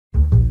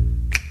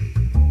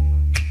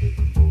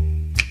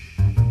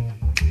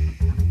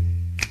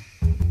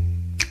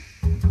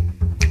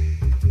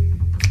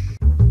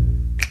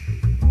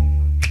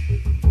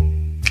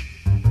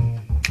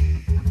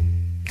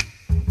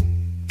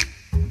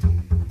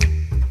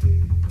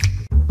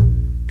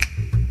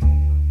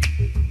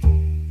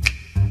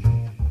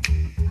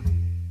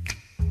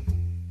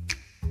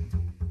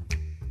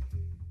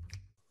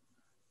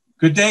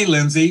Good day,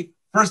 Lindsay.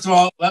 First of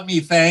all, let me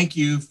thank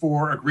you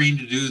for agreeing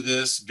to do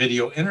this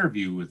video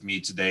interview with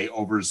me today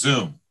over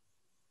Zoom.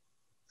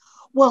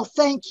 Well,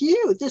 thank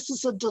you. This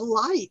is a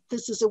delight.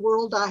 This is a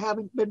world I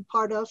haven't been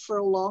part of for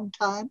a long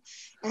time,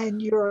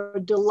 and you're a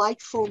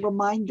delightful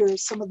reminder of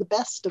some of the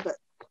best of it.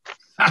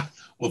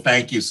 Well,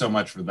 thank you so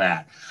much for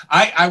that.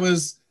 I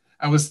was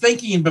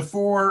thinking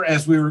before,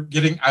 as we were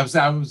getting, I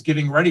was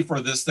getting ready for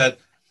this, that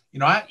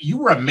you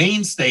were a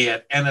mainstay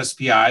at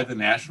NSPI, the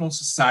National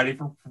Society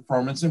for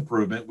Performance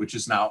Improvement, which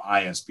is now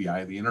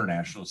ISPI, the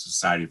International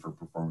Society for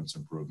Performance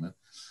Improvement.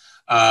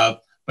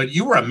 But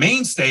you were a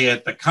mainstay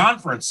at the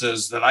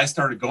conferences that I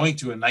started going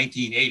to in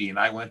 1980, and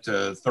I went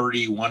to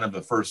 31 of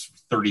the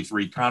first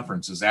 33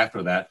 conferences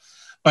after that.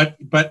 But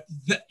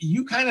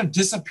you kind of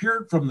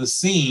disappeared from the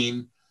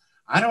scene.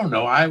 I don't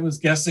know. I was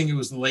guessing it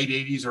was the late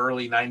 80s,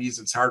 early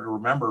 90s. It's hard to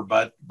remember,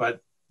 but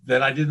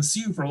then I didn't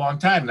see you for a long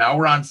time. Now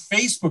we're on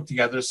Facebook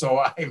together, so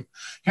I'm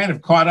kind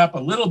of caught up a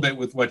little bit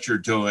with what you're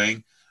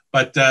doing.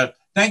 But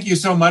thank you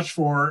so much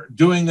for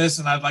doing this,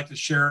 and I'd like to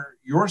share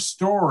your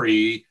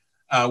story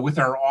with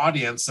our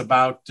audience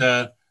about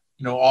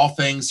all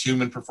things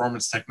human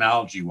performance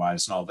technology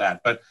wise and all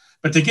that. But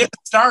to get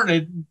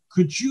started,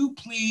 could you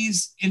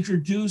please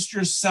introduce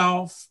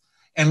yourself?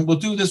 And we'll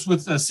do this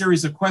with a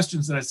series of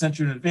questions that I sent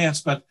you in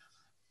advance. But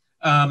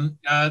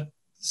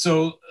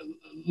so,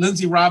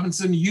 Lindsay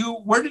Robinson,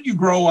 where did you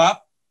grow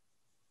up?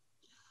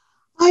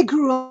 I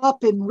grew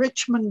up in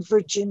Richmond,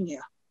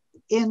 Virginia,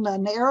 in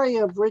an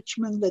area of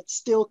Richmond that's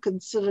still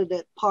considered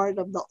it part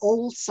of the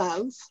Old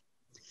South.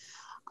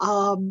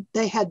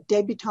 They had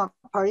debutante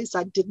parties.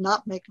 I did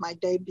not make my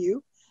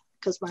debut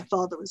because my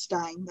father was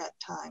dying that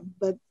time.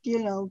 But,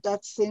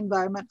 that's the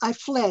environment. I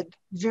fled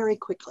very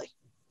quickly.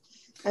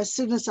 As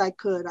soon as I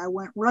could, I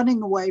went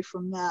running away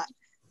from that,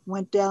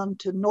 went down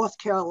to North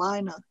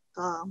Carolina,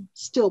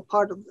 still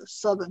part of the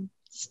Southern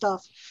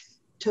stuff,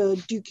 to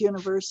Duke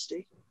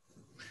University.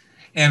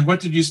 And what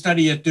did you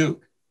study at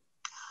Duke?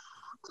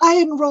 I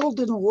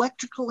enrolled in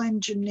electrical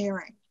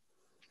engineering.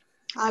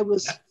 I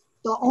was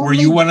the only. Were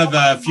you one of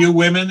the few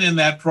women in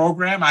that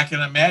program? I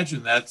can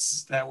imagine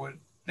that's. I was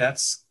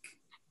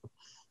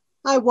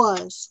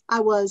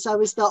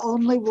the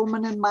only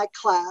woman in my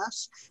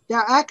class.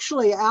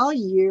 Our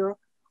year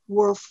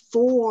were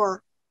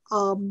 4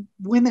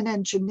 women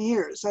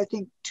engineers. I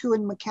think 2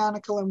 in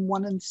mechanical and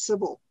 1 in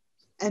civil,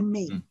 and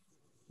me.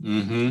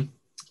 Mm-hmm.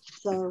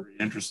 So very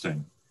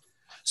interesting.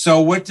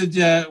 So what did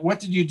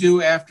you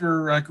do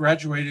after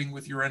graduating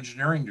with your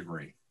engineering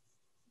degree?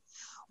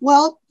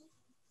 Well,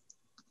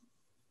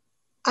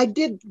 I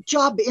did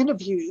job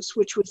interviews,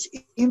 which was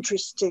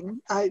interesting.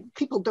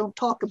 People don't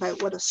talk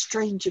about what a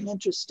strange and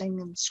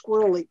interesting and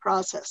squirrely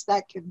process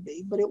that can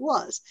be, but it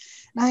was.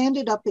 And I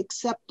ended up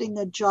accepting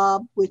a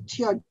job with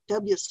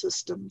TRW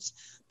Systems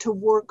to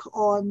work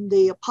on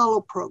the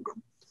Apollo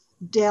program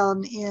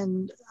down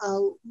in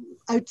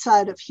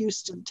outside of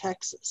Houston,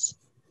 Texas.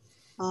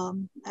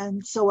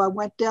 And so I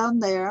went down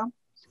there.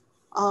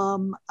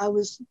 I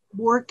was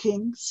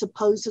working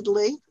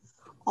supposedly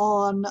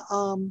on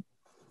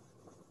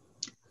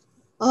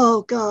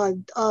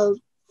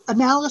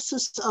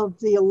analysis of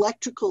the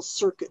electrical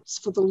circuits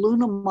for the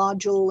lunar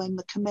module and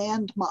the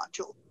command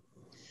module.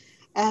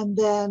 And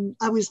then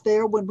I was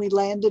there when we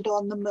landed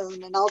on the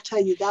moon, and I'll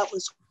tell you, that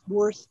was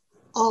worth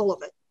all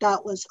of it.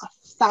 That was a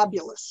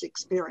fabulous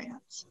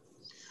experience.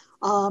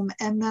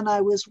 And then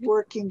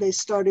they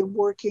started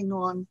working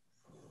on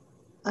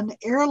an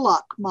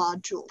airlock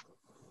module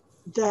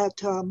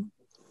that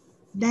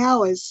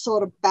now is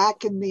sort of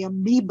back in the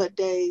amoeba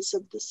days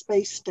of the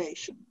space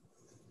station.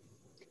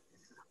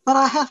 But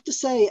I have to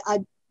say, I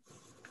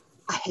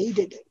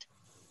hated it.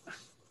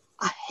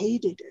 I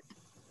hated it.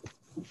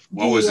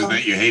 What was it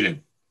that you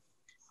hated?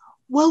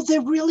 Well,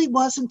 there really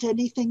wasn't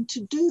anything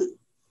to do.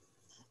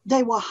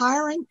 They were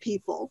hiring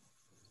people.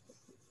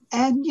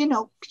 And,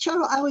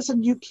 I was a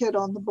new kid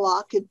on the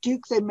block. At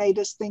Duke, they made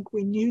us think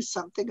we knew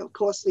something. Of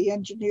course, the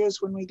engineers,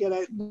 when we get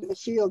out into the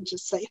field,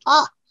 just say,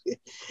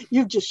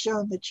 you've just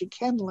shown that you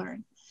can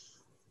learn.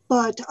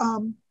 But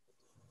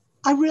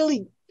I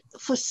really,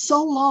 for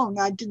so long,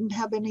 I didn't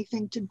have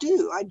anything to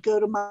do. I'd go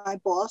to my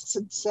boss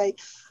and say,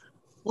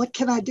 what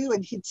can I do?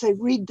 And he'd say,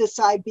 read this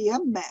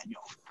IBM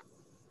manual.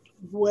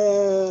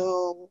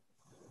 Well,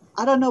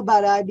 I don't know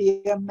about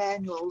IBM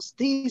manuals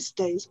these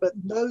days, but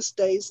in those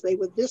days, they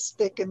were this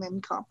thick and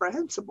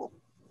incomprehensible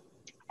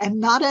and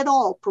not at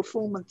all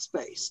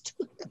performance-based.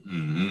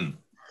 Mm-hmm.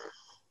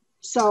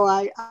 So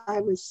I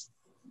was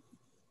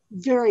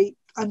very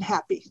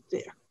unhappy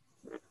there.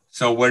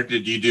 So what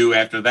did you do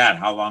after that?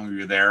 How long were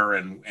you there,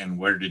 and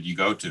where did you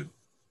go to?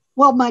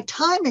 Well, my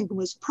timing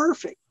was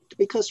perfect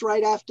because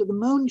right after the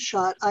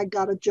moonshot, I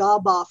got a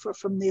job offer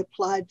from the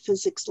Applied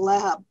Physics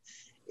Lab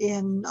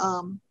in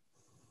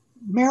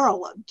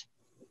Maryland.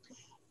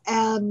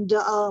 And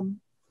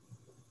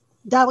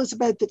that was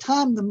about the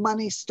time the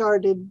money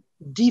started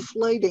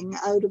deflating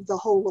out of the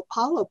whole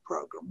Apollo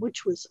program,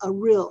 which was a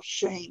real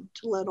shame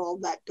to let all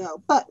that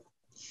go. But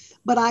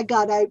I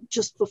got out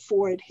just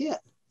before it hit.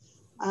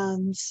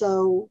 And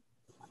so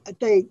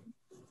they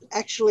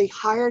actually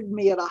hired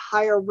me at a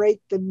higher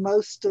rate than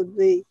most of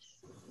the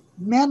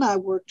men I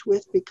worked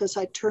with because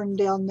I turned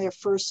down their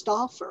first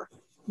offer,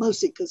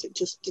 mostly because it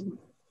just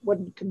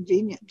wasn't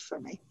convenient for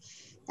me.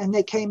 And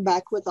they came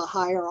back with a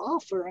higher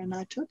offer and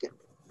I took it.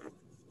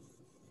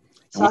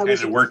 So what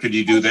kind of work did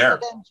you do there?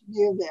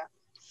 Engineer there.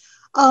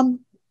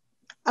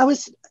 I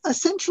was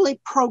essentially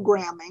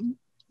programming.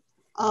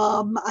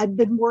 I'd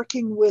been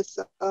working with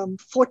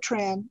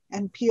Fortran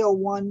and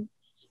PL1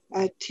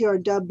 at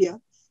TRW.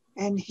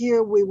 And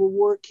here we were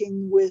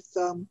working with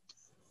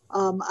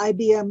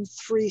IBM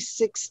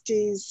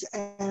 360s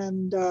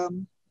and,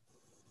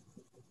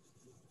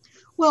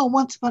 well,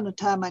 once upon a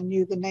time I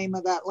knew the name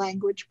of that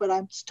language, but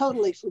I'm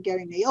totally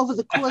forgetting it. Over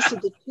the course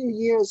of the 2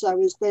 years I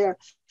was there,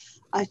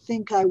 I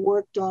think I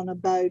worked on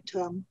about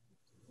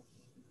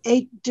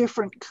 8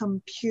 different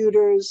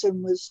computers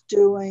and was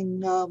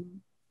doing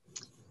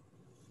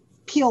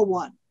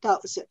PL1.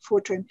 That was it,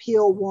 Fortran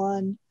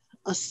PL1,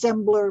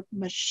 assembler,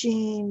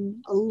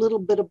 machine, a little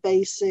bit of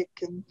basic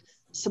and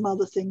some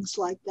other things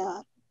like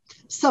that.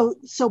 So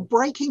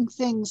breaking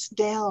things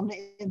down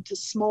into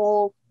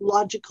small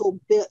logical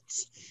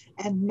bits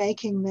and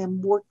making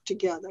them work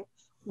together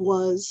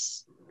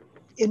was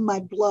in my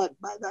blood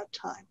by that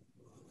time.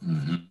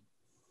 Mm-hmm.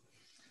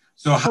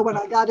 So when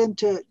I got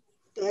into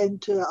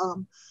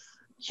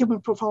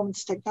human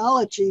performance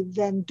technology,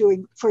 then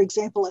doing, for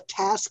example, a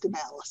task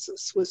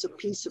analysis was a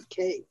piece of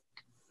cake.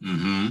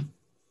 Mm-hmm.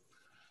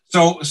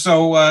 So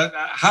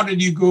how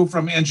did you go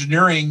from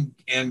engineering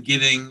and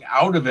getting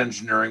out of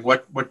engineering?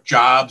 What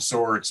jobs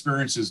or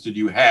experiences did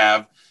you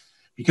have?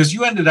 Because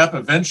you ended up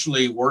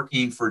eventually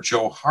working for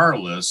Joe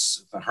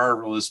Harless, the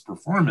Harless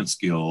Performance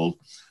Guild.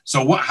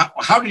 So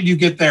how did you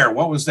get there?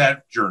 What was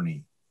that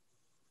journey?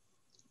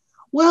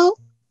 Well,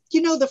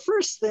 the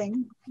first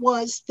thing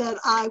was that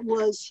I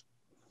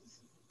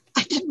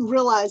didn't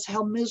realize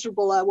how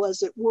miserable I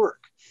was at work,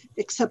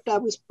 except I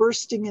was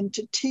bursting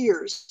into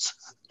tears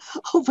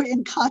over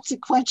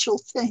inconsequential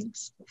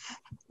things.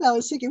 I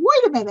was thinking,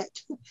 wait a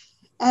minute.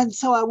 And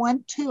so I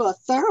went to a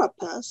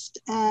therapist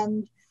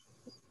and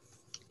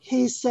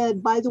he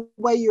said, by the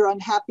way, you're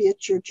unhappy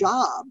at your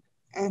job.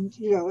 And,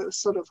 it was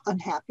sort of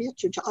unhappy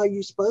at your job. Are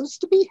you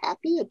supposed to be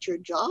happy at your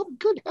job?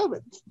 Good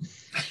heavens.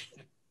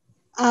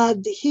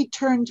 He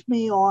turned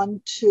me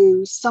on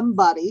to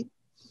somebody,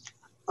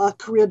 a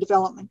career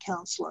development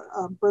counselor,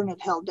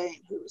 Bernard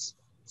Haldane, who's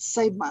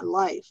saved my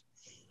life.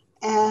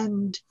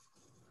 And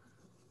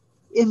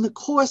in the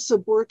course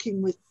of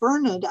working with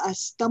Bernard, I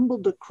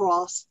stumbled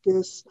across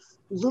this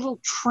little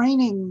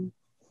training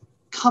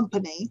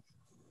company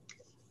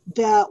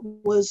that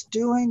was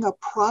doing a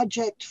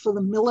project for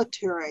the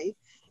military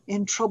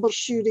in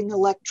troubleshooting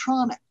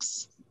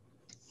electronics,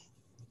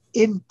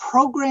 in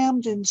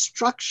programmed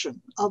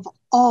instruction of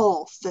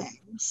all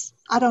things.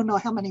 I don't know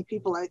how many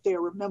people out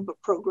there remember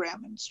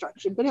program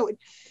instruction, but it would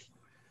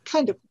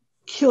kind of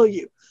kill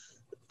you.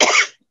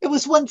 It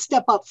was one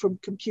step up from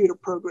computer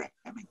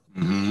programming.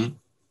 Mm-hmm.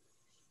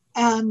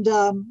 And,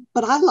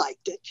 but I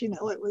liked it,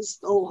 it was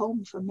the old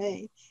home for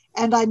me.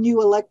 And I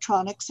knew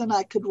electronics and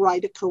I could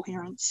write a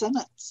coherent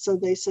sentence. So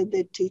they said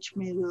they'd teach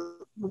me the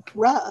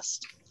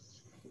rest.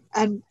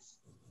 And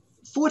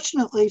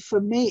fortunately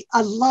for me,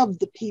 I loved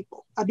the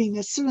people. I mean,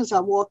 as soon as I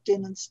walked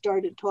in and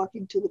started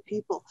talking to the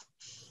people,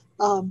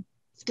 a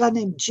guy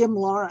named Jim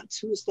Lawrence,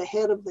 who was the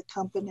head of the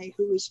company,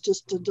 who was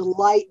just a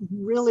delight and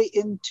really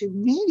into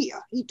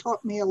media. He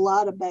taught me a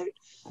lot about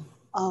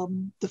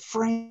the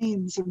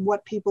frames and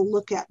what people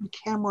look at and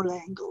camera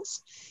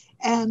angles.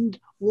 And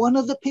one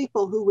of the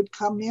people who would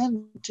come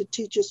in to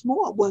teach us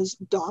more was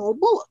Donald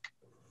Bullock.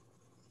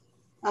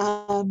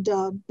 And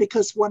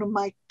because one of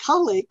my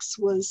colleagues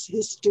was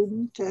his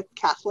student at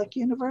Catholic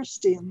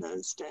University in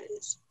those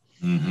days.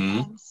 Mm-hmm.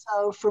 And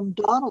so from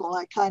Donald,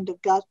 I kind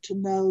of got to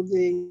know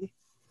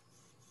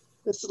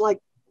it's like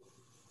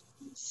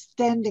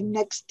standing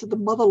next to the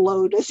mother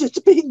lode as it's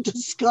being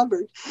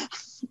discovered.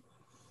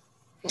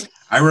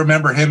 I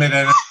remember him at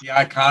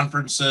NSPI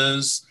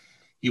conferences.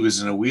 He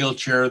was in a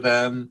wheelchair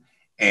then,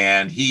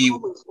 and he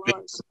was a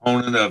big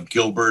proponent of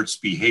Gilbert's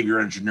behavior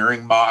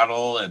engineering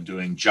model and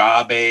doing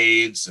job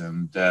aids.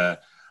 And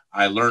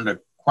I learned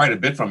quite a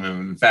bit from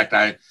him. In fact,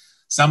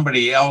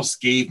 somebody else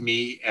gave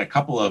me a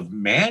couple of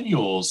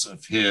manuals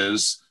of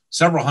his,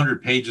 several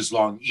hundred pages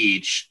long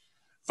each,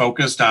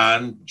 focused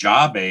on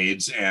job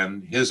aids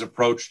and his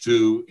approach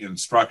to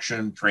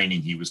instruction,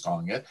 training, he was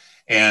calling it.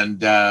 And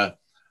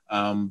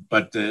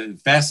but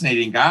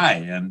fascinating guy.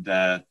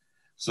 And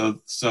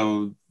so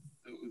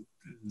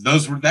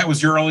that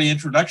was your early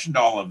introduction to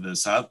all of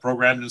this, huh?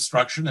 Programmed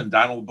instruction and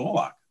Donald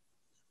Bullock.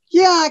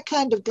 Yeah, I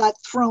kind of got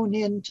thrown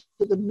into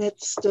the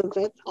midst of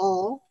it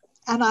all.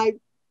 And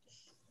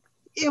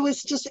it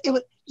was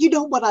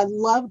what I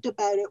loved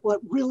about it,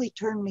 what really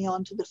turned me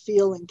onto the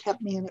field and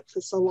kept me in it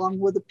for so long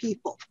were the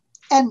people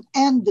and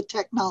the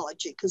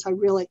technology, because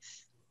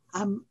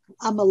I'm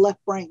a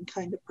left brain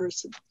kind of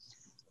person.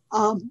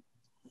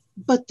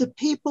 But the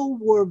people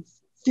were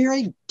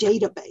very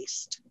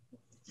data-based.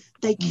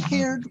 They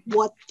cared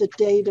what the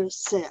data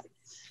said.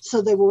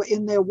 So they were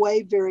in their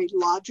way very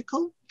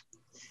logical,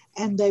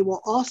 and they were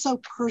also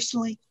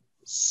personally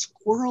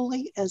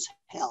squirrely as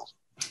hell.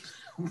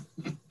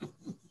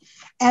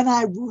 And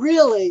I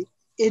really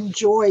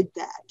enjoyed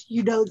that,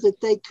 that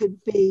they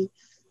could be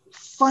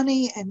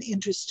funny and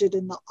interested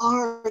in the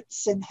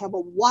arts and have a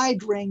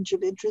wide range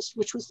of interests,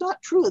 which was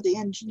not true of the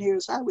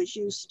engineers I was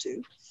used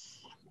to,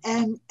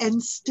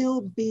 and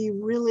still be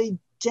really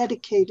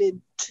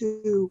dedicated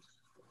to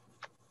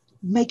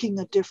making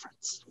a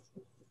difference.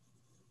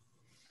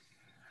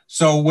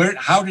 So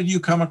how did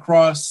you come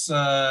across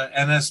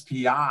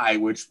NSPI,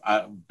 which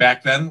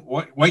back then,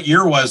 what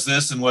year was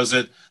this? And was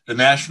it the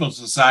National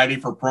Society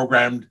for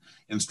Programmed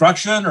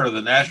Instruction or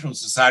the National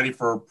Society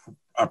for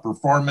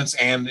Performance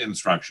and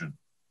Instruction?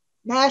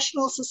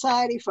 National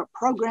Society for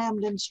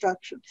Programmed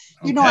Instruction.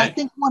 Okay. I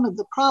think one of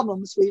the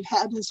problems we've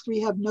had is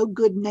we have no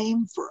good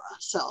name for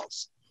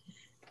ourselves.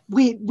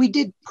 We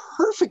did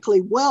perfectly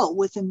well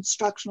with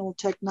instructional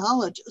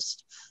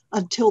technologists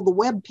until the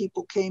web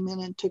people came in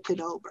and took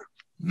it over.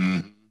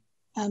 Mm-hmm.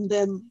 And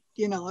then,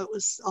 it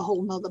was a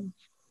whole nother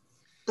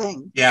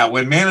thing. Yeah,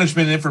 when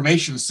management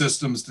information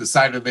systems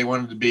decided they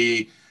wanted to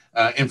be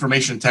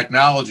information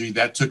technology,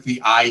 that took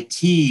the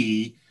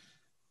IT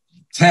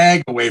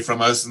tag away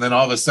from us. And then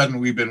all of a sudden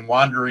we've been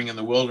wandering in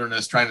the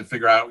wilderness trying to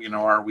figure out,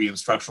 are we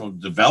instructional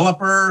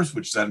developers,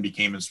 which then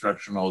became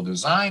instructional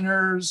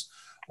designers,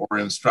 or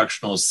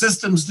instructional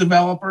systems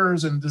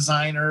developers and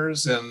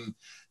designers. And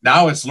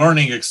now it's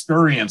learning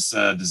experience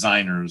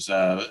designers.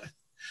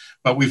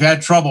 But we've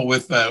had trouble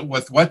with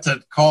what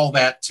to call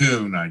that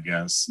tune, I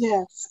guess.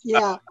 Yes,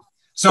 yeah.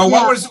 So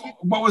yeah.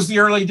 What was the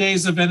early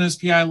days of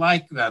NSPI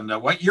like then?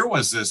 What year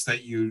was this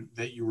that you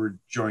were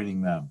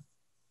joining them?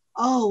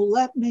 Oh,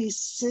 let me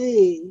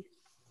see.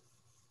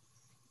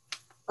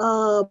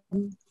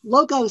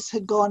 Logos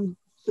had gone,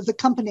 the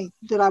company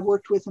that I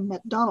worked with and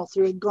met Donald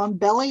through had gone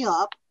belly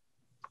up.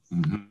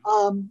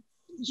 Mm-hmm.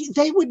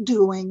 They were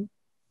doing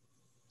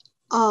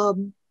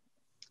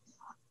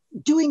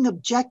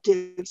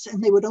objectives,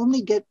 and they would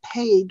only get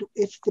paid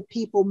if the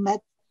people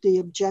met the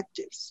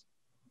objectives.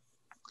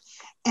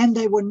 And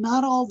they were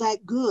not all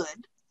that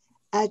good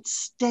at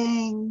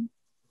staying,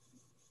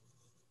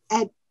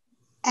 at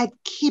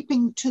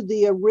keeping to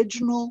the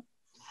original.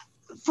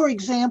 For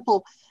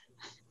example,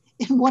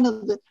 in one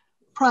of the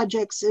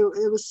projects, it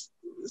was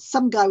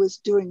some guy was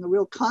doing a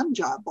real con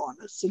job on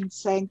us and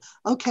saying,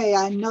 okay,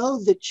 I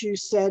know that you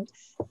said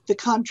the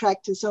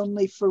contract is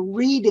only for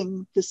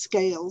reading the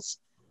scales,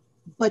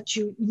 but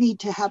you need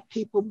to have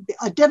people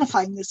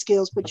identifying the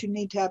scales, but you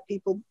need to have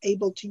people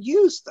able to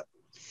use them.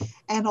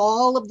 And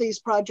all of these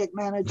project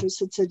managers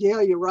had said,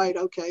 yeah, you're right.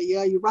 Okay,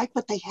 yeah, you're right.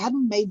 But they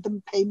hadn't made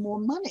them pay more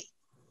money.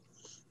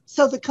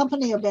 So the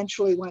company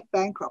eventually went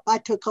bankrupt. I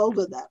took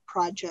over that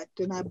project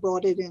and I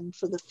brought it in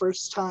for the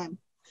first time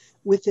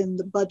within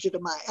the budget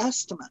of my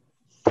estimate.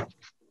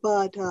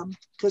 But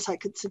because I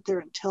could sit there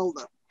and tell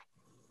the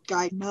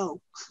guy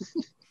no.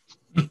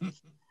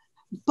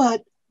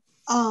 But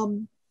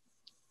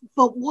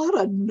what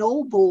a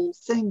noble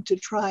thing to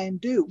try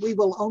and do. We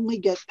will only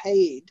get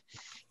paid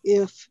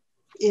if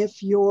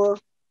your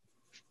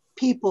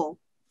people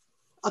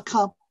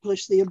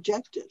accomplish the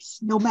objectives,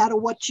 no matter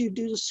what you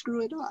do to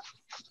screw it up.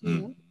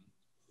 Mm.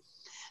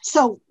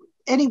 So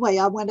anyway,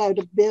 I went out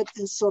a bit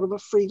as sort of a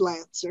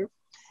freelancer.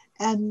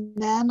 And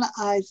then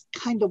I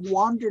kind of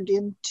wandered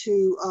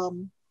into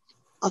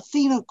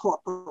Athena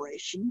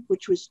Corporation,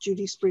 which was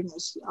Judy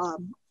Springer's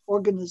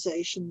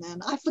organization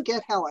then. I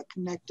forget how I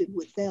connected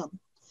with them.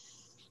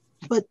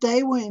 But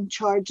they were in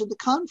charge of the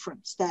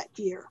conference that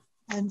year.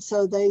 And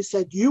so they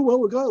said, you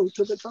will go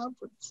to the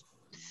conference.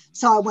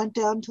 So I went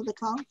down to the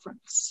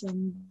conference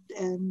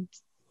and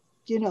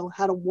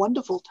had a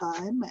wonderful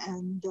time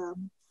and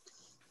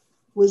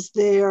was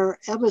there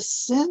ever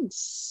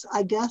since.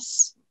 I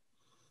guess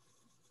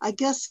I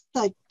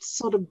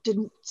sort of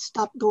didn't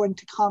stop going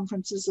to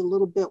conferences a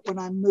little bit when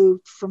I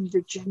moved from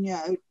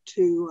Virginia out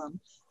to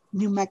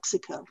New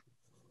Mexico.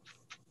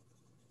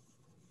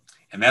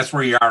 And that's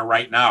where you are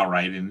right now,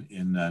 right? In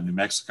New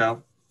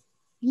Mexico?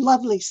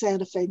 Lovely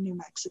Santa Fe, New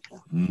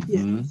Mexico.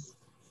 Mm-hmm. Yes.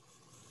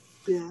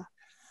 Yeah.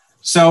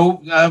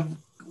 So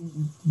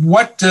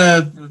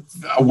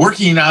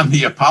working on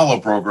the Apollo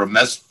program,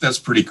 that's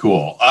pretty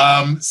cool.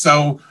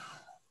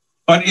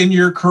 But in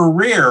your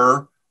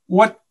career,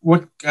 what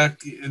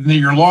in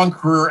your long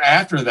career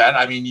after that,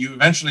 I mean, you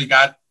eventually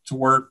got to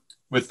work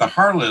with the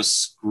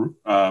Harless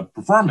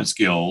Performance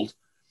Guild.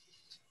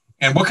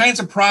 And what kinds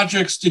of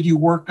projects did you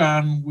work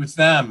on with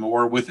them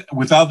or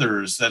with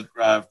others that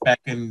back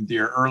in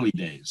their early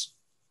days?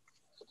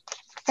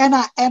 And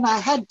I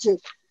had to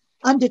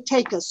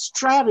undertake a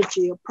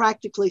strategy of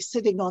practically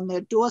sitting on their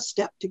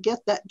doorstep to get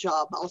that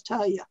job, I'll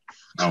tell you.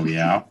 Oh,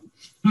 yeah.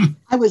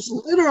 I was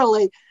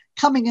literally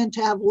coming in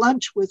to have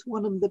lunch with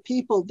one of the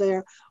people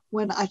there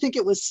when I think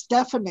it was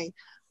Stephanie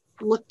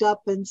looked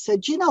up and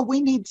said,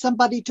 we need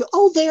somebody to,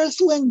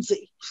 there's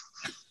Lindsay.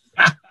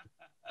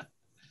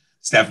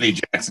 Stephanie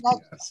Jackson.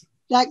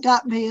 That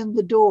got me in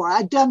the door.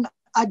 I'd done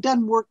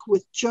work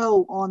with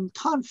Joe on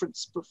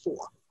conference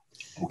before.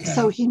 Okay.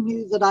 So he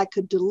knew that I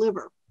could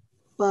deliver.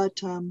 But,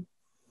 oh,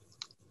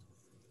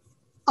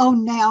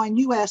 now, and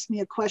you asked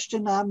me a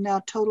question. I've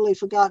now totally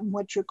forgotten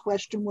what your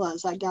question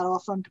was. I got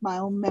off onto my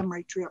own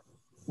memory trip.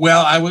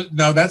 Well,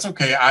 no, that's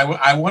okay.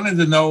 I wanted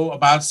to know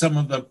about some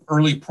of the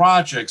early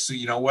projects.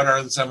 So, what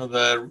are some of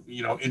the,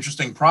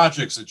 interesting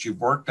projects that you've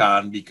worked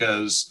on?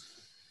 Because,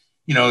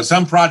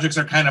 some projects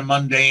are kind of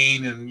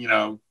mundane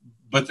and,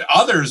 but the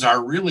others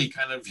are really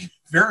kind of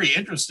very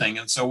interesting.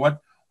 And so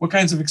what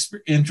kinds of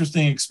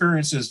interesting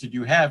experiences did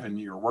you have in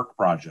your work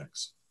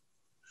projects?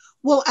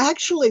 Well,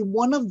 actually,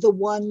 one of the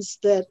ones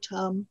that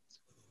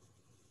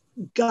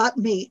got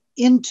me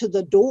into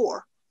the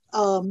door,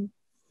 I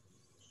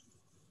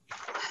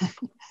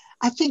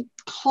think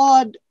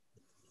Claude,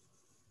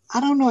 I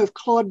don't know if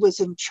Claude was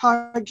in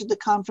charge of the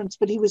conference,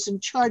 but he was in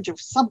charge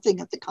of something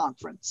at the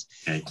conference.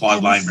 Okay,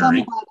 Claude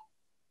Lineberry.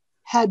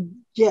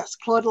 Yes,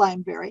 Claude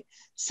Lineberry.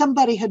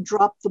 Somebody had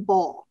dropped the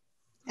ball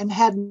and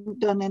hadn't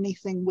done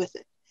anything with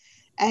it.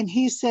 And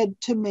he said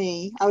to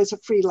me, I was a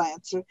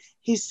freelancer,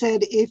 he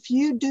said, if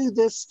you do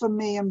this for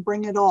me and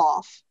bring it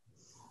off,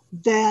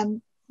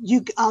 then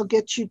I'll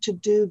get you to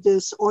do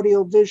this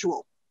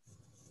audiovisual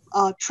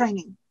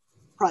training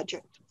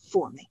project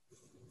for me.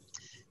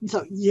 And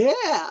so,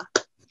 yeah,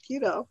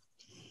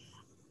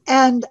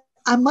 And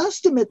I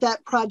must admit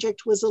that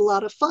project was a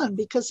lot of fun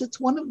because it's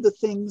one of the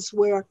things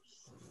where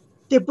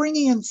they're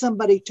bringing in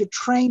somebody to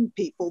train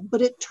people,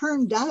 but it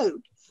turned out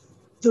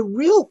the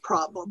real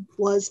problem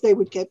was they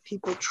would get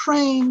people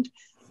trained.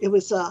 It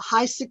was a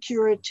high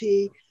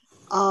security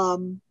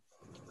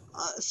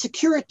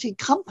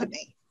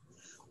company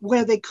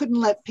where they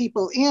couldn't let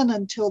people in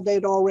until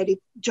they'd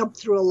already jumped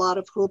through a lot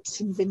of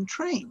hoops and been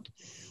trained.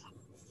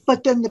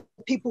 But then the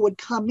people would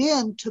come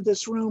in to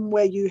this room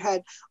where you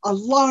had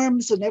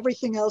alarms and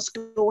everything else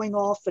going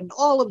off and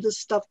all of this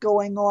stuff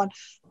going on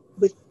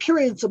with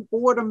periods of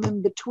boredom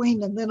in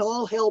between and then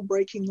all hell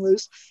breaking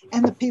loose.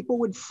 And the people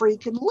would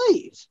freak and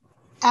leave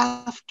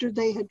after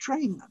they had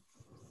trained them.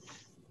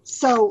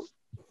 So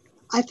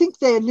I think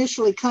they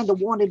initially kind of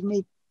wanted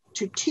me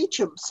to teach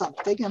them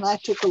something. And I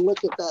took a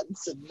look at that and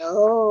said,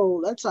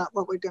 no, that's not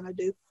what we're going to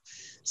do.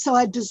 So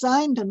I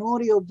designed an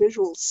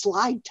audiovisual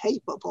slide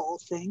tape of all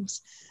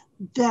things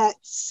that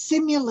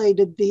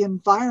simulated the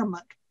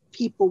environment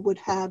people would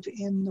have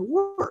in the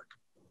work.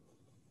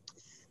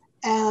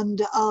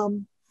 And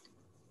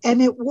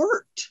it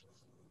worked.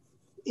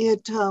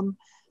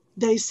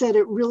 They said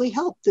it really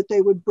helped that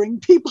they would bring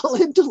people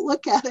in to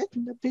look at it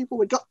and the people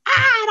would go,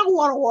 I don't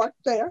want to work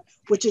there,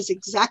 which is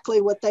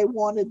exactly what they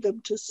wanted them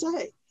to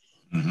say.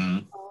 Mm-hmm.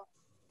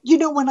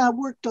 When I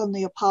worked on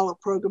the Apollo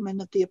program and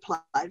at the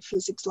Applied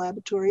Physics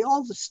Laboratory,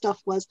 all the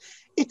stuff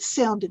it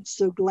sounded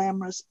so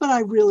glamorous, but I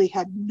really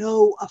had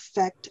no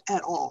effect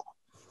at all.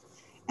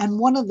 And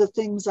one of the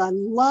things I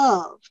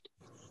loved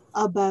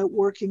about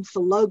working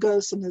for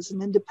Logos and as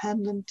an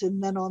independent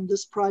and then on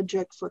this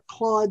project for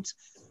Claude's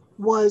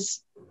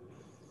was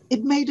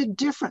it made a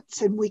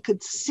difference and we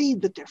could see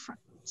the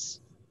difference.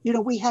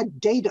 We had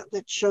data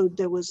that showed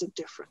there was a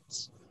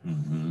difference.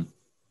 Mm-hmm.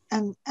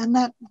 And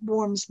that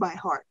warms my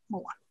heart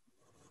more.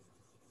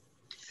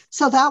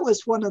 So that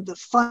was one of the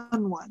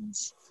fun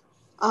ones.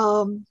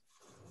 Oh,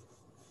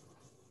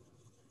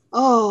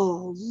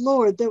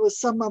 Lord, there was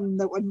some of them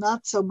that were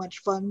not so much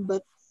fun,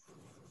 but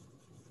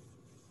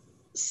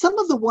some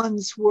of the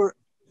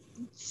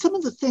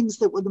things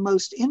that were the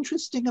most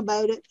interesting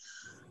about it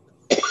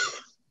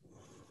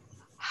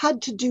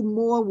had to do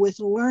more with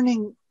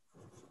learning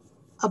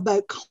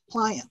about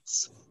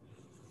clients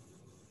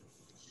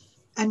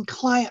and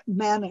client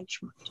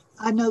management.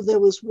 I know there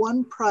was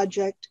one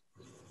project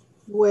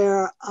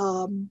where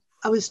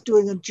I was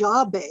doing a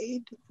job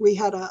aid. We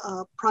had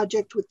a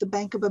project with the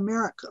Bank of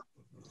America,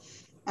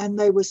 and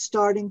they were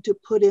starting to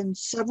put in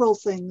several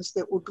things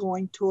that were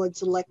going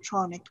towards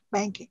electronic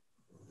banking.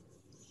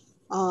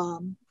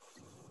 And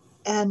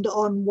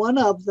on one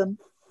of them,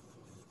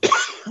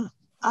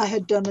 I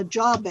had done a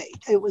job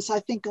aid. It was, I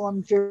think,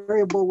 on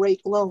variable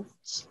rate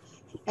loans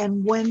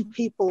and when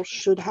people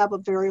should have a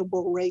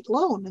variable rate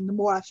loan. And the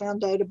more I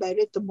found out about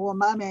it, the more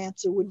my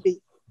answer would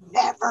be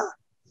never.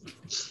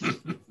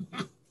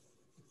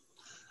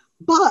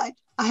 But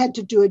I had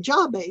to do a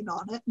job aid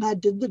on it, and I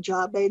did the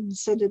job aid and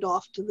sent it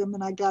off to them.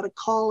 And I got a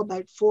call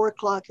about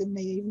 4:00 in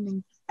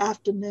the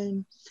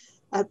afternoon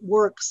at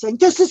work saying,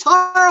 this is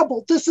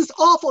horrible. This is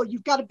awful.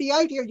 You've got to be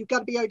out here. You've got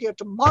to be out here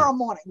tomorrow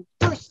morning,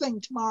 first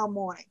thing tomorrow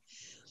morning.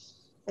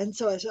 And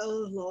so I said,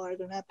 oh, Lord.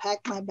 And I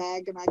packed my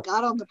bag and I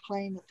got on the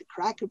plane at the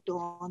crack of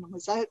dawn and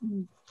was out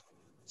in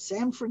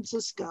San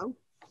Francisco,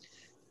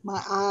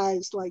 my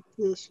eyes like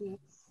this,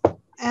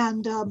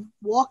 and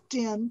walked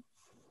in.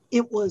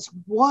 It was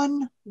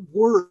one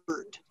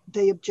word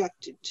they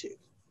objected to.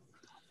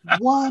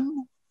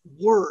 One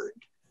word.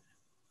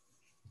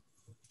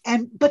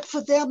 But for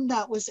them,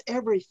 that was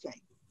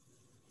everything.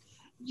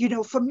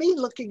 For me,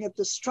 looking at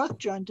the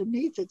structure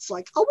underneath, it's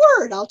like a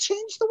word. I'll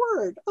change the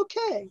word.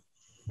 Okay.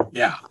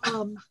 Yeah.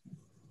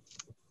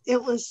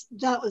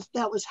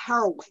 That was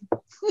harrowing.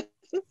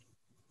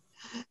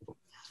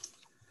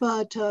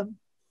 but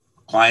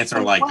clients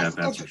are like that.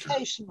 That's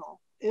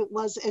educational. It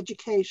was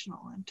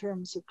educational in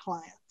terms of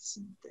clients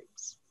and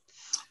things.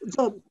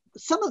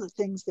 Some of the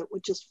things that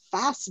were just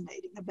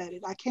fascinating about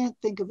it, I can't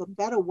think of a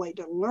better way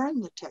to learn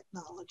the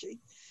technology,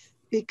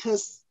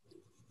 because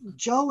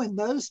Joe in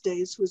those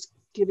days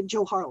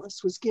Joe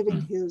Harless was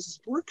giving his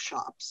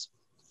workshops,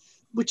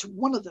 which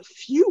one of the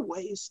few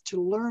ways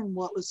to learn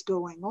what was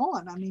going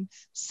on. I mean,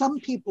 some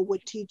people were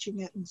teaching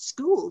it in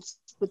schools,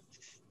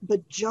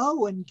 but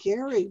Joe and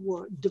Gary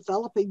were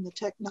developing the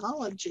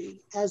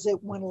technology as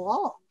it went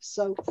along.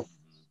 So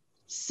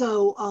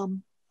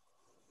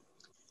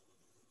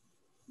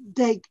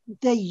they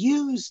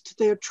used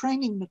their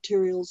training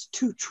materials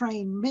to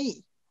train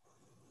me,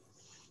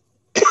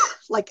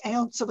 like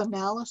ounce of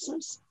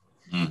analysis.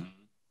 Mm-hmm.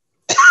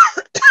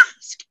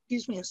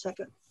 Excuse me a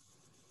second.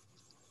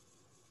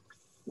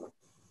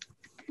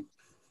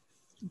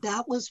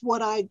 That was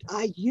what I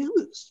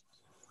used.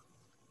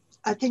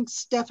 I think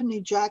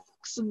Stephanie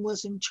Jackson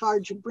was in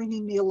charge of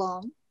bringing me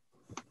along.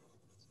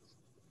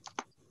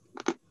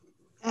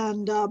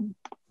 And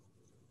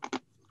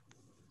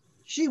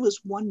she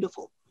was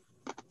wonderful.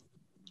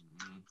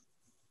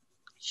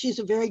 She's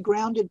a very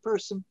grounded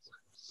person.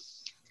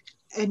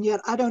 And yet,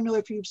 I don't know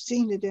if you've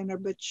seen it in her,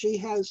 but she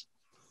has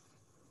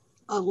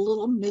a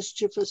little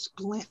mischievous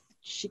glint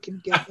she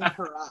can get in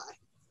her eye.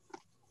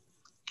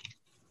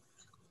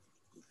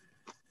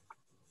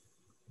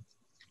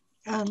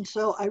 And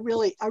so I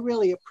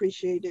really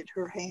appreciated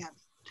her hand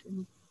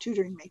in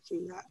tutoring me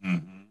through that.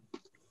 Mm-hmm.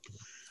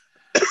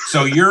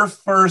 So your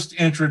first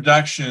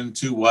introduction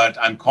to what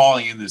I'm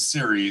calling in this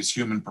series,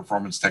 Human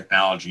Performance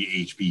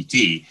Technology,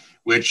 HPT,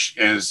 which,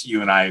 as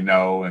you and I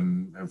know,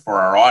 and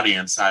for our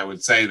audience, I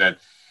would say that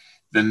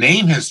the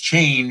name has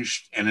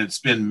changed, and it's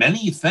been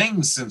many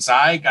things since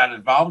I got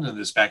involved in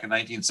this back in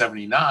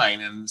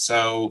 1979. And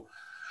so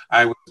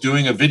I was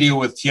doing a video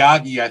with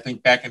Tyagi, I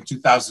think back in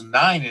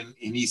 2009,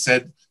 and he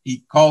said,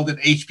 he called it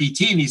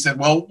HPT, and he said,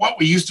 well, what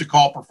we used to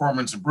call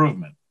performance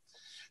improvement.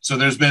 So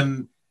there's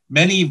been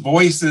many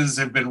voices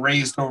have been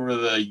raised over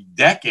the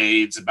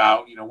decades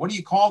about, what do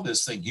you call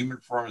this thing? Human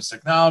performance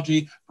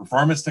technology,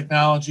 performance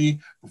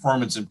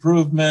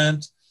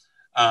improvement,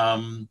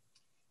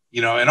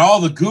 and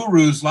all the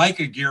gurus like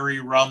a Gary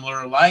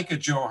Rumler, like a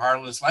Joe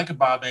Harless, like a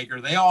Bob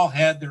Ager, they all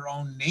had their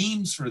own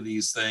names for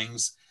these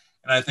things.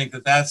 And I think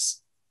that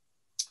that's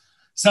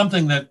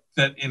something that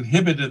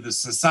inhibited the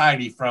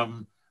society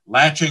from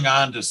latching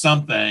on to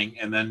something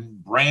and then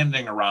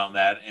branding around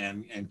that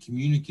and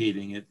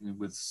communicating it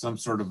with some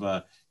sort of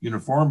a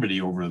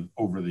uniformity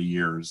over the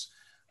years.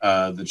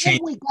 The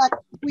change.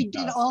 We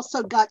did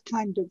also got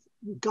kind of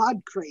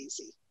God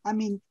crazy. I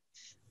mean,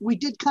 we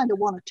did kind of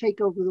want to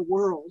take over the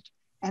world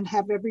and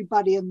have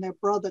everybody and their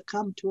brother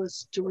come to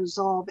us to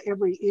resolve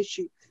every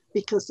issue,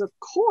 because of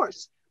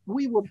course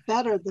we were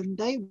better than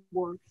they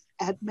were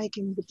at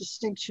making the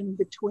distinction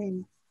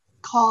between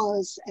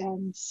cause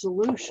and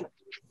solution.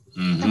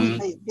 Mm-hmm. And we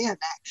may have been,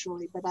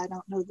 actually, but I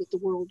don't know that the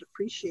world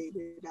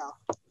appreciated our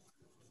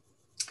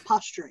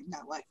posturing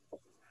that way.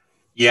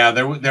 Yeah,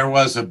 there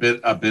was a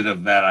bit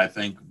of that, I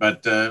think,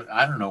 but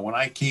I don't know. When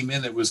I came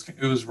in, it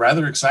was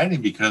rather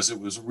exciting because it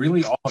was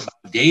really all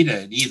about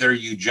data, and either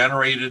you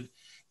generated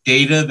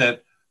data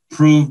that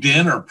proved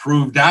in or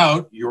proved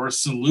out your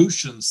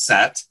solution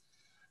set.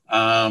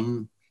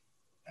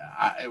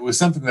 It was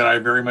something that I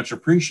very much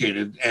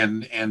appreciated,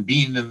 and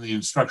being in the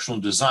instructional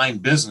design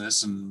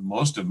business, and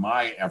most of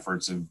my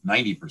efforts of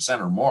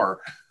 90% or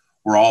more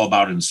were all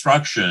about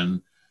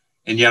instruction.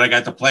 And yet I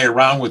got to play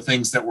around with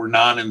things that were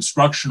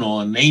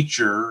non-instructional in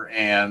nature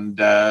and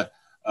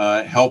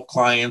help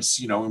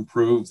clients,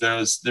 improve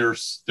their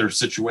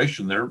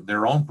situation,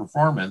 their own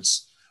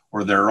performance,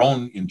 or their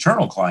own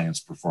internal clients'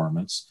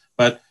 performance.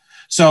 But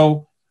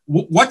so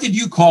what did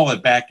you call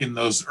it back in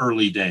those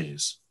early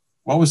days?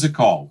 What was it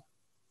called?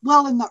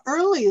 Well, in the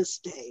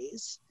earliest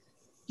days,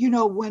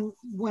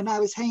 when I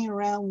was hanging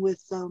around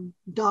with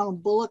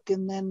Donald Bullock,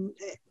 and then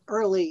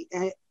early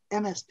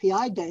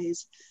NSPI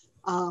days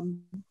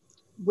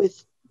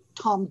with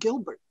Tom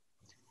Gilbert,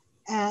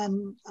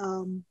 and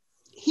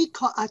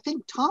I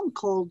think Tom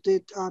called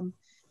it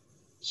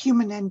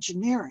human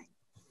engineering,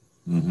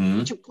 mm-hmm.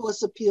 which of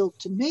course appealed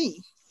to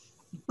me,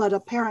 but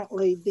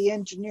apparently the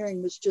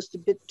engineering was just a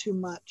bit too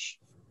much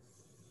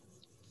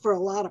for a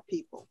lot of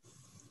people.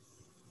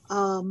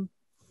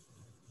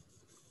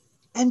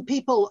 And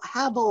people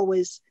have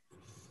always,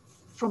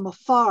 from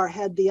afar,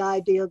 had the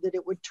idea that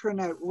it would turn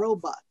out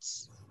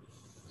robots.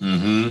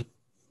 Mm-hmm.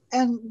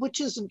 And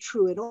which isn't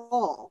true at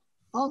all.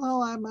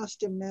 Although I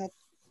must admit,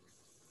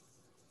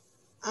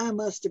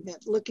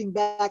 looking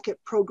back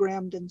at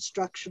programmed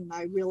instruction,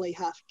 I really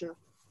have to,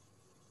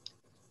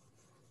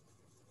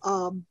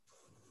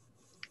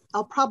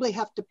 I'll probably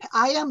have to,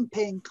 I am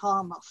paying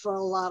karma for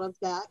a lot of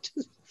that,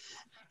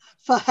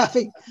 for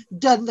having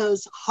done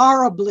those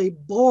horribly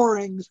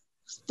boring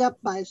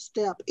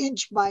step-by-step,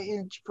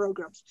 inch-by-inch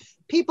programs.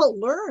 People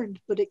learned,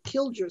 but it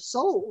killed your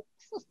soul.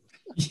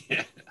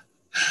 Yeah.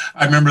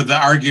 I remember the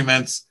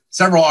arguments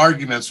several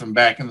arguments from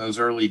back in those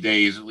early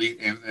days, at least,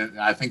 and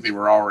I think they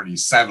were already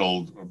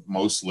settled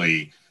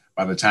mostly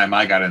by the time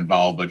I got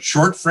involved, but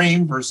short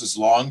frame versus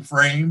long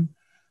frame,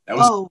 that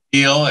was the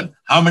deal. And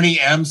how many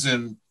M's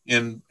in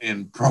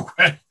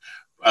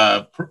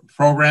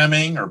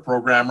programming or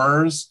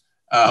programmers,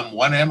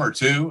 1M or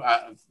 2,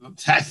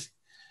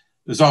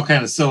 there's all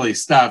kind of silly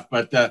stuff,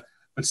 but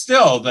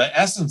still the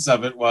essence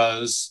of it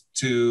was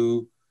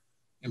to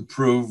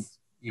improve,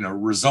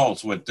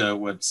 results,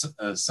 what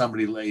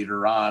somebody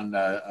later on,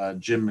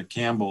 Jim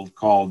McCampbell,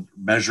 called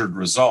measured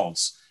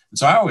results. And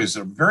so I always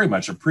very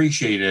much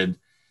appreciated,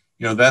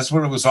 that's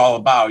what it was all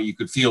about. You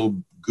could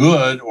feel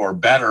good or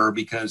better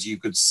because you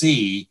could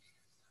see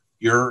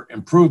your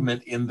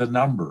improvement in the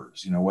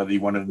numbers, whether you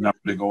wanted a number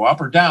to go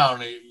up or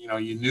down,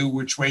 you knew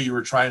which way you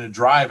were trying to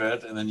drive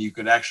it. And then you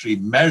could actually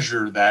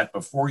measure that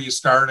before you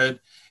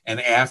started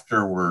and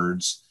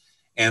afterwards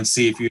and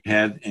see if you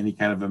had any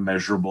kind of a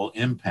measurable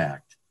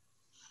impact.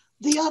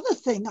 The other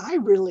thing I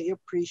really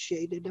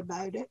appreciated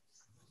about it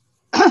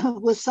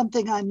was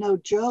something I know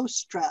Joe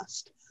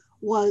stressed,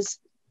 was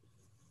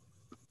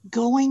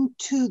going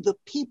to the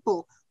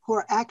people who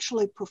are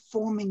actually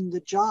performing the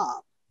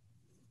job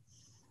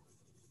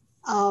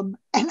and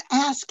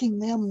asking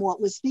them what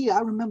was needed.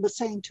 I remember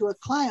saying to a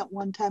client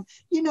one time,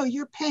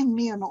 you're paying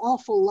me an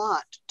awful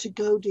lot to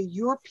go to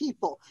your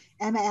people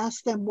and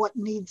ask them what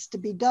needs to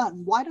be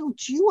done. Why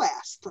don't you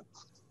ask them?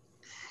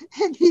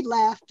 And he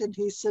laughed and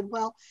he said,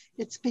 well,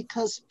 it's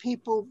because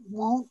people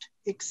won't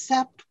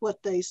accept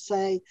what they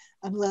say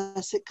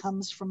unless it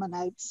comes from an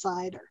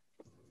outsider.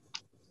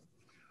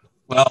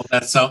 Well,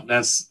 that's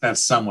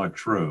somewhat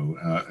true.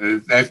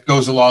 That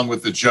goes along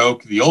with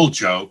the old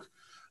joke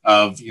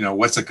of,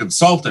 what's a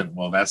consultant?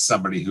 Well, that's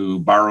somebody who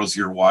borrows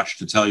your watch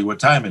to tell you what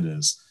time it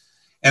is.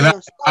 And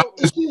yes.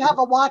 If you have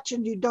a watch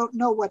and you don't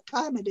know what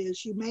time it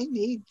is, you may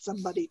need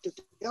somebody to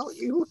tell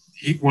you.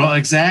 Well,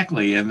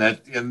 exactly. And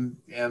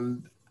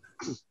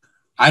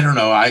I don't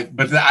know.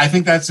 But I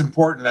think that's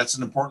important. That's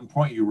an important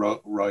point you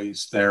wrote,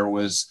 Royce. There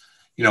was,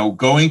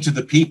 going to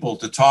the people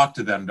to talk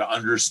to them, to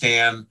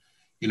understand,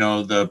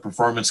 the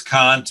performance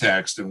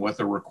context and what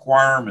the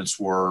requirements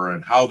were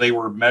and how they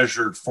were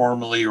measured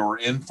formally or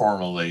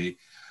informally,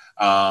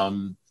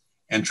 and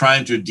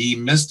trying to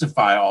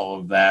demystify all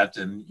of that.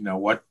 And,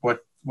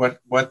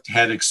 what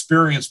had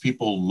experienced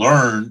people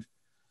learned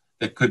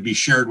that could be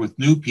shared with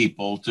new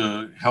people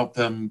to help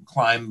them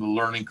climb the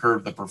learning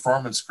curve, the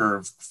performance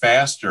curve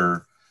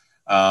faster.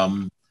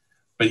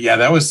 But yeah,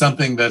 that was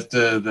something that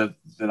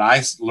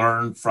I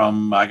learned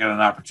from. I got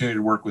an opportunity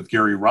to work with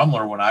Gary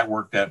Rumler when I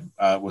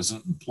was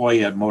an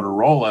employee at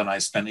Motorola, and I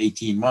spent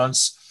 18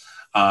 months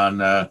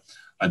on a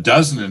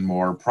dozen and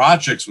more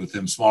projects with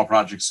him, small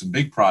projects and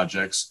big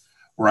projects,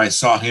 where I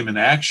saw him in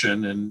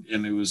action. And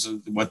it was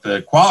what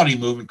the quality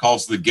movement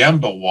calls the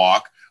Gemba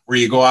walk, where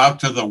you go out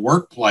to the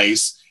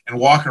workplace and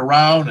walk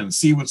around and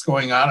see what's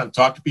going on and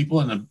talk to people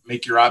and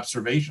make your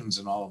observations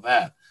and all of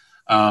that.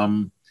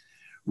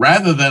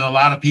 Rather than a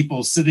lot of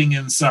people sitting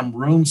in some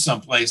room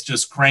someplace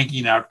just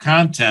cranking out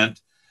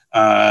content,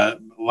 a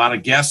lot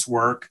of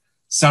guesswork,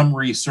 some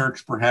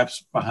research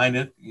perhaps behind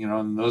it.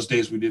 In those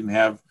days we didn't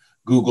have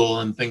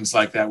Google and things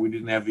like that. We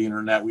didn't have the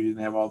internet. We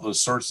didn't have all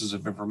those sources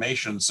of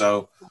information.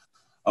 So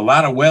a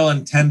lot of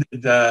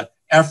well-intended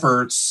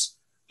efforts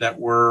that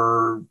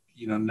were,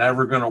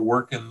 never going to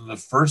work in the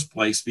first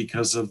place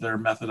because of their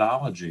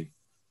methodology.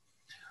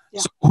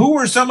 Yeah. So who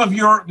were some of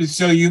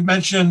so you've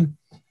mentioned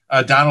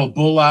Donald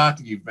Bullock,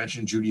 you've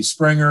mentioned Judy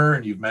Springer,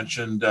 and you've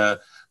mentioned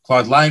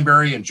Claude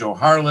Lineberry and Joe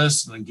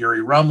Harless and Gary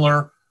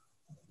Rumler.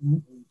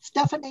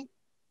 Stephanie.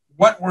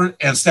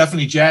 And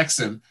Stephanie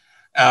Jackson.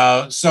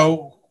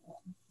 So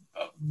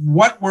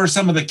what were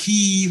some of the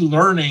key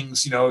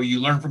learnings,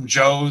 you learned from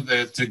Joe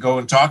to go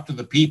and talk to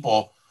the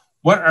people?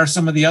 What are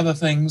some of the other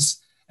things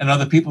and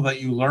other people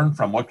that you learned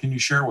from? What can you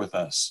share with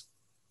us?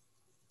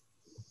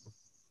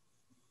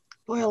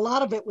 Boy, a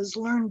lot of it was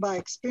learned by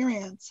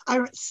experience.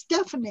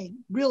 Stephanie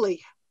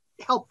really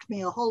helped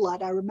me a whole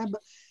lot. I remember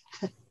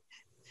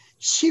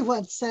she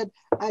once said,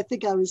 I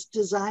think I was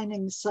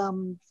designing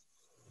some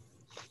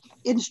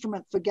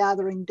instrument for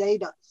gathering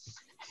data.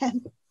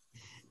 And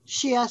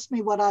she asked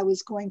me what I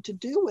was going to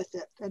do with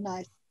it. And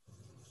I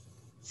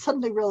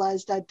suddenly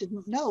realized I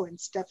didn't know. And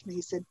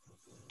Stephanie said,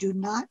 do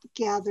not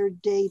gather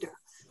data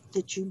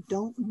that you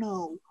don't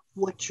know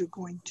what you're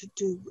going to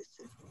do with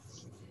it.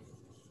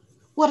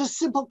 What a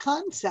simple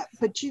concept,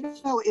 but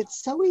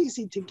it's so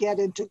easy to get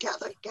into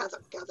gather.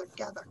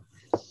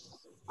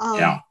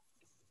 Yeah.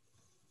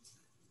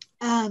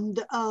 And,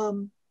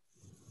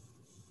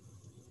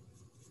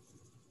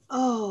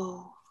 of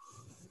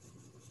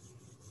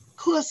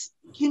course,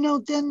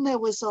 then there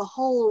was a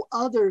whole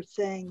other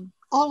thing.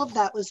 All of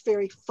that was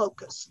very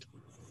focused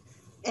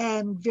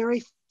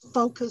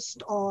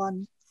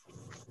on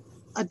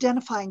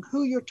identifying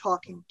who you're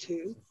talking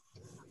to,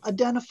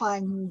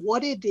 identifying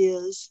what it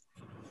is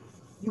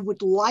you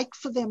would like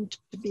for them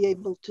to be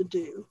able to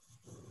do,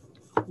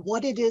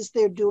 what it is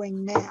they're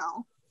doing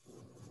now,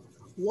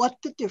 what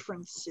the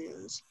difference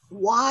is,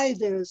 why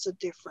there's a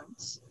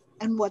difference,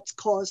 and what's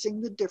causing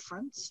the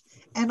difference.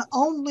 And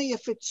only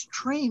if it's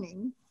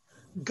training,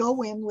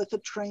 go in with a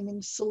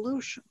training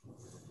solution.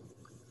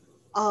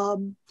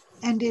 And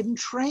in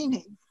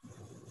training,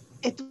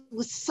 it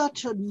was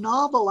such a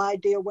novel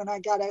idea when I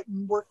got out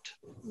and worked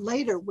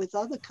later with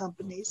other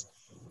companies.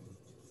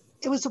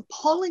 It was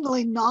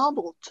appallingly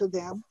novel to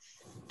them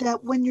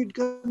that when you're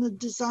going to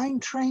design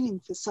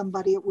training for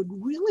somebody, it would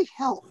really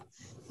help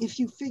if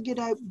you figured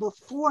out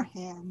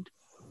beforehand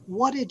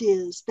what it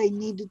is they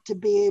needed to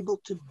be able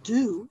to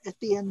do at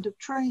the end of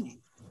training.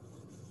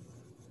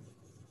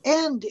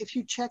 And if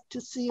you check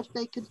to see if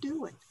they could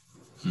do it.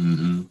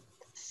 Mm-hmm.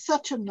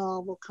 Such a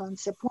novel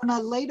concept. When I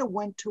later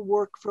went to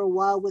work for a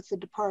while with the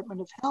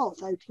Department of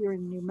Health out here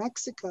in New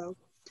Mexico,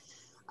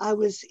 I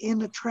was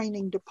in a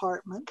training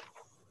department,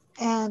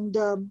 and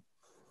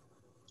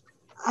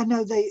I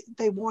know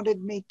they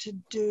wanted me to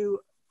do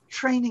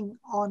training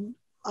on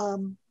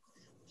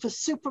for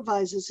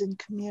supervisors in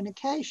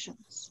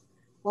communications.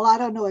 Well, I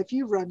don't know if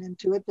you run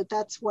into it, but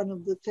that's one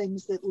of the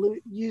things that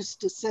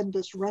used to send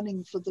us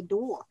running for the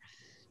door.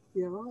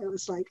 You know, it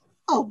was like,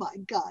 oh my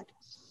God.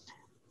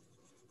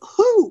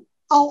 Who?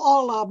 Oh,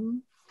 all of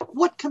them.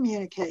 What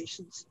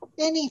communications?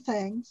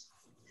 Anything.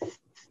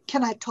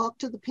 Can I talk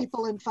to the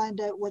people and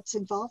find out what's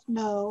involved?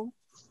 No.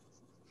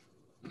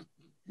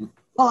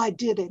 Well, I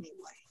did anyway.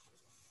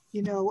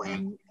 You know,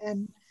 and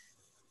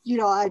you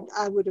know,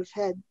 I would have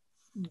had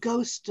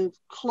ghost of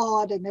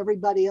Claude and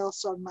everybody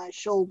else on my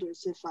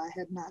shoulders if I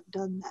had not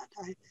done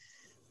that.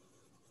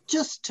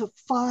 Just to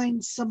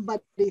find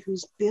somebody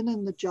who's been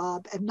in the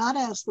job and not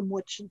ask them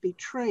what should be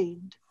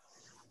trained,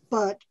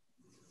 but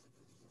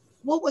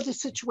what were the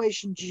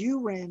situations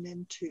you ran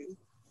into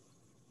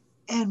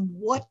and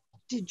what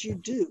did you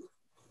do?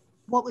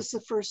 What was the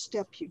first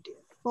step you did?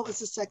 What was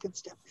the second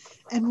step?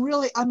 And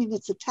really, I mean,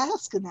 it's a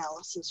task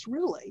analysis,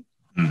 really,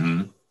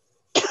 Mm-hmm.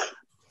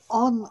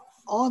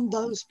 on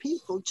those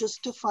people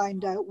just to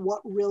find out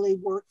what really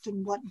worked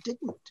and what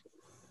didn't.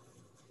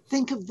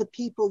 Think of the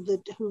people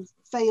who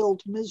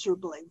failed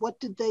miserably. What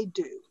did they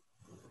do?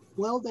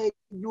 Well, they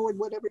ignored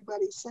what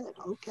everybody said.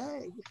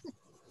 Okay.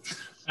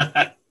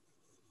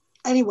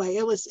 Anyway,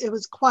 it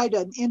was quite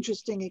an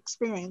interesting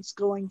experience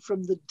going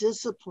from the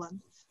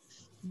discipline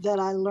that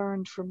I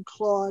learned from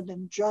Claude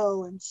and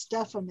Joe and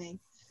Stephanie,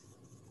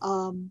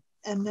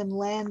 and then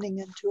landing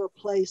into a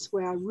place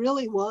where I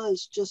really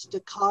was just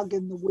a cog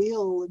in the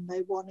wheel, and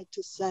they wanted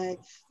to say,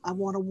 I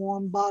want a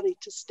warm body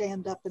to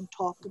stand up and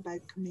talk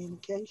about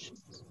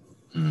communications.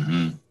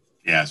 Mm-hmm.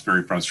 Yeah, it's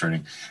very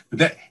frustrating.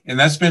 But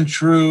that's been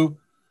true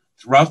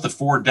throughout the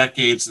 4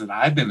 decades that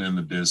I've been in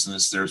the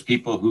business. There's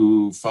people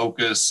who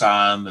focus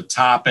on the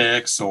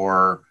topics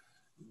or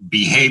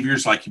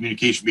behaviors, like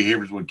communication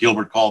behaviors, what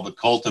Gilbert called the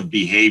cult of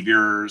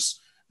behaviors,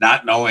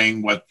 not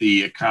knowing what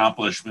the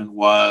accomplishment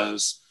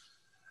was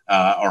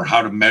or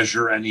how to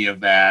measure any of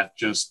that.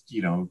 Just,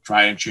 you know,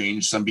 try and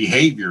change some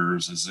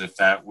behaviors as if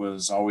that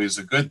was always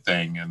a good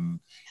thing, and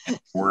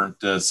weren't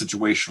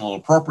situational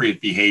appropriate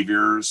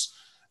behaviors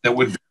that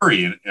would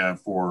vary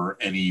for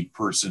any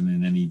person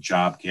in any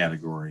job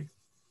category.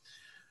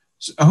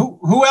 So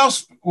who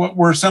else, what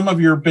were some of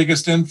your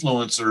biggest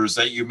influencers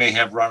that you may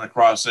have run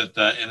across at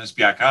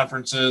NSPI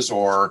conferences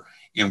or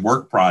in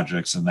work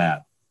projects and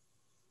that?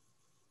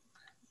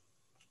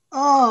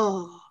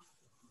 Oh,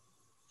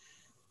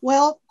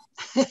 well,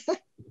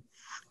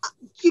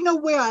 you know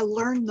where I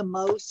learned the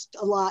most,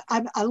 a lot.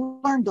 I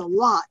learned a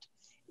lot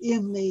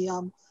in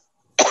the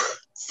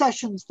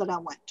sessions that I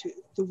went to,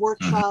 the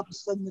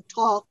workshops and the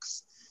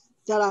talks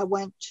that I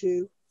went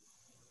to.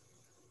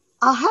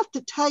 I'll have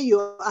to tell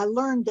you, I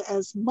learned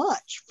as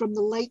much from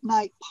the late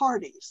night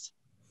parties.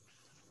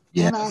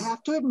 Yes. And I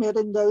have to admit,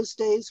 in those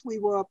days, we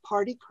were a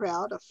party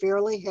crowd, a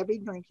fairly heavy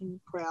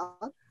drinking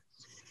crowd.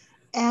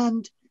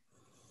 And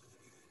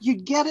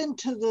you'd get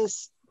into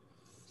this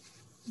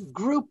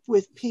group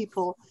with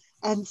people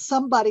and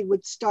somebody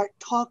would start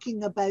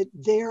talking about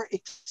their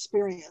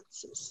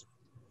experiences,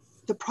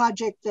 the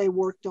project they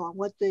worked on,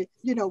 we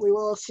were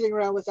all sitting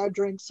around with our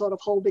drinks sort of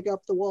holding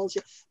up the walls.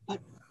 But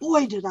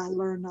boy, did I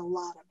learn a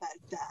lot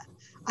about that.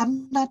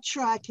 I'm not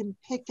sure I can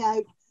pick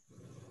out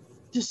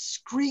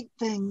discrete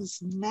things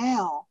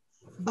now,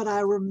 but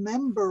I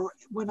remember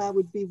when I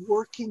would be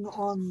working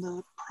on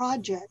the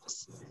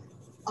projects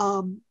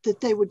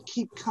that they would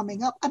keep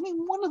coming up. I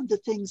mean, one of the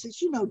things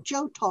is,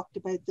 Joe talked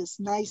about this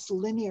nice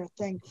linear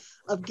thing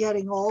of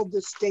getting all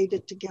this data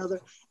together,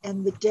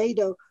 and the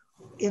data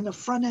in a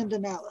front-end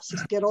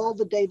analysis, get all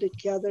the data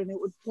together and it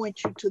would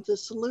point you to the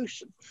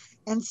solution.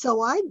 And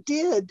so I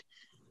did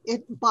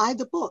it by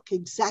the book,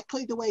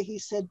 exactly the way he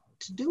said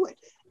to do it.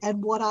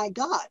 And what I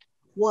got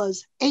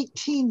was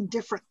 18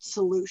 different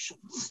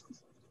solutions.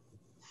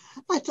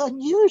 That's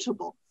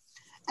unusual.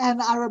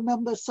 And I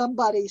remember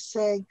somebody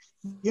saying,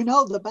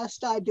 the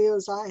best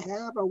ideas I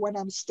have are when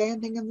I'm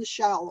standing in the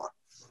shower.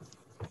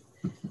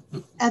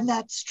 And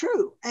that's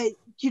true.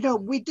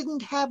 We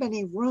didn't have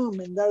any room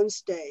in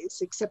those days,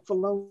 except for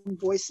lone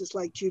voices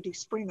like Judy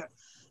Springer,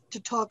 to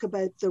talk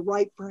about the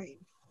right brain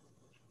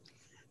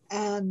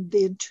and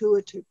the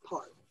intuitive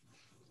part.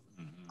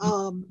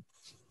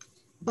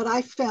 But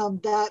I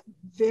found that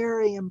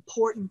very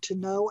important to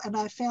know, and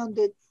I found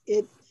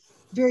it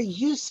very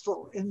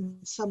useful in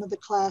some of the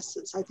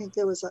classes. I think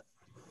there was a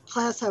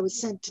class I was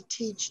sent to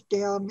teach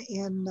down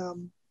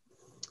in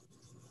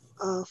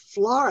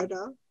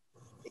Florida,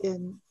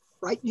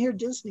 right near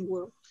Disney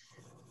World,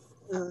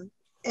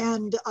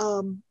 and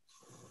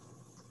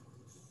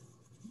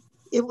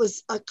it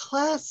was a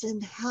class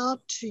in how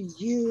to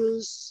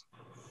use,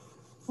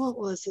 what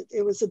was it?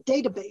 It was a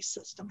database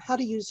system, how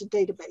to use a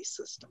database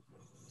system.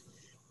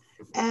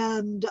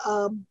 And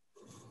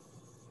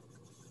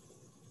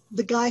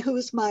the guy who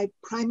was my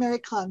primary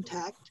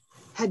contact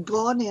had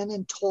gone in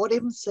and taught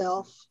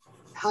himself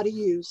how to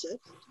use it.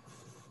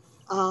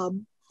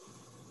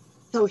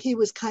 So he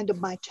was kind of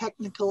my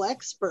technical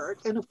expert.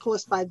 And of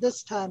course, by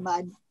this time,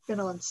 I'd been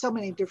on so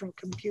many different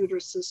computer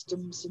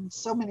systems and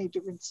so many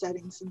different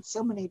settings and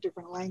so many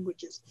different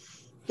languages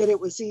that it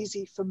was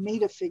easy for me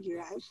to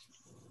figure out.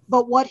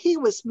 But what he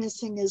was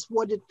missing is,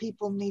 what did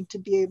people need to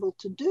be able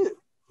to do?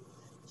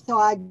 So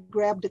I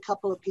grabbed a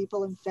couple of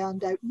people and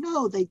found out,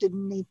 no, they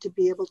didn't need to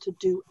be able to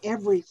do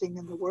everything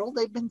in the world.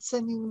 They've been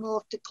sending them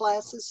off to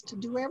classes to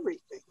do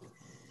everything.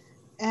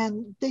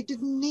 And they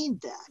didn't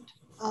need that.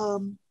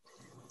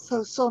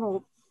 So sort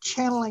of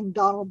channeling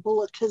Donald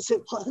Bullock as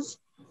it was,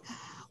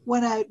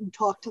 went out and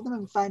talked to them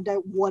and find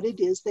out what it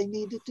is they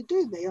needed to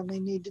do. They only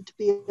needed to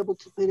be able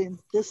to put in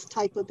this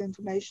type of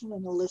information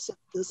and elicit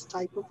this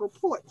type of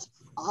reports.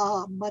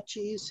 Much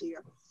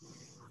easier.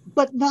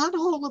 But not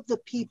all of the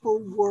people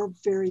were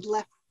very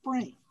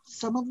left-brained.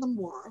 Some of them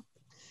were.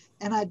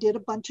 And I did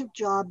a bunch of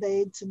job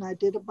aids and I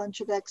did a bunch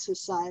of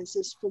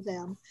exercises for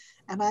them.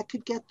 And I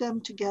could get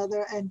them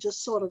together and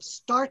just sort of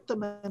start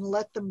them and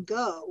let them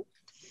go.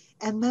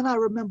 And then I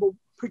remember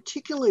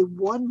particularly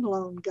one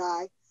lone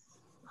guy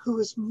who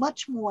was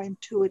much more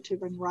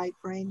intuitive and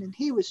right-brained. And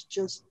he was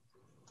just,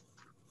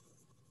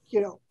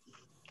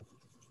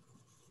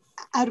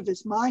 out of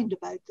his mind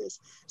about this.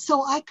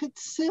 So I could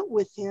sit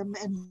with him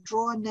and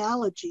draw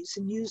analogies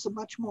and use a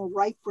much more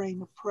right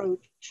brain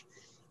approach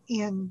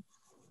in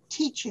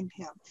teaching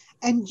him.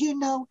 And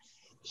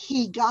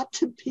he got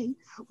to be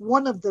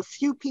one of the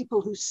few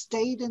people who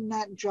stayed in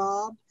that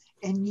job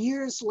and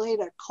years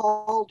later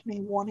called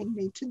me wanting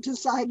me to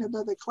design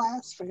another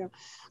class for him.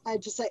 I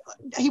had to say,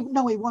 he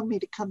wanted me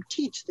to come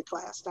teach the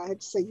class. I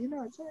had to say,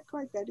 it's not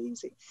quite that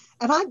easy.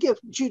 And I give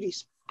Judy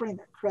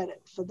Springer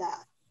credit for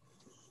that.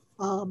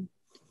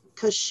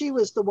 Because she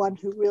was the one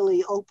who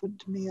really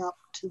opened me up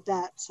to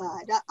that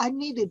side. I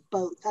needed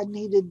both. I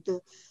needed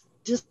the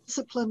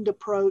disciplined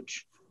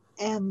approach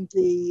and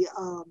the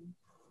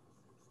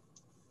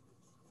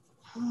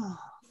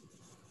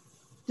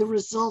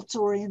results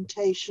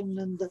orientation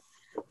and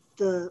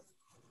the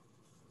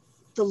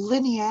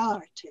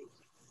linearity,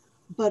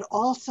 but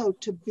also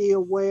to be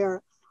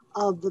aware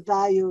of the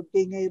value of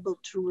being able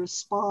to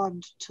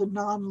respond to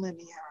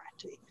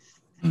nonlinearity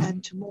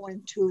and to more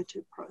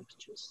intuitive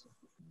approaches.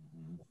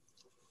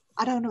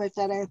 I don't know if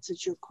that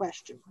answers your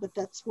question, but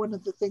that's one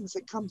of the things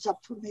that comes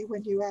up for me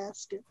when you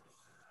ask it.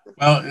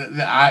 Well,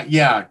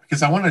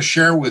 because I want to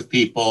share with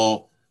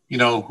people,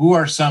 who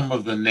are some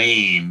of the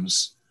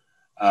names.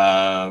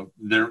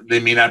 They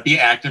may not be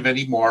active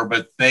anymore,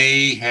 but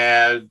they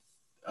had,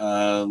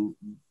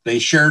 they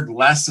shared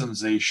lessons,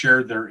 they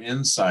shared their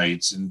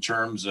insights in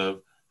terms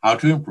of how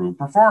to improve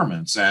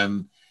performance.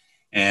 And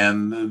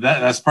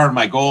that's part of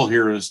my goal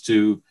here is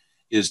to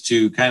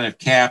kind of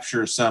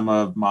capture some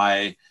of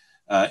my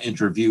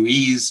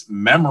interviewees'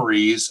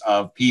 memories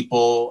of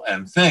people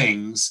and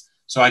things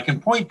so I can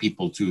point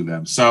people to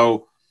them.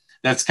 So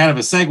that's kind of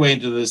a segue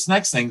into this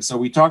next thing. So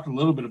we talked a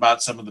little bit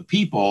about some of the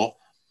people,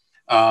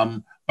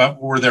 but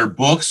were there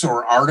books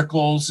or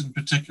articles in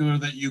particular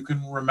that you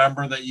can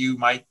remember that you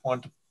might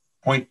want to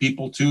point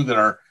people to that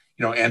are,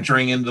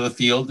 entering into the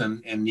field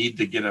and need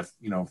to get a,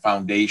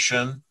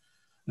 foundation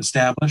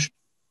established?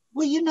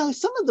 Well,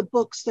 some of the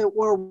books that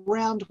were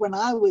around when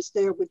I was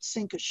there would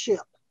sink a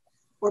ship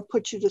or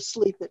put you to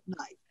sleep at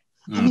night.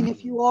 I mean,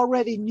 if you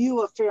already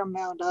knew a fair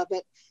amount of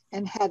it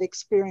and had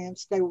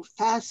experience, they were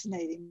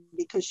fascinating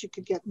because you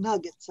could get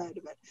nuggets out of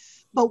it.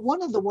 But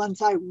one of the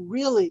ones I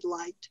really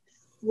liked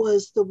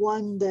was the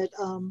one that,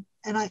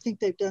 and I think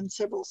they've done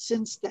several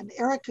since then,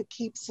 Erica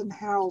Keeps and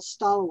Harold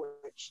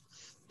Stolowich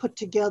put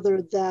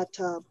together that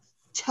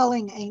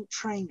Telling Ain't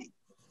Training.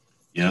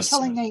 Yes.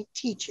 Telling Ain't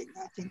Teaching,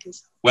 I think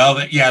is. Well,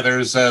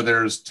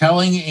 there's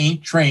Telling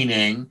Ain't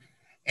Training,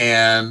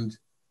 and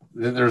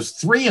there's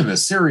 3 in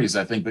this series,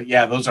 I think. But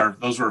yeah,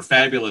 those were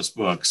fabulous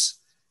books.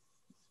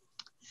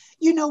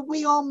 One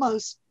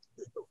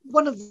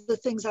of the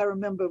things I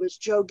remember was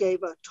Joe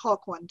gave a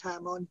talk one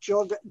time on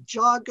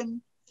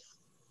jargon,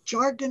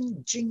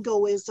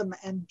 jingoism,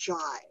 and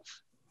jive.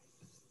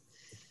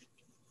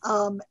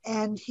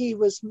 And he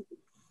was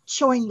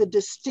showing the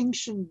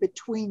distinction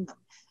between them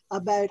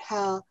about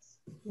how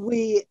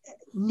we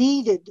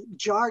needed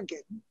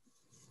jargon,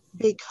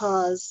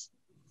 because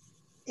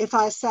if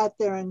I sat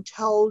there and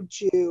told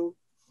you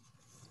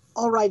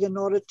all right, in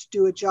order to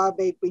do a job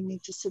aid, we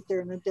need to sit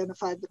there and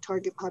identify the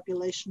target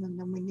population, and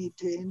then we need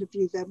to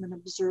interview them and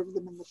observe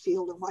them in the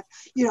field and watch.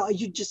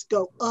 You just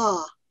go,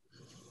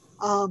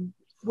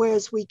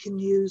 whereas we can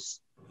use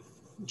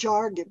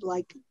jargon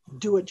like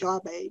do a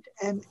job aid,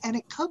 and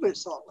it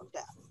covers all of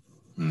that.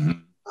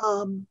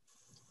 Mm-hmm.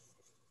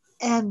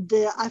 And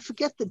I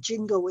forget the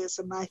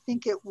jingoism. I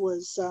think it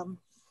was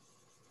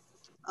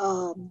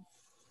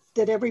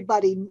that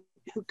everybody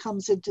who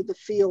comes into the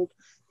field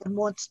and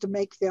wants to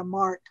make their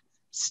mark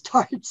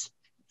starts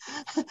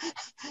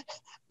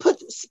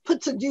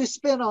puts a new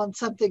spin on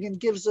something and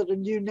gives it a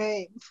new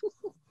name.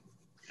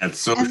 That's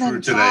so and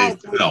true today.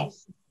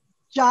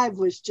 Jive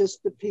was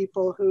just the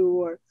people who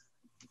were,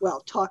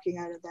 well, talking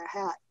out of their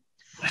hat.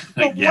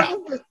 But Yeah.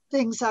 one of the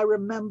things I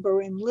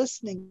remember in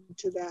listening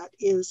to that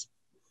is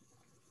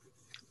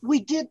we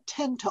did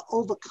tend to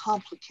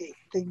overcomplicate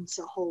things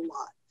a whole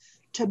lot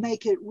to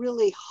make it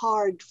really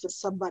hard for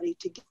somebody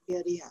to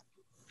get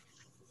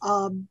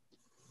in.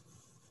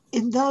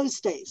 In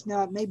those days,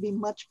 now it may be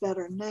much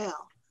better now,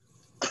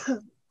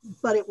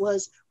 but it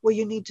was, well,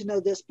 you need to know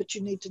this, but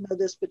you need to know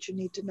this, but you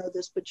need to know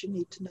this, but you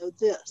need to know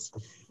this.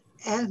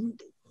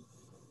 And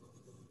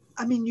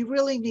I mean, you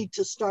really need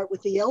to start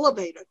with the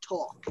elevator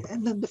talk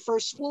and then the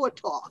first floor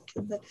talk.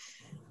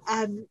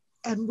 And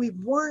we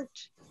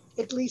weren't,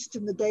 at least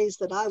in the days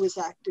that I was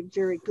acting,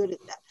 very good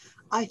at that.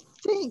 I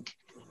think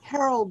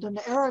Harold and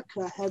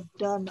Erica have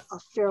done a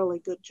fairly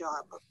good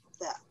job of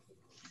that.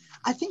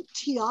 I think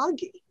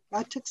Tiagi,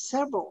 I took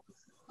several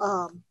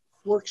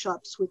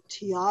workshops with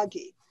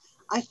Tiagi.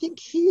 I think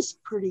he's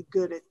pretty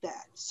good at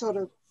that, sort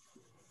of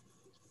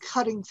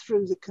cutting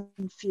through the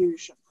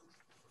confusion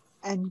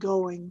and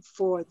going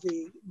for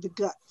the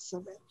guts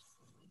of it.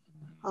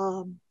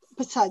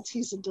 Besides,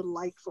 he's a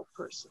delightful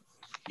person.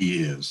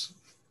 He is.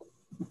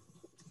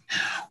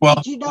 Well,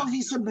 did you know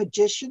he's a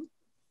magician?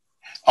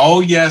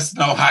 Oh, yes.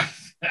 No,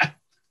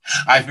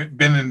 I've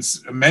been in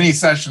many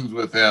sessions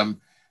with him.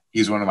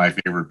 He's one of my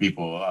favorite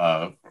people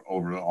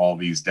over all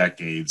these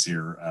decades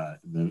here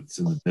that's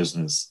in the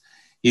business.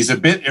 He's a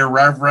bit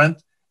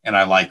irreverent, and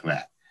I like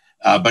that.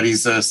 But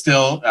he's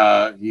still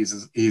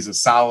he's a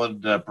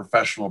solid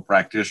professional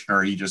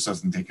practitioner. He just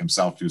doesn't take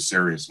himself too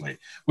seriously,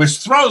 which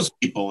throws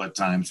people at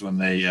times when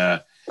they.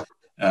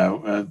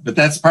 But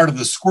that's part of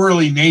the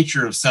squirrely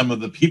nature of some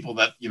of the people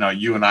that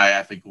you and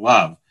I think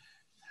love.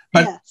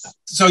 But yes.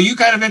 So you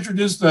kind of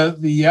introduced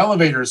the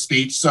elevator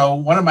speech. So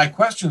one of my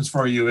questions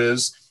for you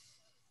is,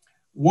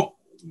 what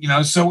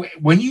so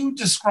when you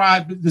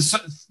describe this,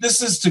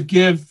 this is to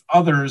give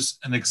others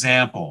an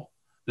example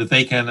that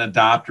they can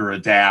adopt or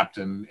adapt,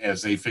 and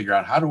as they figure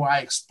out, how do I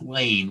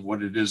explain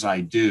what it is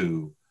I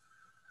do?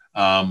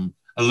 A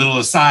little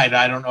aside,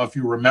 I don't know if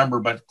you remember,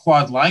 but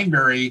Claude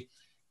Lineberry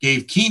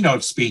gave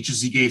keynote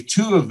speeches. He gave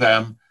two of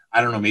them,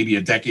 I don't know, maybe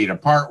a decade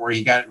apart, where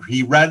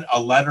he read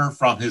a letter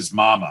from his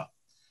mama.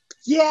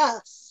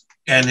 Yes.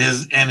 And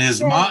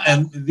his mom,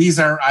 and these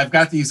are, I've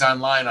got these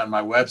online on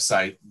my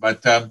website,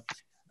 but the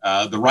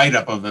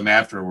write-up of them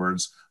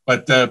afterwards.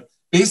 But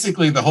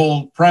basically the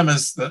whole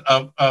premise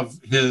of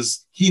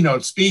his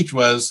keynote speech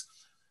was,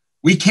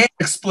 we can't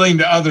explain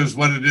to others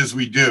what it is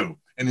we do.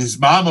 And his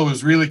mama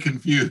was really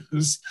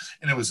confused,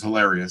 and it was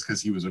hilarious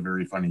because he was a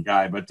very funny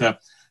guy. But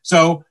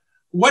so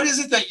what is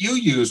it that you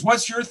use?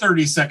 What's your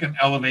 30-second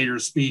elevator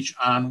speech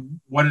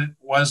on what it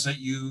was that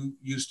you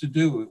used to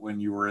do when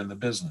you were in the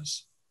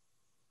business?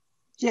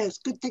 Yes,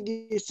 good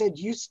thing you said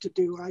used to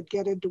do. I'd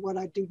get into what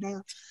I do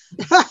now.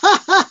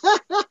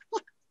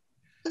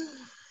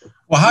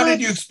 Well, how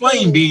did you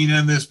explain being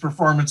in this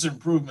performance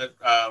improvement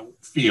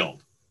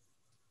field?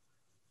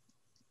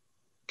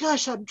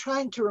 Gosh, I'm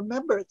trying to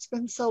remember. It's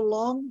been so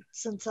long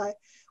since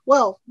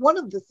well, one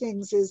of the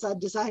things is I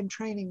designed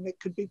training that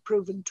could be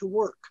proven to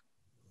work.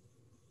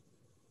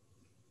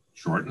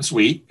 Short and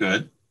sweet.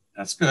 Good.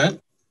 That's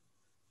good.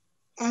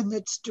 And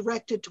it's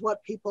directed to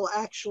what people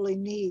actually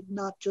need,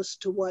 not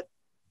just to what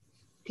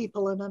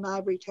people in an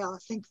ivory tower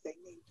think they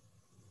need.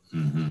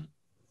 Mm-hmm.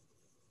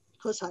 Of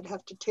course, I'd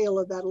have to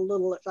tailor that a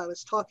little if I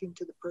was talking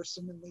to the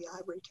person in the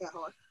ivory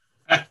tower.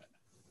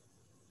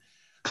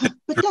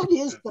 But that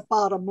is the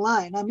bottom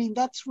line. I mean,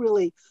 that's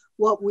really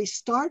what we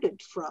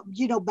started from.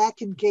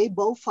 Back in Gay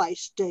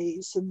Bowfice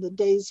days and the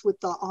days with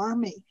the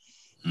Army,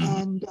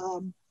 and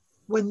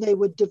when they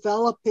were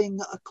developing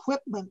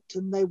equipment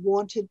and they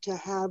wanted to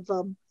have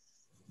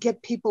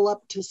get people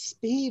up to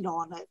speed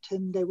on it,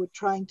 and they were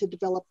trying to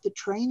develop the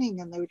training,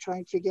 and they were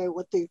trying to figure out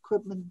what the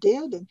equipment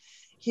did. And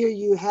here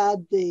you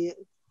had the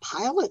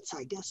pilots,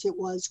 I guess it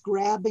was,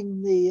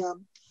 grabbing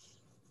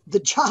the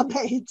job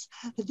aids,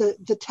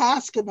 the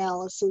task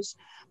analysis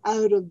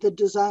out of the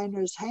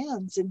designer's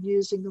hands and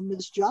using them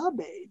as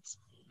job aids.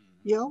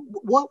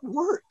 What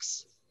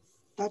works?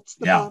 That's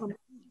the bottom line.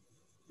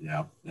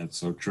 Yeah, that's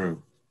so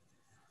true.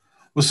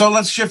 Well, so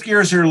let's shift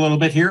gears here a little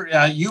bit here.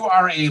 You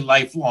are a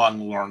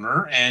lifelong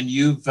learner, and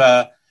you've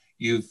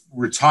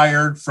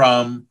retired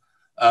from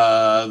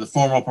the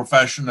formal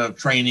profession of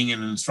training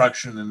and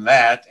instruction in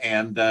that.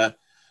 And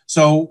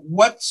So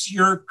what's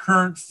your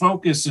current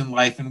focus in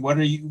life, and what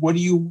are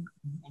you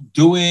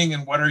doing,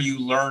 and what are you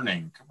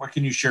learning? What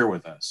can you share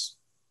with us?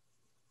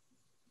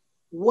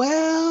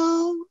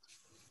 Well,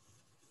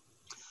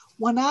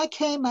 when I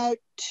came out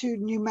to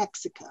New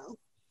Mexico,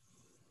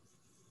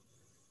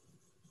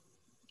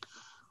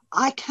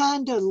 I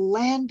kind of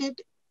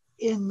landed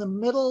in the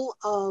middle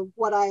of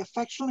what I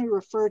affectionately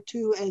refer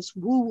to as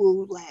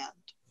woo-woo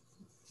land.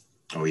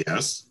 Oh,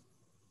 yes.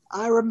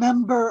 I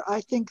remember, I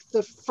think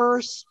the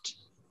first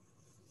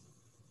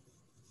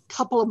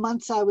couple of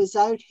months I was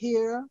out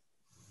here,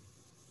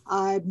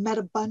 I met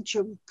a bunch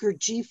of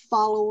Gurdjieff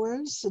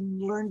followers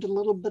and learned a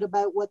little bit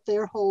about what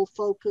their whole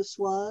focus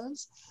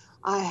was.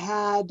 I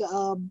had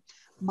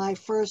my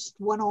first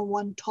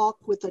one-on-one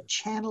talk with a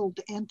channeled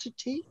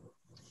entity.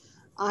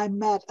 I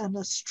met an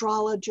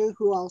astrologer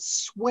who I'll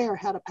swear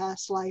had a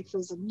past life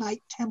as a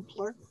Knight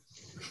Templar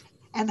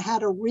and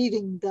had a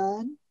reading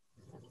done.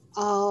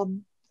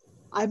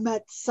 I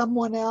met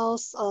someone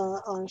else, a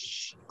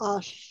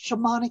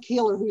shamanic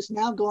healer who's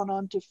now gone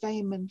on to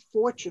fame and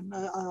fortune.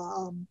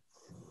 I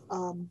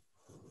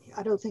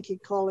don't think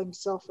he'd call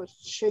himself a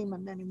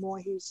shaman anymore.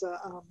 He's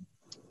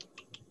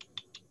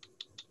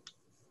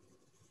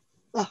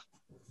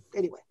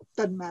anyway,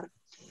 doesn't matter.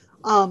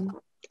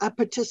 I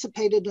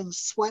participated in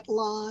Sweat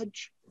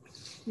Lodge,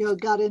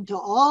 got into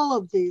all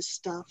of these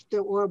stuff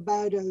that were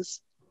about as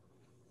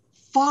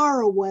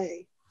far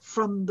away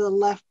from the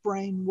left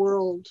brain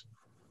world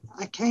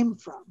I came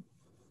from.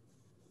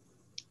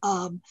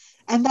 And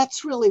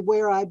that's really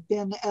where I've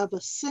been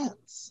ever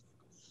since.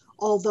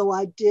 Although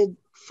I did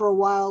for a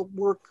while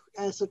work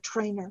as a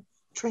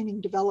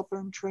training developer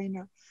and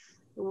trainer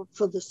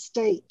for the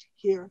state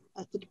here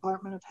at the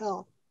Department of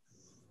Health.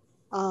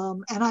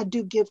 And I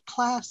do give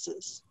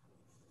classes.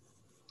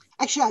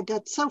 Actually, I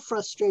got so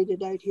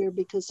frustrated out here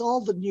because all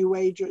the New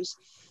Agers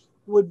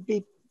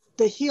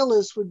the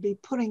healers would be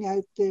putting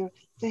out their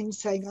things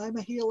saying, I'm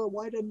a healer,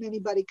 why didn't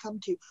anybody come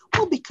to you?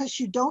 Well, because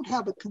you don't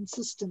have a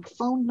consistent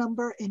phone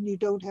number and you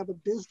don't have a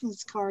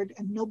business card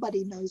and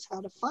nobody knows how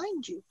to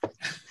find you.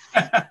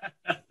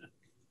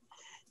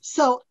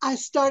 So I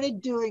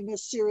started doing a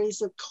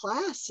series of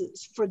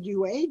classes for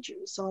New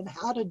Agers on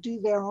how to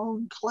do their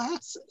own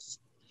classes.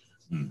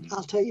 Mm-hmm.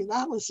 I'll tell you,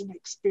 that was an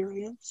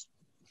experience.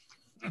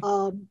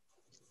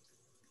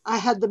 I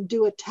had them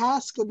do a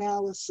task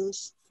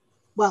analysis,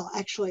 well,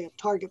 actually a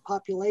target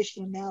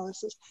population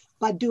analysis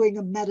by doing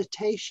a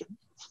meditation.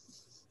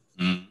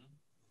 Mm-hmm.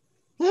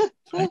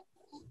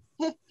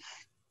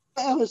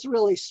 That was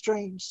really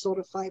strange sort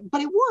of fight, but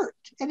it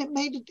worked and it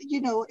made it,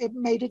 it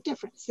made a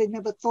difference. They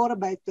never thought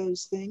about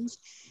those things.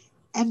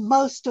 And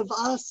most of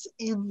us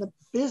in the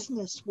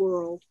business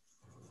world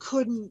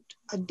couldn't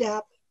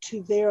adapt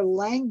to their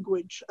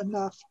language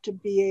enough to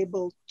be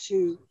able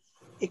to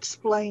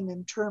explain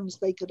in terms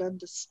they could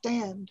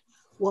understand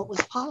what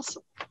was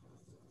possible.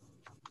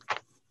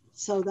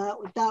 So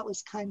that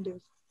was kind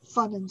of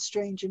fun and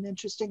strange and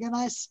interesting. And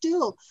I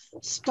still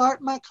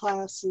start my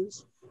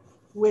classes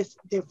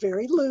they're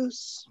very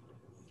loose,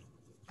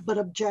 but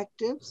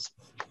objectives.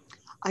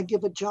 I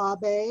give a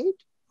job aid.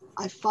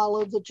 I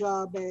follow the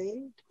job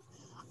aid.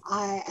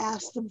 I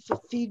ask them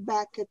for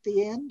feedback at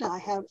the end. I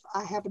have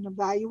an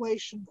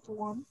evaluation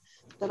form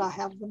that I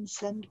have them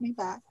send me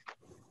back.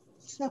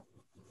 So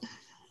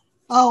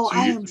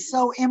I am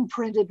so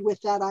imprinted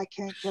with that, I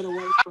can't get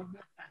away from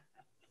it.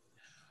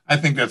 I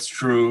think that's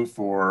true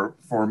for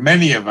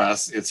many of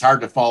us. It's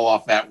hard to fall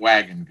off that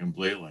wagon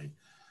completely.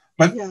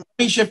 But yeah. Let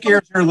me shift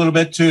gears here a little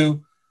bit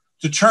to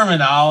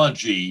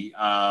terminology.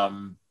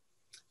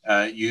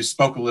 You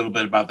spoke a little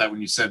bit about that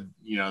when you said,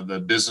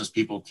 the business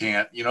people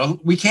can't,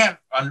 we can't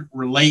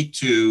relate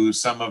to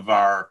some of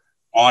our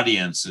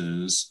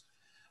audiences.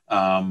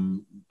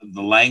 The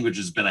language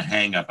has been a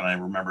hang up. And I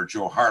remember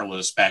Joe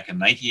Harless back in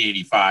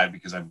 1985,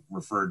 because I've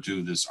referred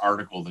to this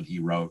article that he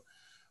wrote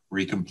where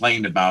he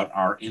complained about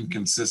our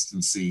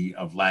inconsistency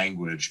of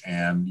language.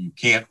 And you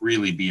can't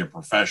really be a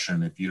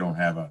profession if you don't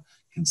have a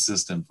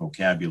consistent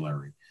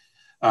vocabulary.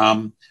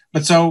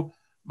 But so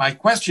my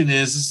question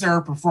is there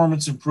a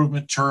performance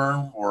improvement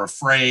term or a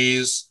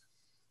phrase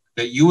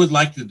that you would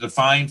like to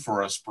define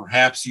for us?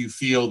 Perhaps you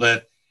feel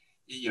that,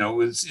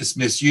 it's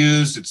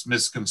misused, it's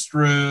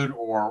misconstrued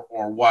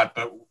or what,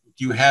 but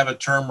do you have a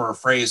term or a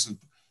phrase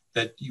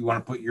that you want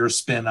to put your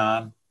spin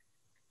on?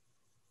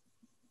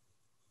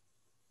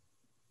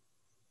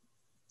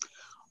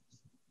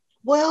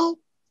 Well,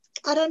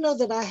 I don't know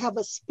that I have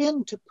a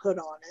spin to put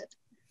on it.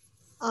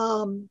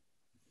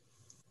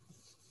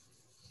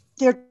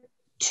 There are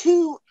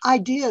two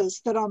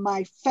ideas that are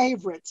my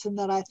favorites and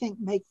that I think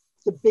make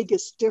the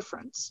biggest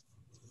difference.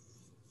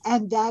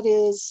 And that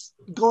is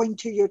going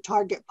to your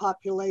target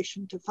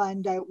population to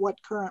find out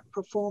what current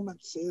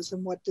performance is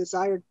and what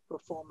desired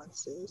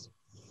performance is.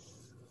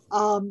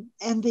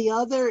 And the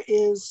other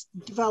is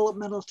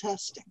developmental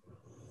testing.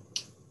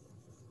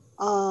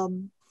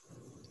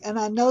 And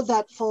I know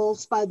that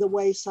falls by the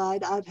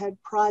wayside. I've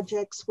had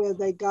projects where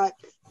they got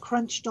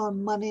crunched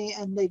on money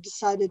and they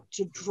decided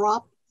to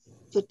drop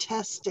the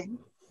testing.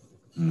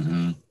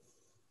 Mm-hmm.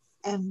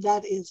 and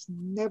that is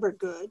never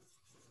good.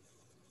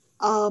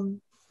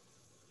 And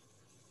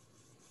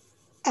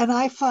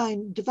I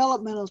find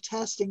developmental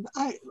testing,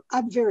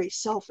 I'm very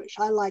selfish.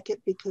 I like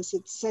it because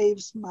it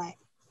saves my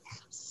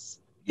ass.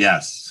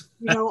 Yes.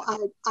 You know,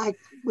 I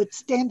would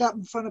stand up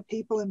in front of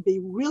people and be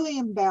really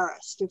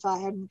embarrassed if I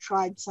hadn't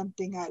tried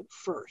something out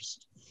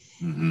first.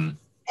 Mm-hmm.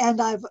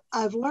 And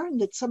I've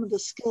learned that some of the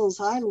skills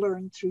I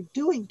learned through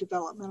doing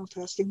developmental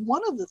testing,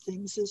 one of the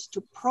things is to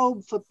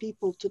probe for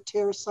people to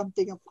tear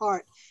something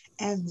apart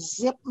and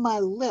zip my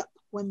lip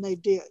when they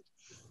did,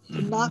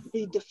 to not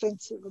be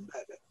defensive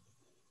about it.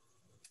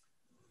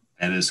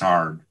 That is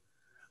hard.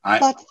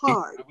 That's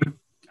hard. I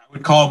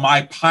would call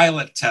my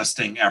pilot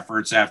testing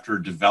efforts after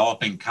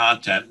developing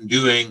content and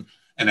doing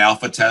an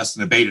alpha test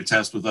and a beta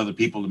test with other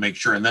people to make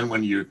sure. And then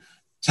when you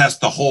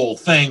test the whole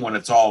thing, when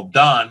it's all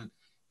done,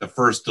 the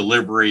first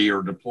delivery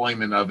or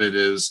deployment of it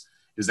is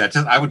that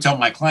test. I would tell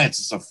my clients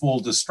it's a full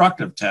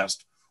destructive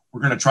test.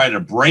 We're going to try to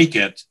break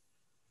it.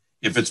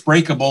 If it's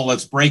breakable,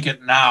 let's break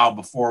it now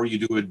before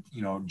you do it,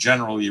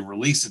 generally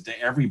release it to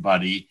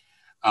everybody.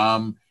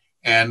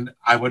 And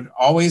I would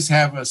always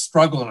have a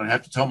struggle, and I'd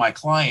have to tell my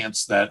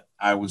clients that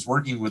I was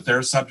working with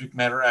their subject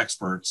matter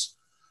experts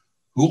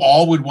who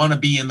all would want to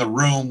be in the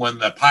room when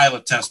the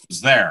pilot test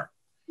was there.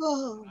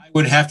 Oh. I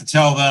would have to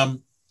tell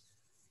them,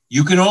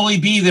 you can only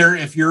be there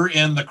if you're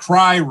in the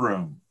cry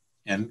room.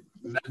 And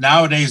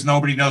nowadays,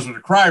 nobody knows what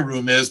a cry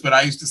room is, but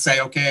I used to say,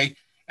 okay,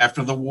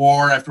 after the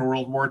war, after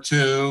World War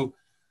II,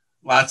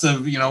 lots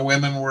of,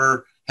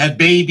 women had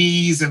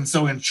babies. And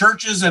so in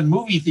churches and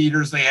movie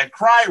theaters, they had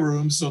cry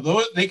rooms.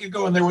 So they could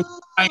go in there with a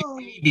crying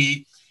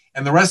baby,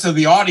 and the rest of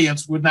the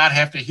audience would not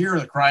have to hear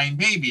the crying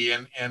baby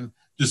and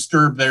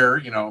disturb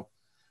their,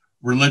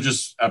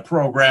 religious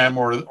program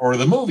or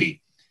the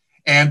movie.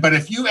 But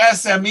if you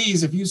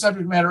SMEs, if you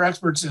subject matter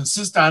experts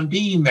insist on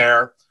being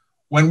there,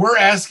 when we're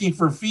asking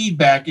for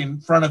feedback in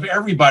front of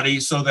everybody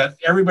so that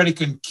everybody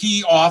can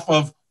key off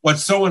of what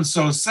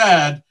so-and-so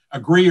said,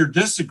 agree or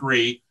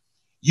disagree,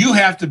 you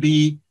have to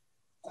be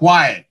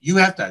quiet. You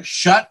have to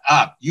shut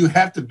up. You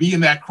have to be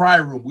in that cry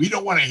room. We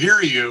don't want to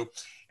hear you.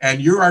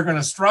 And you are going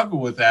to struggle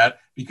with that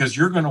because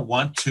you're going to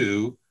want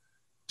to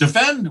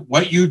defend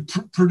what you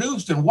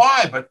produced and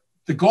why. But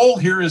the goal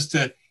here is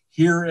to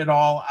hear it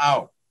all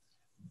out.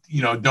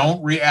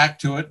 Don't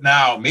react to it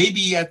now.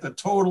 Maybe at the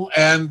total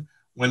end,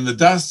 when the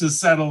dust is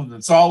settled and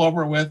it's all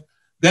over with,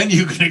 then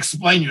you can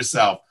explain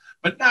yourself,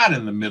 but not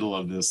in the middle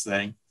of this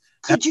thing.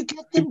 Could you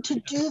get them to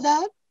do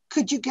that?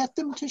 Could you get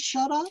them to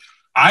shut up?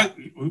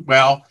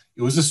 Well,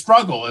 it was a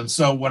struggle. And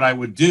so what I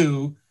would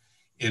do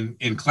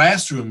in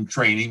classroom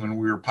training when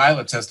we were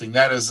pilot testing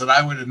that is that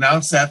I would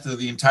announce that to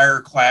the entire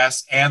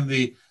class and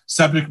the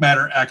subject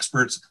matter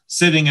experts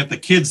sitting at the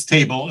kids'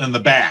 table in the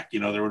back.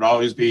 There would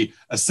always be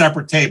a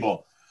separate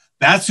table.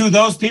 That's who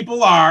those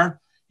people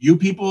are. You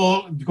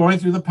people going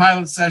through the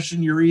pilot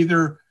session, you're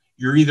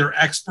either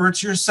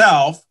experts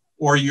yourself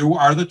or you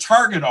are the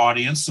target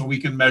audience, so we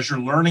can measure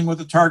learning with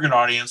the target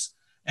audience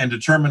and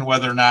determine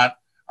whether or not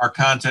our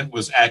content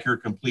was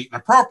accurate, complete,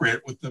 and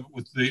appropriate with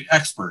the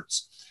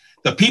experts.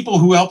 The people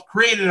who helped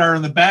create it are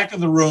in the back of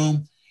the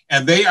room,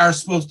 and they are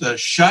supposed to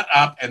shut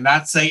up and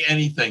not say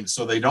anything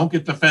so they don't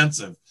get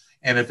defensive.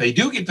 And if they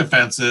do get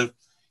defensive,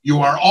 you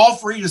are all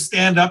free to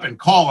stand up and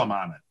call them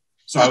on it.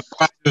 So I would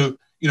try to,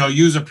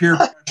 use a peer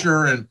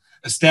pressure and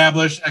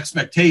establish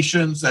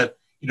expectations that,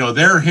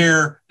 they're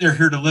here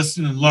to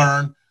listen and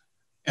learn,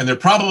 and they're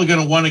probably going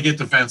to want to get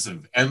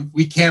defensive. And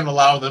we can't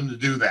allow them to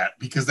do that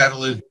because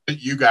that'll inhibit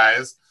you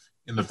guys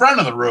in the front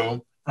of the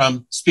room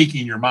from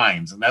speaking your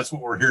minds. And that's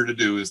what we're here to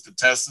do, is to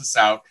test this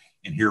out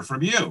and hear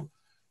from you.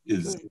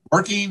 Is it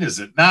working? Is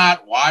it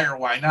not? Why or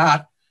why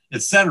not?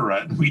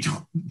 Etc. And we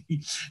don't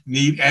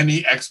need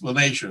any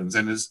explanations.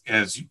 And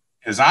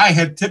as I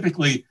had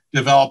typically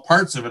developed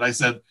parts of it, I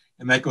said,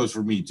 and that goes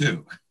for me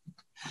too.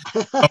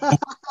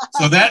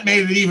 So that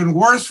made it even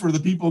worse for the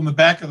people in the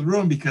back of the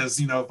room because,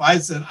 if I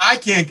said, I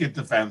can't get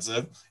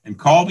defensive, and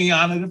call me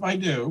on it if I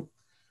do.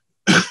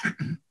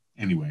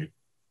 Anyway.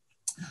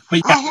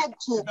 But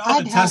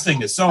yeah,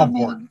 testing is so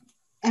important.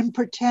 And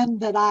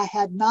pretend that I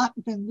had not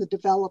been the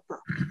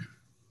developer.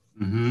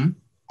 Mm-hmm.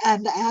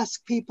 And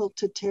ask people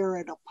to tear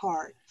it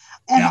apart.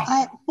 And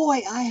I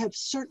have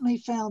certainly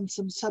found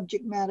some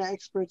subject matter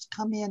experts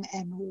come in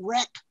and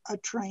wreck a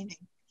training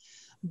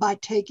by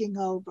taking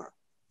over.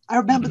 I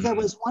remember there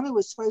was one who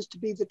was supposed to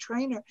be the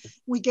trainer.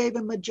 We gave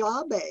him a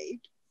job aid.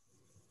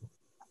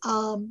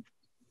 And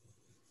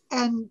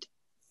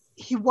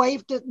he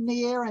waved it in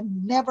the air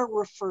and never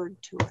referred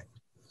to it.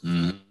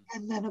 Mm-hmm.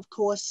 And then, of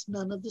course,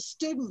 none of the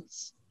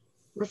students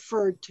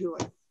referred to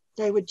it.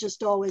 They would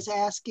just always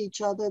ask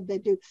each other.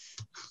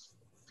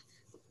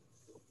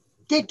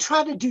 They'd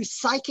try to do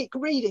psychic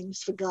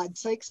readings, for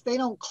God's sakes. They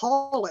don't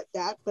call it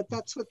that, but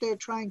that's what they're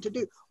trying to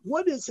do.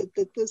 What is it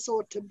that this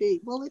ought to be?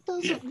 Well, it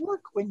doesn't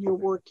work when you're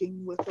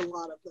working with a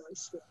lot of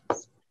those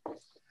things.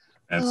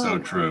 That's so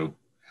true.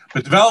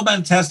 But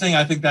development testing,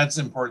 I think that's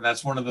important.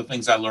 That's one of the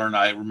things I learned.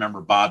 I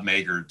remember Bob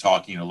Mager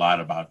talking a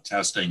lot about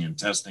testing and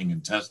testing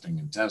and testing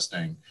and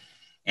testing.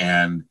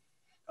 And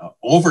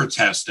over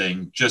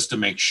testing just to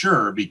make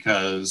sure,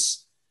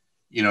 because,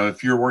 you know,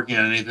 if you're working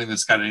on anything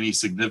that's got any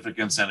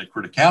significance and a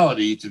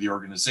criticality to the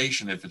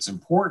organization, if it's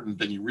important,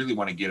 then you really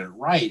want to get it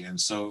right. And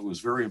so it was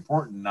very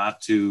important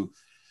not to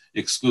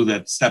exclude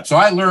that step. So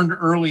I learned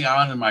early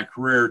on in my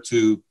career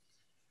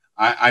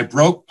I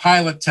broke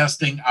pilot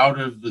testing out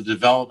of the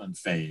development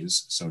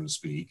phase, so to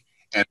speak,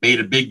 and made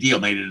a big deal,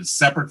 made it a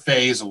separate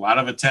phase, a lot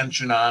of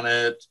attention on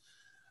it.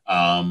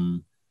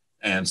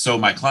 And so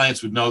my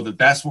clients would know that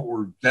that's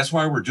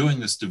why we're doing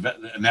this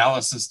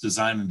analysis,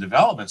 design, and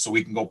development. So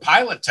we can go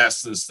pilot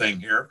test this thing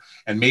here.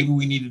 And maybe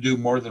we need to do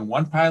more than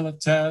one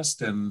pilot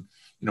test. And,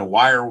 you know,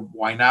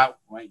 why not?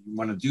 Why you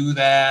want to do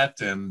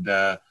that? And,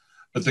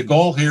 but the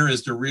goal here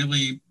is to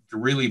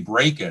really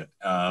break it.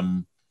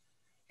 And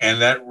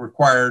that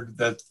required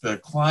that the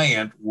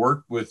client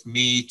work with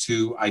me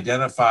to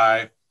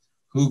identify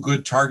who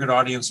good target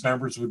audience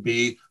members would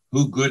be,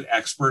 who good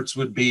experts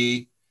would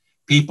be,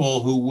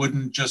 people who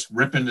wouldn't just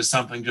rip into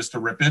something just to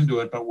rip into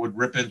it, but would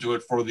rip into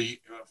it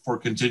for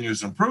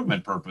continuous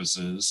improvement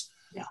purposes.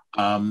 Yeah.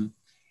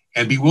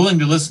 And be willing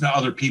to listen to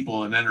other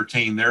people and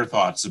entertain their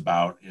thoughts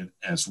about it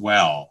as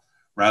well,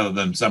 rather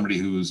than somebody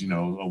who's, you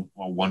know,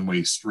 a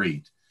one-way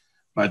street.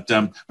 But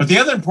the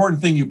other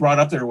important thing you brought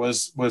up there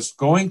was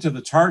going to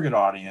the target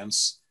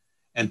audience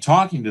and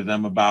talking to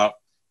them about,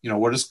 you know,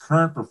 what does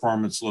current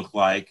performance look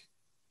like,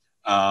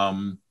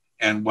 and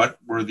what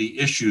were the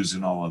issues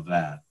in all of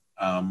that.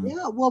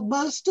 Yeah, well,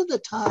 most of the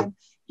time,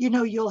 you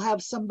know, you'll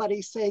have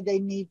somebody say they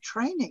need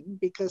training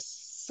because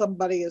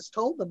somebody has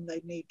told them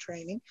they need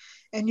training,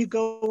 and you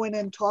go in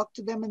and talk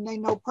to them and they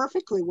know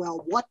perfectly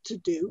well what to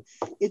do.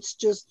 It's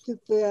just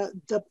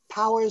that the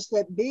powers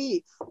that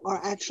be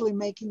are actually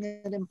making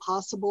it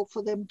impossible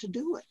for them to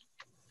do it.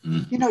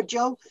 You know,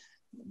 Joe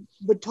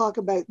would talk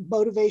about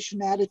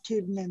motivation,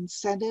 attitude, and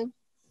incentive.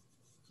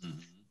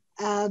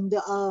 And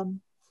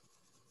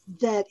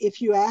that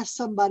if you ask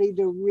somebody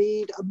to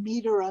read a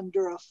meter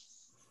under a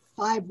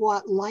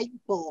 5-watt light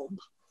bulb,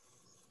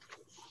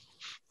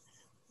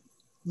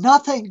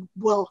 not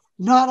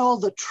all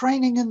the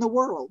training in the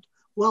world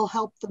will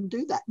help them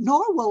do that,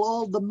 nor will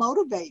all the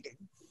motivating.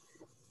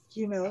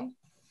 You know,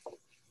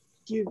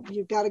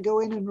 you've got to go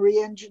in and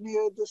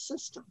re-engineer the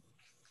system.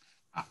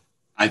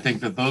 I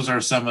think that those are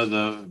some of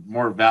the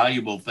more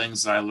valuable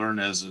things that I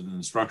learned as an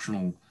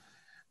instructional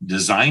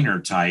designer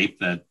type,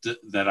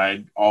 that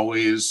I'd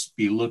always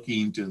be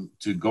looking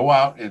to go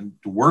out and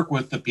to work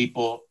with the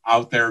people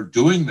out there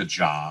doing the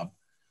job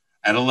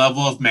at a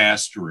level of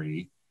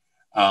mastery,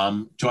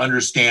 to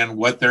understand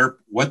what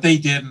they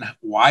did and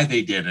why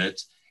they did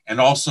it,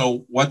 and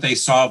also what they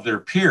saw of their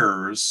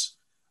peers,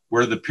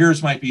 where the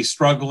peers might be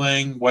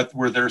struggling, what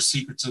were their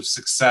secrets of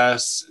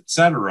success,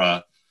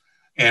 etc.,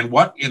 and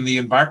what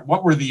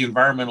were the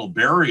environmental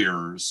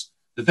barriers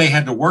that they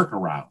had to work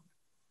around.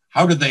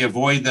 How did they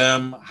avoid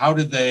them? How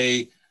did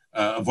they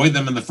avoid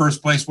them in the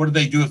first place? What did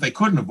they do if they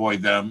couldn't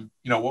avoid them?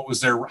 You know,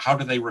 how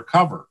did they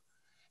recover?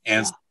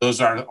 And those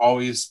are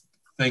always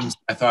things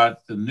I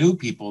thought the new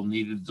people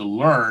needed to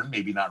learn,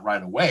 maybe not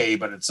right away,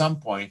 but at some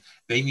point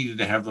they needed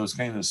to have those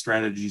kind of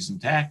strategies and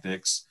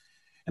tactics.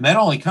 And that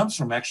only comes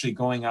from actually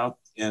going out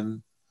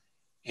and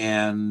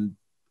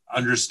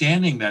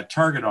understanding that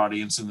target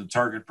audience and the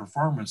target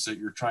performance that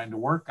you're trying to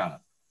work on.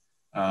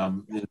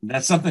 And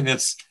that's something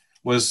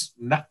was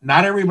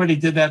not everybody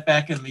did that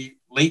back in the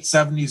late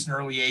 70s and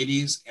early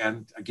 80s.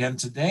 And again,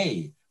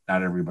 today,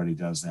 not everybody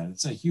does that.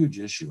 It's a huge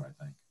issue, I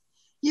think.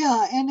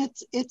 Yeah, and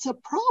it's a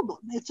problem.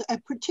 It's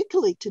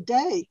particularly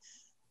today,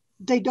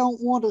 they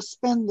don't want to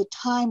spend the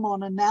time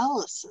on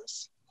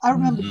analysis. I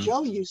remember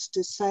Joe used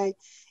to say,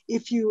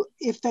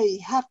 if they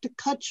have to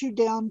cut you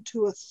down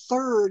to a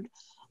third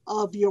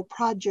of your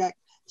project,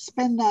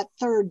 spend that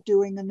third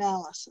doing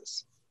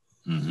analysis.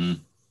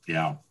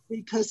 Yeah.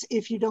 Because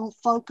if you don't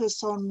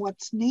focus on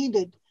what's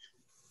needed,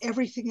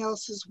 everything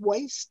else is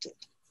wasted.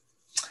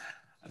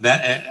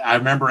 That I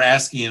remember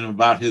asking him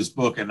about his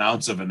book, An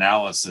Ounce of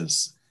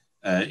Analysis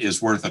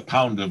is Worth a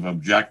Pound of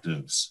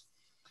Objectives.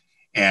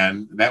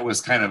 And that was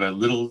kind of a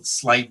little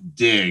slight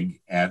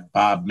dig at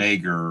Bob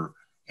Mager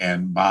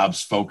and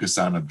Bob's focus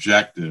on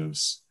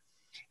objectives.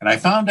 And I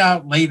found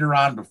out later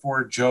on,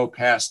 before Joe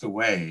passed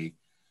away,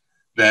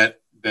 that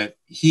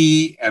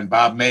he and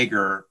Bob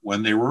Mager,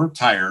 when they were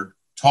retired,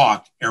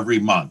 talked every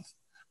month.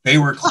 They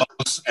were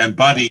close and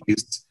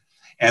buddies,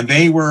 and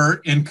they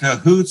were in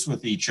cahoots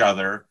with each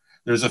other.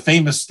 There's a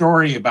famous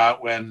story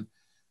about when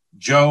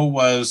Joe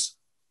was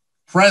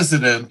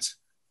president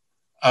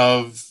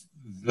of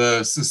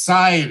the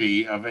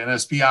Society of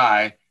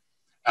NSPI,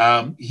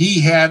 he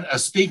had a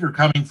speaker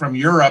coming from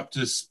Europe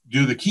to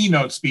do the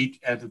keynote speech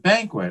at the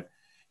banquet.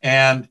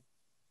 And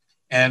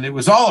it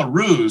was all a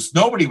ruse.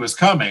 Nobody was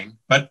coming,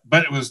 but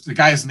it was, the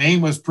guy's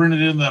name was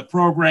printed in the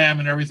program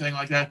and everything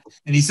like that.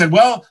 And he said,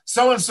 well,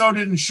 so-and-so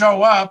didn't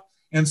show up.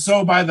 And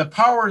so by the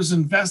powers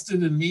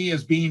invested in me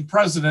as being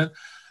president,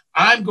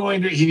 I'm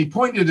going to, he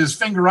pointed his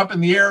finger up in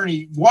the air and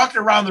he walked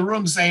around the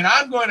room saying,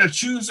 I'm going to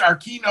choose our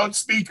keynote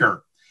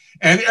speaker.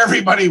 and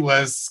everybody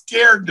was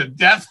scared to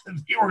death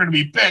that we were going to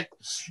be picked.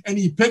 And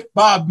he picked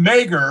Bob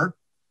Mager,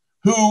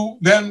 who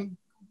then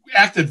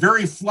acted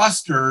very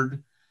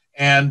flustered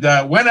and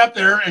went up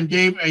there and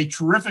gave a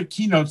terrific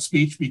keynote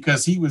speech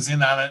because he was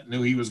in on it,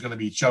 knew he was going to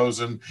be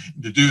chosen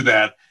to do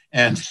that.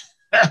 And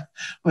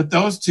but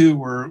those two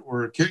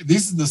were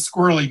these are the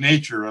squirrely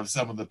nature of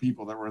some of the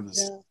people that were in the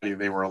study.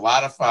 They were a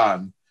lot of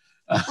fun.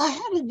 I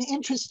had an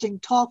interesting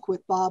talk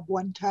with Bob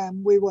one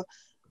time. We were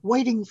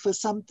waiting for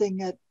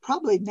something at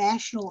probably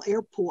National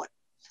Airport.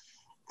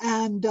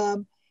 And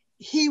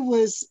he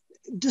was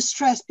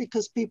distressed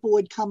because people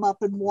would come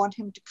up and want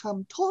him to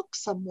come talk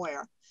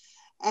somewhere.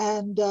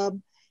 And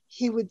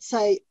he would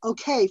say,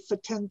 okay, for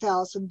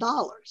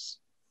 $10,000.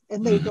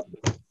 And they go,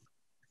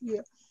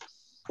 yeah.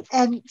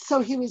 And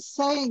so he was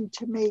saying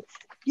to me,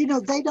 you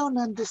know, they don't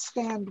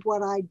understand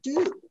what I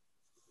do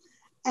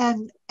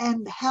and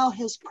how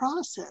his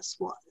process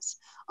was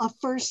of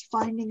first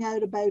finding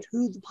out about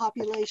who the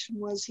population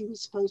was he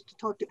was supposed to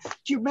talk to.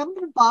 Do you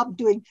remember Bob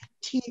doing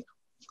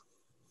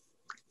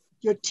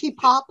your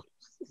T-pop?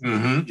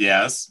 Mm-hmm,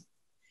 yes.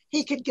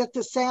 He could get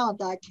the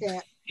sound, I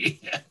can't.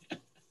 Yeah.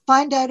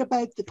 Find out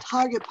about the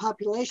target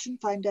population,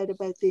 find out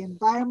about the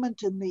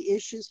environment and the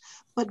issues.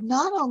 But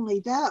not only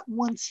that,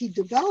 once he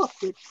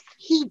developed it,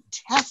 he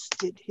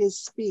tested his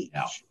speech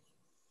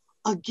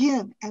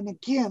again and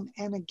again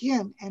and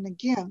again and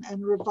again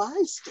and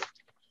revised it.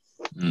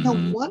 Mm-hmm.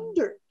 No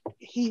wonder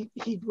he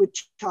would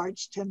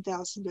charge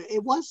 $10,000.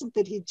 It wasn't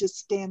that he'd just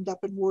stand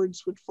up and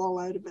words would fall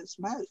out of his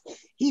mouth.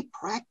 He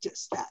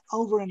practiced that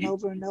over and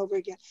over and over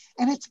again.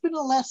 And it's been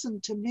a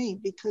lesson to me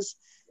because,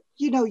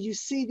 you know, you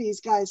see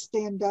these guys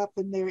stand up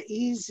and they're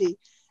easy.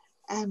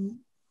 And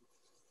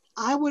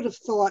I would have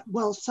thought,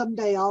 well,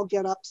 someday I'll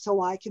get up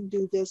so I can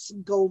do this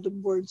and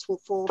golden words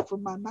will fall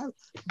from my mouth.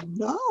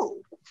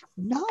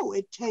 No,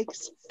 it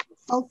takes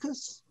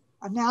focus,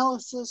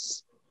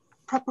 analysis,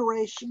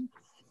 preparation,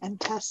 and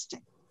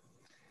testing.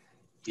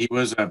 He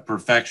was a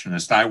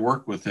perfectionist. I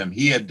worked with him.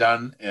 He had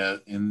done,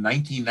 in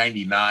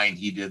 1999,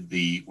 he did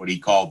what he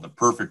called the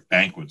perfect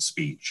banquet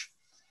speech.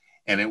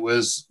 And it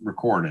was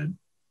recorded.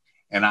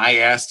 And I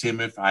asked him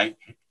if I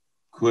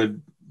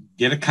could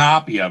get a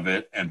copy of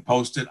it and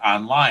post it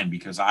online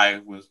because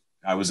I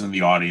was in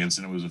the audience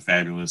and it was a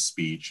fabulous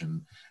speech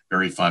and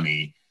very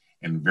funny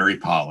and very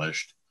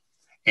polished.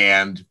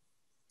 And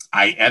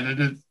I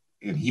edited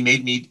it,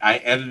 and I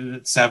edited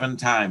it 7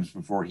 times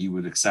before he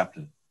would accept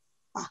it.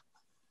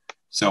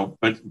 So,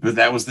 but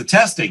that was the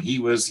testing. He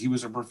was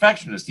a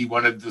perfectionist. He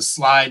wanted the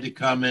slide to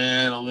come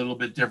in a little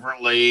bit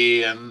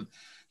differently. And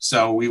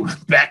so we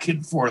went back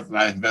and forth, and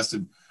I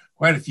invested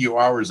quite a few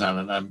hours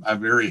on it. I'm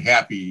very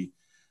happy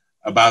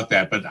about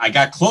that. But I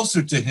got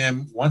closer to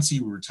him once he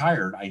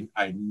retired.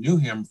 I knew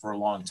him for a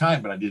long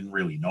time, but I didn't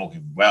really know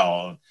him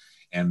well.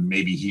 And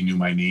maybe he knew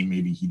my name,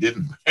 maybe he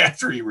didn't. But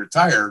after he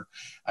retired,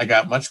 I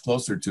got much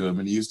closer to him,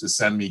 and he used to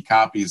send me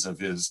copies of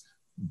his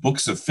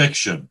books of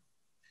fiction.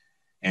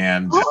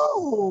 And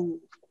you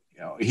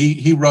know,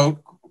 he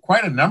wrote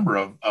quite a number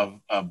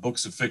of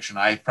books of fiction.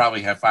 I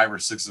probably have 5 or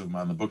 6 of them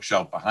on the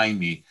bookshelf behind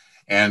me.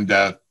 And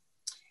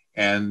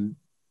in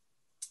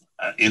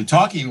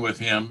talking with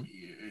him,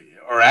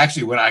 or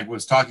actually when I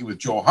was talking with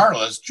Joe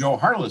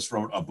Harless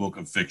wrote a book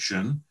of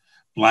fiction,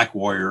 Black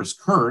Warrior's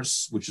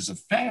Curse, which is a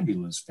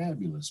fabulous,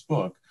 fabulous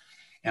book.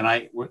 And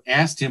I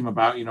asked him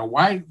about, you know,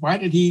 why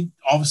did he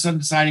all of a sudden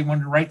decide he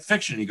wanted to write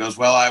fiction? He goes,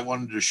 well, I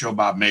wanted to show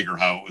Bob Mager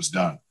how it was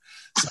done.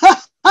 So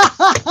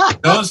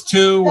those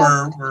two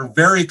were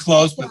very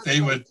close, but they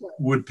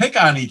would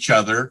pick on each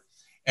other.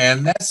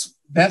 And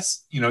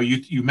that's you know,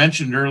 you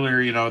mentioned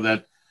earlier, you know,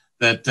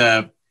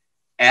 that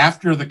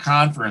after the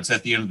conference,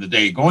 at the end of the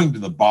day, going to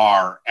the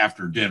bar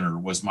after dinner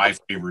was my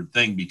favorite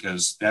thing,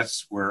 because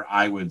that's where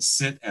I would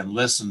sit and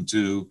listen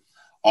to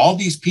all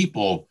these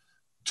people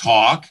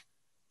talk,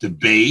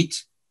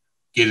 debate,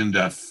 get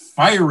into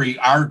fiery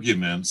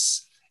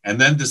arguments, and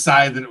then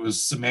decide that it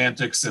was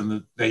semantics and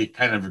that they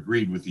kind of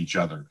agreed with each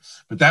other.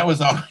 But that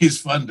was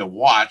always fun to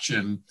watch.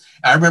 And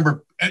I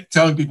remember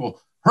telling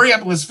hurry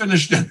up, let's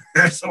finish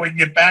dinner so we can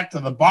get back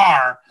to the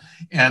bar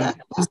and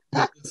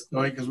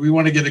because we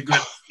want to get a good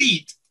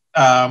seat.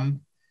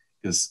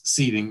 Because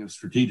seating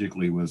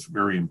strategically was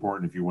very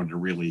important if you wanted to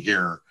really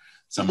hear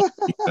some of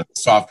the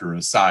softer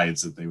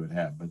asides that they would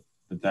have.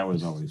 But that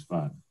was always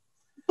fun.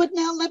 But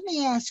now let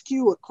me ask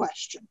you a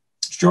question.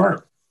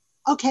 Sure.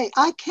 Okay,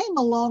 I came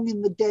along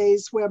in the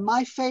days where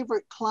my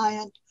favorite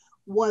client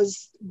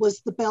was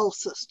the Bell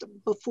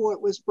system before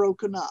it was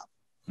broken up.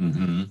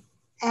 Mm-hmm.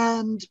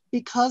 And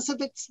because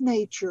of its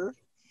nature,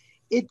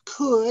 it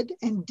could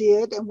and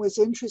did and was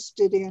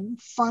interested in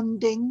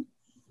funding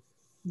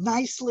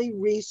nicely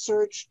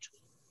researched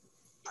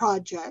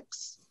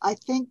projects. I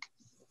think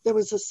there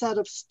was a set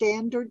of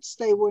standards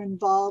they were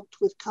involved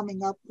with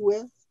coming up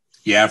with.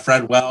 Yeah,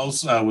 Fred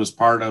Wells was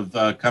part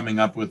of coming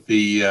up with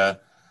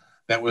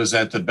that was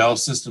at the Bell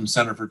System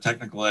Center for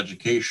Technical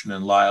Education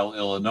in Lisle,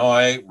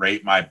 Illinois.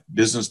 My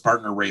business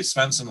partner, Ray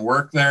Svensson,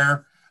 worked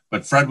there,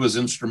 but Fred was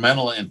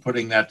instrumental in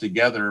putting that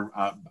together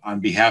on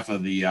behalf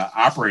of the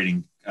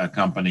operating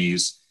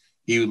companies.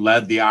 He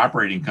led the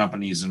operating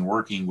companies in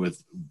working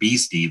with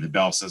Beastie, the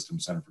Bell System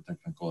Center for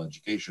Technical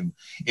Education,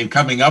 in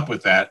coming up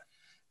with that.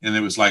 And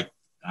it was like,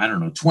 I don't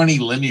know, 20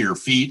 linear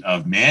feet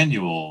of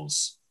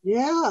manuals.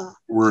 Yeah.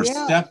 Were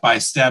Yeah.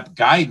 step-by-step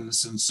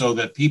guidance. And so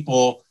that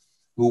people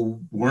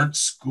who weren't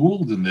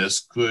schooled in this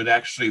could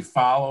actually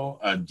follow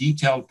a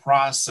detailed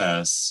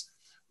process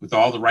with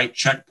all the right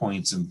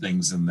checkpoints and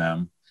things in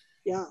them.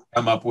 Yeah.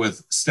 Come up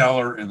with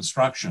stellar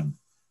instruction.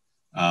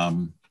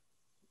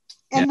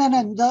 And then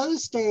in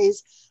those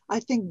days,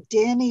 I think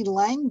Danny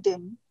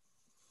Langdon,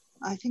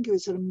 I think it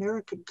was at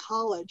American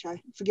College,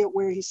 I forget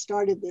where he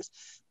started this,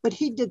 but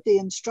he did the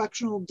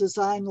instructional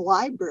design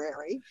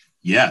library.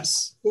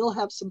 Yes. He'll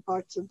have some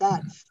parts of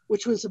that,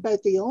 which was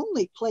about the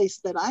only place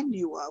that I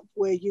knew of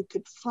where you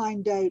could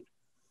find out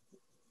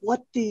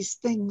what these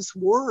things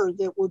were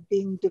that were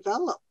being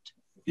developed.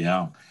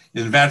 Yeah.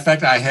 In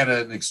fact, I had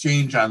an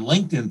exchange on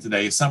LinkedIn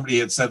today. Somebody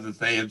had said that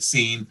they had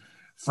seen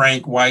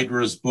Frank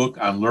Wider's book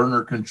on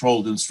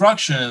learner-controlled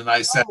instruction. And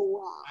I said, Oh,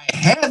 wow. I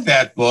had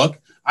that book.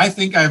 I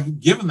think I've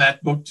given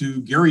that book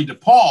to Gary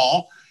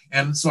DePaul.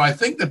 And so I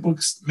think the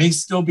books may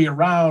still be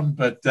around.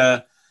 But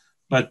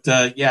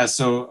yeah,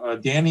 so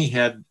Danny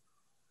had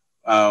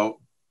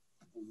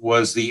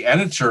was the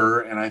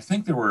editor. And I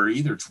think there were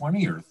either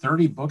 20 or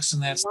 30 books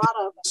in that series. A lot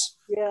of them.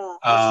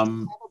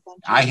 Yeah.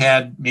 I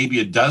had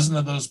maybe a dozen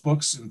of those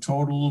books in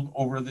total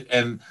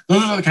and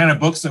those are the kind of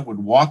books that would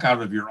walk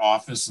out of your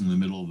office in the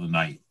middle of the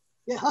night.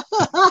 Yeah.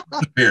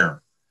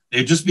 Disappear.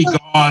 They'd just be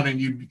gone, and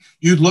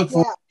you'd look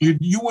for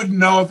you wouldn't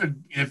know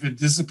if it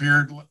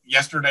disappeared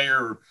yesterday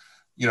or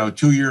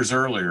 2 years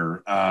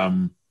earlier.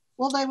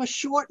 Well, they were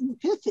short and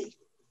pithy.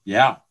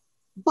 Yeah.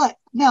 But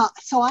now,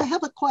 so I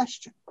have a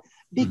question,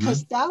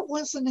 because that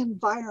was an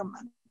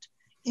environment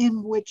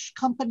in which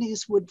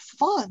companies would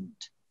fund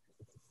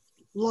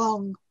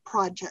long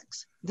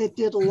projects that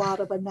did a lot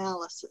of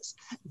analysis.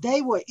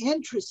 They were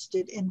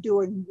interested in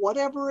doing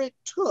whatever it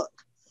took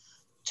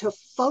to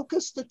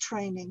focus the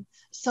training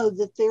so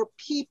that their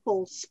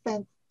people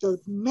spent the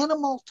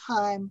minimal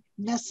time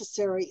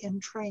necessary in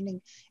training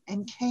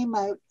and came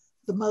out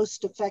the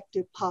most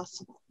effective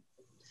possible.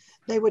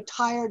 They were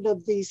tired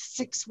of these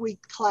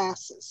 6-week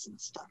classes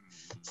and stuff.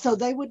 So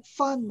they would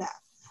fund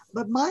that.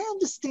 But my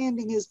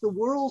understanding is the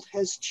world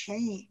has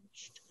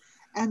changed,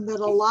 and that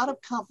a lot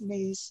of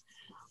companies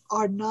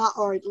are not,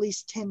 or at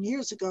least 10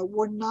 years ago,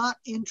 were not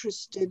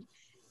interested.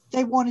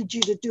 They wanted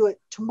you to do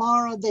it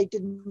tomorrow. They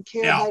didn't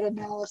care about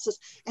analysis.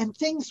 And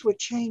things were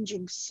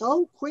changing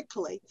so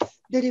quickly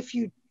that if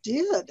you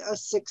did a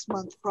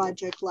 6-month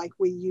project like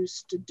we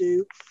used to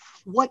do,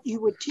 what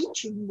you were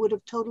teaching would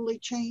have totally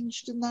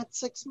changed in that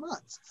 6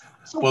 months.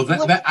 So well,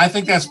 I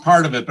think that's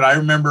part of it. But I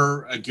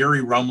remember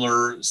Gary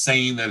Rumler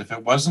saying that if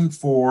it wasn't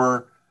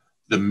for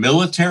the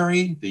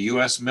military, the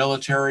U.S.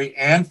 military,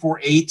 and for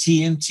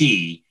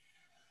AT&T,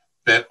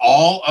 that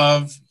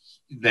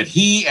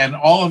he and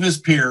all of his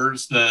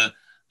peers, the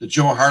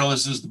Joe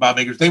Harlesses, the Bob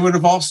Akers, they would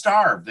have all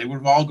starved. They would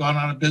have all gone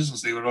out of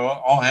business. They would have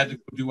all had to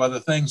do other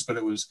things. But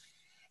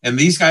and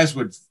these guys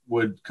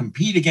would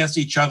compete against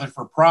each other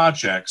for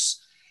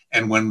projects.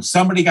 And when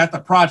somebody got the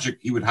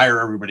project, he would hire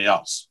everybody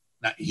else,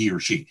 not he or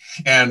she.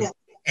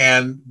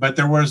 But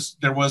there was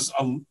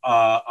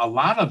a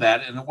lot of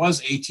that, and it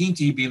was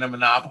AT&T being a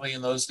monopoly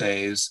in those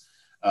days.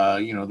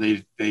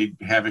 They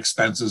have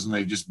expenses and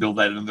they just build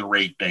that into the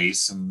rate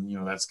base,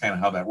 and that's kind of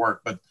how that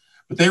worked. But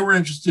they were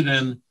interested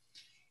in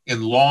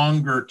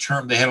longer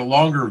term. They had a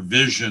longer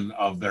vision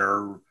of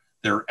their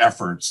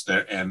efforts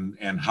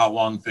and how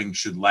long things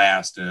should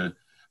last. I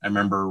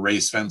remember Ray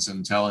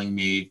Svensson telling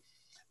me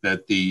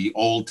that the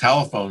old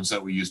telephones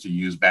that we used to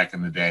use back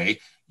in the day,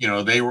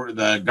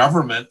 the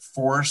government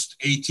forced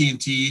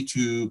AT&T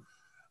to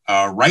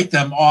write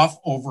them off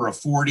over a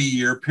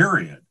 40-year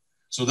period.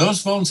 So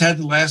those phones had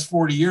to last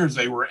 40 years.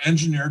 They were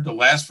engineered to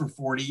last for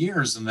 40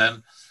 years. And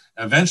then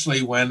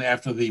eventually,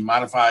 after the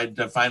modified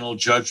final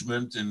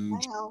judgment and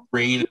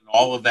Green and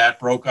all of that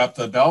broke up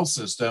the Bell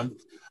system,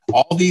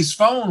 all these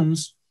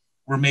phones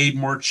were made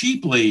more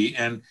cheaply.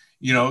 And,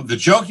 the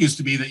joke used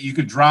to be that you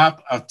could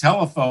drop a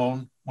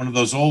telephone, one of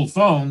those old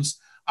phones,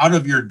 out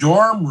of your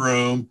dorm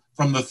room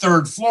from the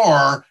 3rd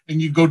floor, and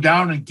you'd go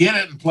down and get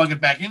it and plug it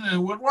back in, and it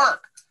would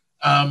work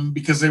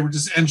because they were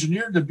just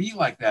engineered to be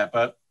like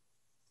that.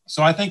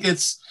 So I think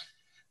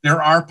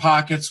there are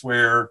pockets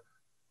where,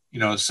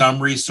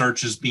 some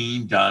research is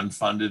being done,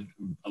 funded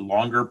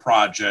longer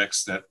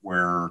projects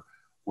where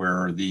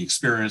the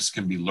experience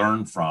can be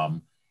learned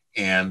from.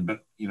 But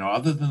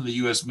other than the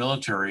U.S.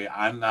 military,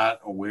 I'm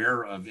not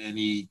aware of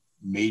any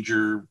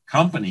major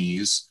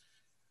companies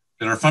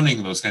that are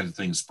funding those kinds of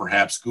things.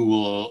 Perhaps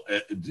Google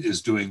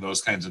is doing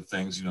those kinds of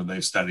things.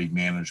 They've studied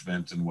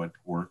management and what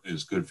work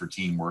is good for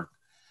teamwork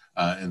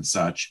and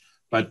such.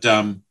 But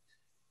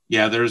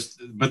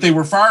but they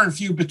were far and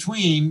few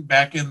between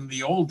back in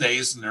the old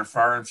days, and they're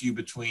far and few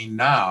between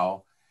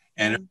now.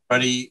 And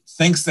everybody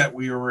thinks that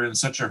we were in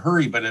such a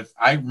hurry. But if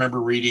I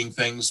remember reading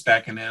things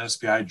back in the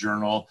NSPI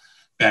journal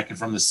back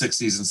from the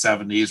 60s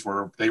and 70s,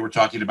 where they were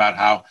talking about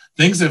how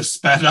things have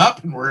sped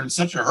up and we're in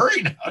such a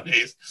hurry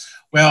nowadays.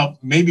 Well,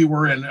 maybe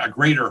we're in a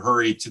greater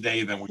hurry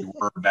today than we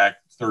were back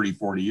 30,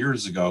 40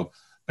 years ago,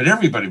 but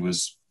everybody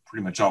was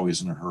pretty much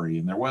always in a hurry.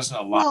 And there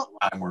wasn't a lot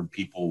of time where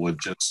people would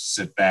just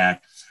sit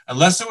back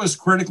unless it was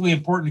critically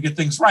important to get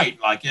things right.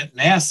 Like at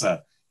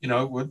NASA,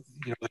 with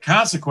the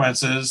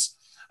consequences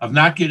of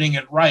not getting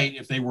it right,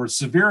 if they were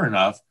severe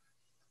enough,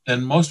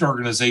 then most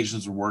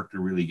organizations would work to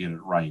really get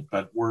it right.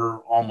 But we're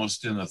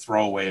almost in a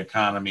throwaway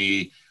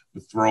economy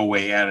with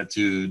throwaway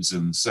attitudes.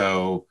 And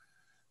so,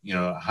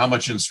 how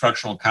much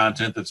instructional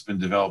content that's been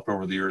developed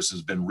over the years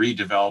has been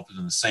redeveloped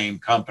in the same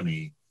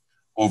company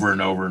over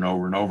and over and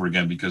over and over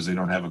again, because they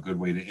don't have a good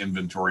way to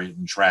inventory it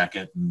and track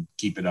it and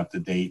keep it up to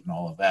date and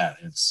all of that.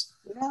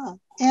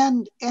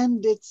 And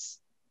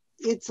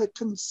it's a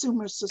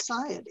consumer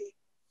society.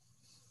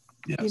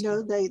 Yes.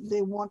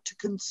 They want to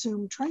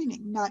consume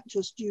training, not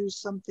just use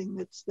something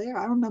that's there.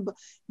 I remember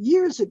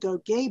years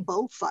ago, Gabe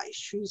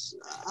Ofish, who's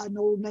an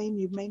old name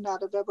you may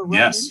not have ever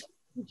run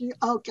into.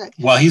 Okay.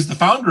 Well, he's the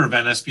founder of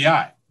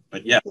NSPI,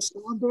 but yes.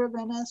 The founder of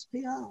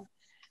NSPI.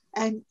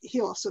 And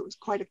he also was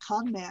quite a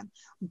con man.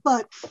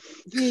 But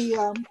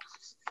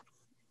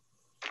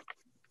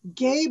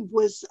Gabe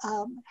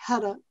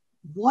had a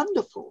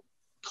wonderful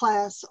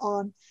class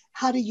on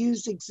how to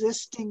use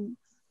existing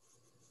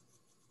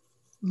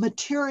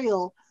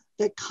material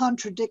that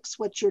contradicts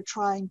what you're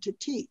trying to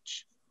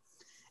teach.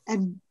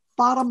 And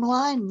bottom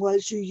line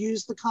was, you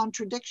use the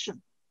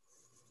contradiction.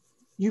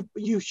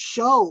 You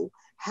show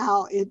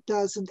how it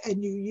doesn't,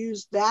 and you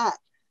use that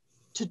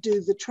to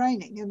do the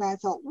training. And I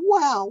thought,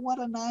 wow, what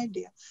an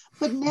idea.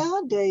 But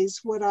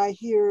nowadays, what I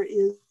hear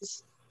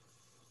is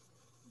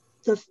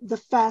the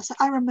fast.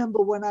 I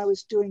remember when I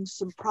was doing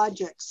some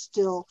projects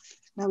still,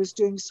 and I was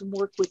doing some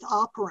work with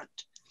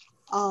Operant,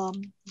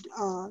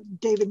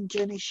 David and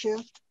Jenny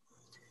Schiff.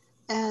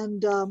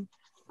 And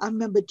I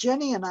remember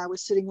Jenny and I were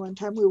sitting one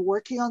time, we were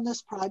working on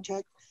this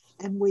project,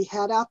 and we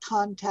had our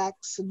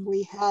contacts and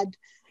we had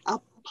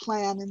our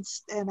plan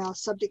and our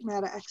subject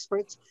matter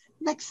experts.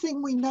 Next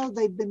thing we know,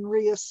 they've been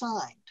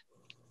reassigned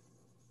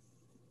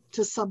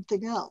to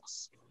something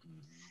else.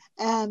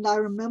 And I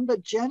remember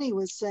Jenny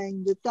was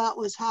saying that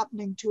was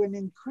happening to an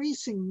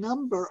increasing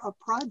number of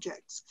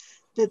projects,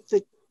 that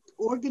the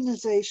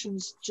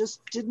organizations just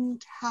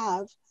didn't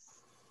have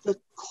the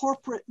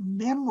corporate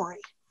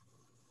memory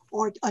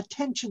or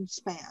attention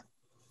span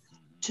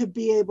to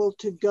be able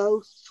to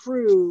go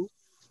through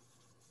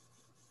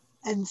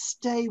and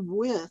stay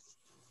with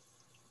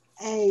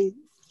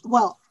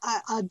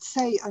I'd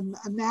say an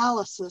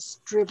analysis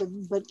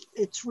driven, but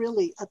it's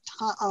really a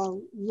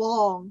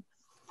long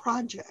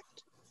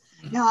project.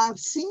 Now, I've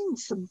seen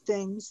some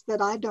things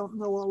that I don't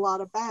know a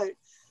lot about,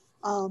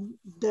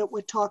 that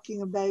we're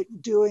talking about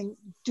doing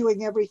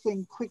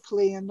everything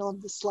quickly and on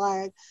the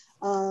slide.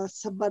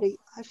 Somebody,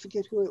 I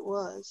forget who it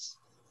was.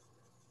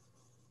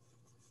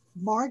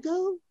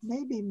 Margot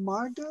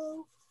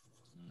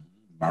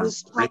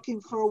was talking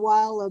for a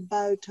while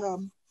about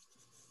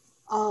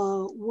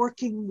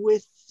working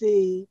with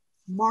the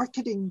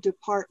marketing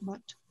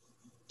department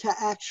to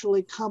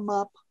actually come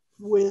up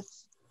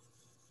with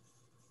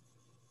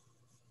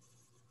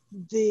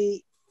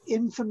the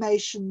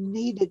information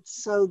needed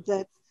so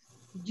that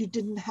you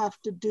didn't have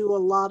to do a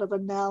lot of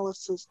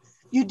analysis.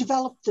 You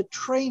developed the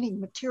training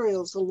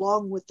materials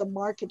along with the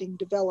marketing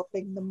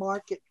developing the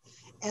market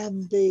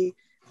and the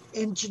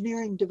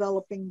engineering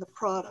developing the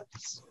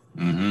products.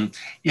 Mm-hmm.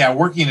 Yeah,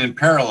 working in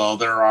parallel,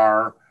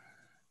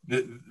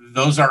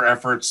 those are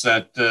efforts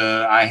that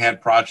I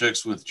had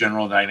projects with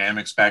General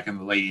Dynamics back in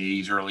the late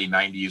 80s, early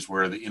 90s,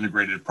 where the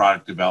integrated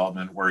product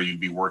development, where you'd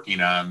be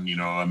working on,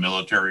 a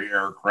military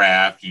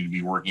aircraft, you'd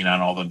be working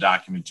on all the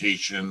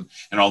documentation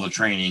and all the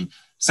training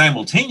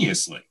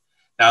simultaneously.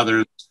 Now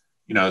there's,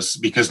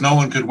 because no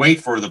one could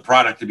wait for the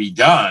product to be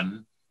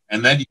done,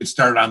 and then you could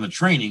start on the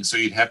training. So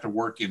you'd have to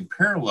work in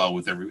parallel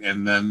with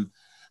and then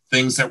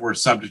things that were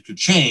subject to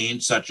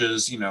change, such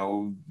as,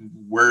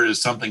 where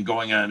is something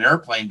going on an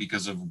airplane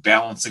because of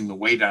balancing the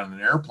weight on an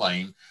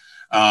airplane?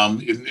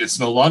 It's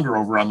no longer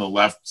over on the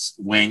left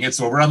wing, it's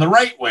over on the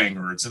right wing,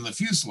 or it's in the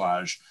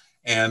fuselage.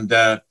 And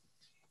that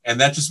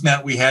just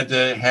meant we had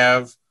to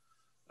have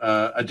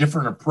a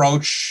different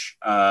approach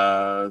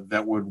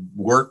that would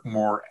work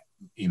more,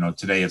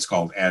 today it's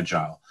called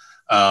agile.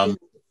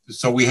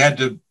 So we had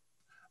to,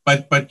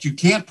 but you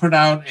can't put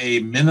out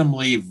a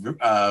minimally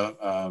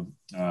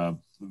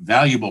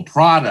valuable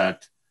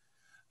product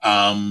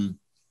and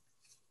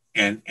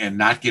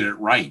not get it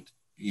right.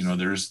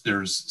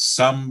 There's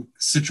some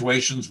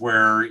situations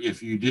where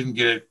if you didn't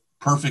get it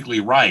perfectly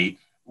right,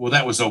 well,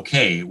 that was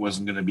okay. It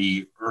wasn't going to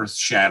be earth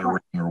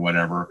shattering or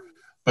whatever.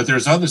 But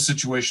there's other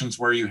situations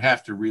where you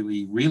have to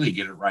really, really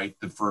get it right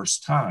the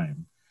first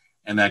time.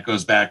 And that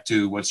goes back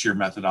to, what's your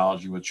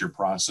methodology? What's your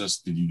process?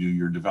 Did you do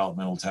your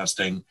developmental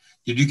testing?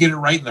 Did you get it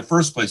right in the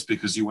first place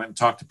because you went and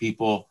talked to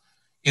people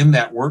in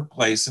that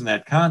workplace, in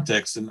that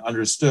context, and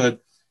understood,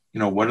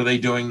 what are they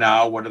doing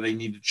now? What do they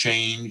need to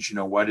change?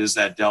 What is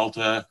that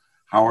delta?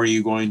 How are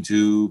you going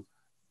to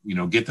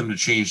get them to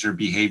change their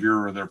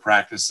behavior or their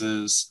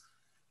practices.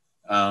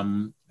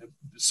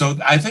 So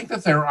I think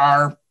that there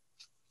are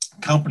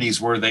companies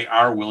where they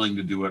are willing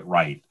to do it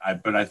right.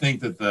 But I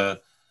think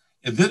that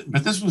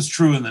but this was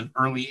true in the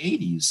early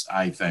 80s,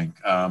 I think.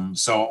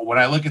 So when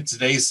I look at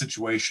today's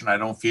situation, I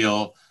don't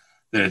feel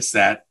that it's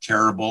that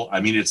terrible.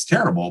 I mean, it's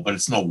terrible, but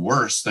it's no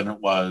worse than it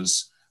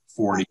was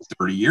 40,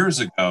 30 years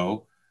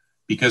ago,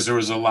 because there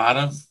was a lot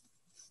of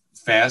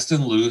fast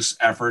and loose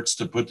efforts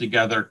to put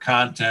together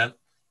content.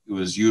 It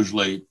was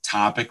usually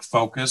topic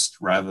focused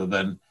rather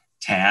than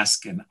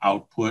task and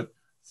output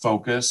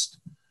focused.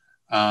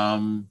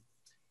 And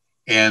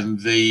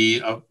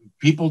the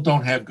people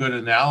don't have good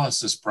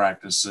analysis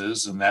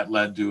practices, and that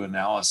led to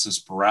analysis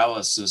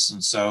paralysis.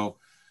 And so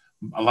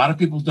a lot of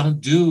people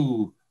don't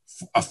do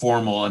a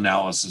formal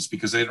analysis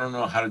because they don't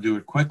know how to do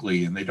it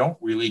quickly, and they don't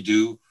really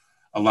do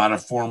a lot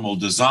of formal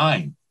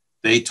design.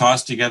 They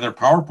toss together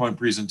PowerPoint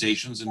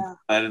presentations and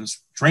that is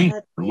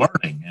training for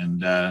learning.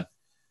 And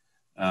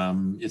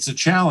it's a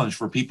challenge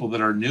for people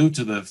that are new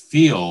to the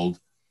field.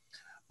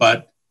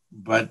 But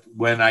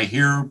when I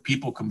hear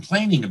people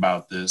complaining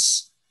about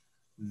this,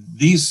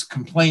 these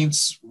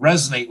complaints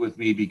resonate with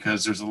me,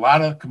 because there's a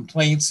lot of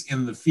complaints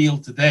in the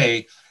field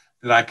today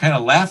that I kind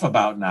of laugh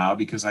about now,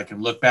 because I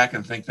can look back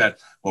and think that,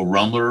 well,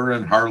 Rumler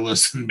and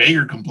Harless and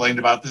Mayer complained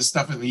about this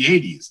stuff in the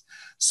 80s.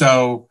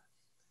 So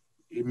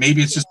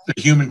maybe it's just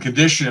the human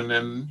condition,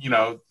 and,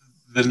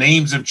 the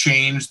names have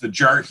changed, the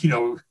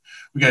jargon,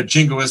 we got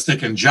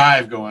jingoistic and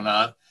jive going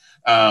on,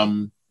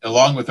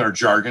 along with our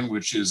jargon,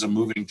 which is a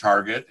moving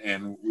target.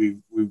 And we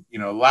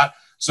a lot.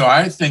 So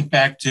I think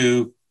back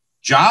to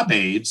job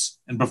aids,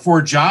 and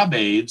before job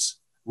aids,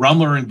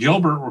 Rumler and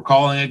Gilbert were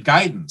calling it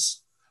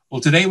guidance.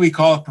 Well, today we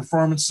call it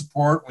performance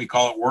support. We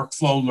call it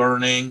workflow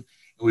learning.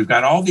 And we've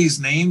got all these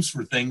names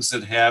for things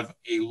that have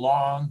a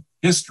long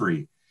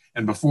history.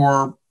 And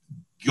before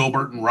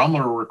Gilbert and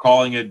Rumler were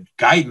calling it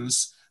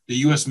guidance, the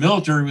U.S.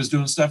 military was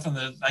doing stuff in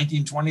the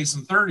 1920s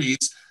and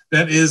 30s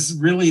that is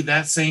really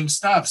that same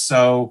stuff.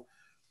 So,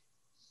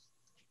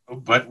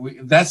 but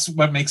that's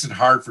what makes it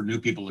hard for new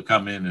people to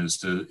come in, is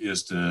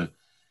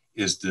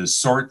to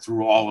sort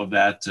through all of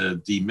that, to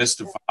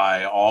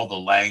demystify all the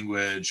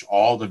language,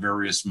 all the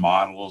various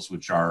models,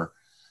 which are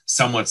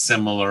somewhat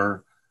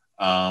similar.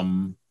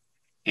 But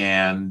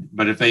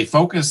if they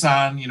focus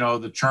on,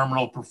 the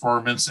terminal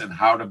performance and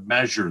how to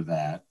measure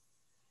that,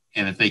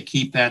 and if they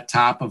keep that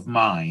top of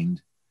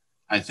mind,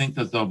 I think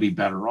that they'll be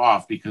better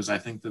off, because I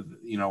think that,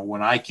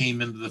 when I came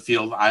into the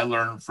field, I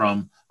learned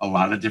from a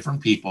lot of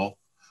different people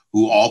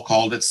who all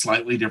called it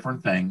slightly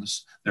different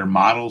things. Their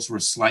models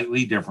were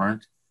slightly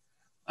different.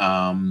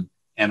 And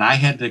I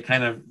had to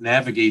kind of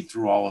navigate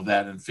through all of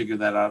that and figure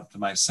that out to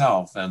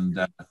myself. And,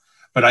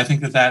 but I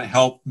think that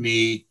helped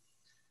me,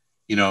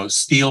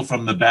 steal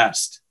from the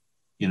best.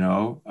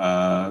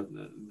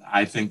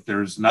 I think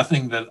there's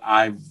nothing that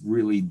I've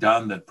really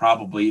done that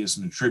probably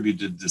isn't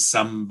attributed to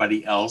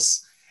somebody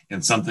else,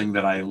 and something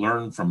that I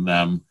learned from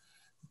them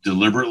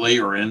deliberately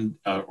or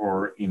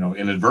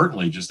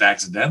inadvertently, just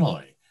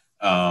accidentally.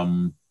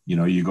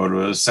 You go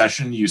to a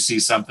session, you see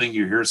something,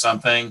 you hear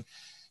something,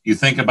 you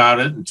think about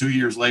it, and 2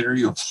 years later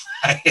you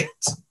apply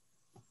it.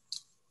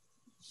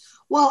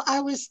 Well, I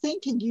was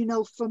thinking,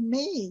 for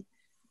me,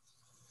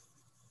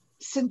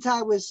 since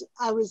I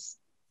was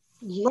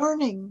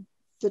learning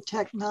the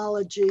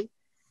technology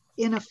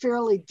in a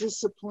fairly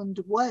disciplined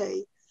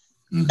way,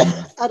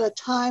 at a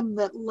time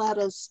that let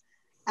us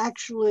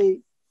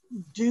actually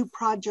do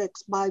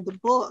projects by the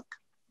book.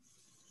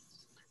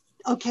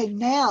 Okay,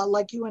 now,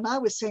 like you and I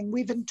was saying,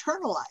 we've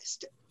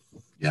internalized it.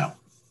 Yeah.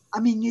 I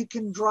mean, you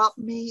can drop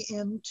me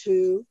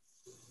into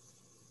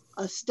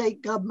a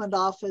state government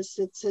office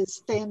that says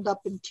stand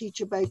up and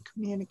teach about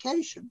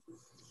communication.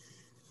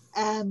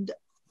 And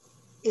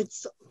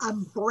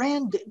I'm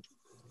branded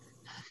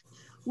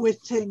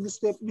with things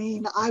that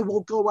mean I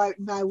will go out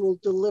and I will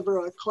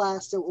deliver a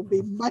class that will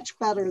be much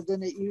better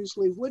than it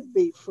usually would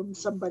be from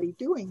somebody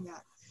doing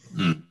that.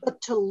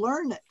 But to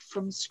learn it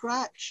from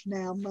scratch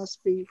now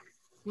must be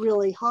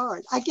really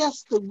hard. I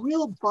guess the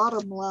real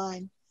bottom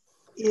line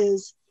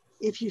is,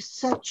 if you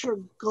set your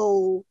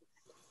goal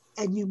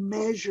and you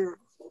measure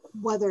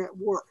whether it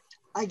worked,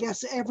 I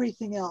guess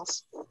everything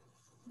else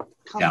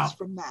comes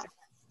from that.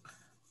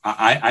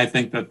 I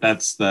think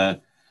that's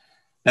the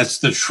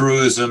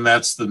truism,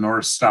 that's the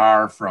North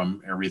Star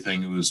from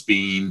everything. It was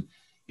being,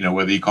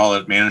 whether you call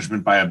it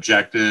management by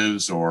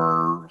objectives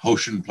or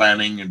Hoshin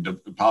planning and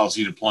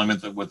policy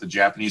deployment, that what the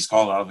Japanese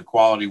call it out of the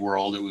quality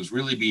world, it was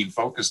really being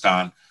focused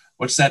on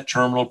what's that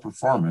terminal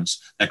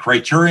performance, that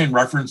criterion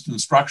referenced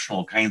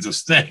instructional kinds of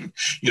thing.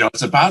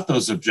 It's about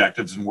those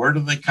objectives and where do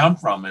they come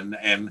from,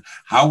 and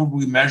how would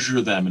we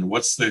measure them, and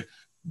what's the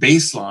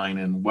baseline,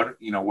 and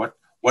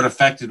what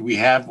effect did we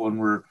have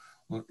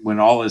when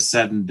all is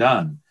said and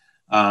done.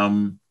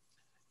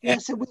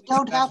 Yes, and we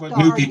don't have to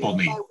argue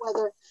about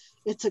whether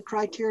it's a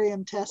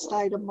criterion test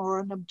item or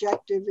an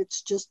objective.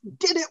 It's just,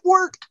 did it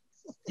work?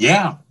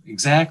 Yeah,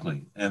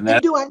 exactly. And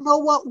do I know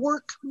what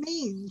work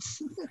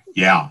means?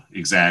 Yeah,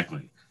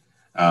 exactly.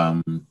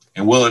 And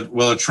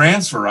will it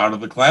transfer out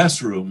of the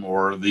classroom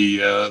or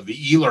the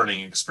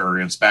e-learning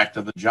experience back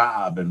to the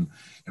job, and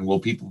will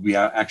people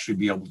actually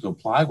be able to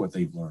apply what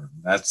they've learned?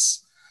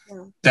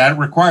 That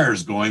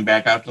requires going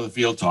back out to the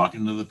field,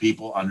 talking to the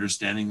people,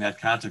 understanding that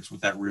context,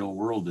 what that real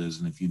world is.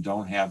 And if you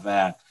don't have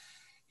that,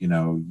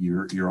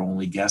 you're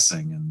only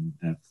guessing, and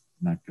that's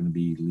not going to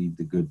lead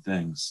to good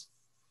things.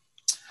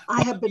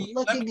 I have been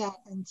looking at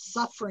and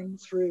suffering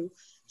through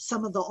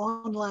some of the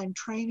online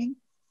training.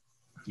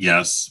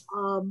 Yes.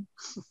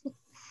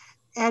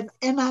 And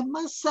I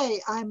must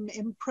say, I'm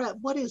impressed.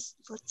 Let's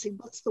see,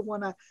 what's the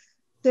one?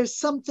 There's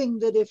something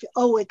that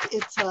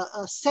it's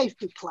a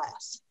safety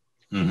class.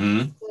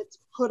 Mm-hmm. That's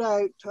put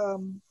out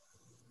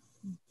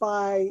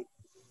by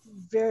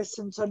various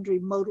and sundry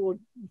modal,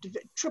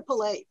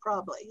 AAA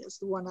probably is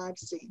the one I've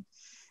seen.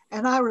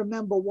 And I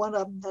remember one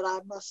of them that I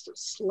must have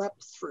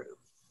slept through.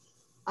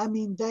 I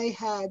mean,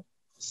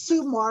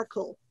 Sue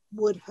Markle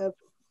would have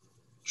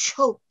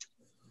choked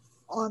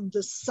on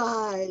the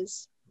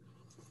size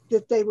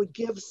that they would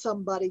give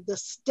somebody, the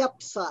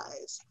step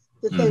size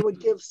that they would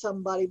give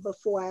somebody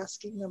before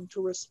asking them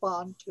to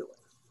respond to it.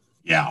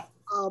 Yeah.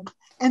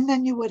 And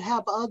then you would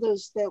have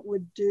others that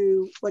would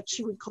do what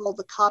she would call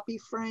the copy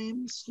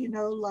frames,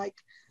 like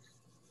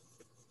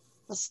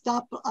a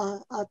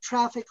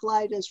traffic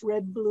light is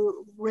red,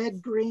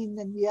 green,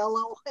 and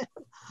yellow.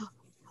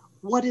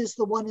 What is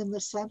the one in the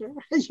center?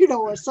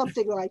 Or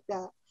something like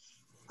that.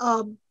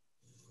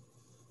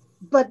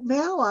 But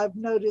now I've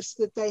noticed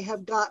that they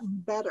have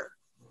gotten better.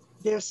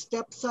 Their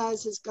step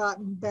size has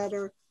gotten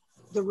better.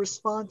 The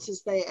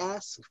responses they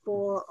ask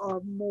for are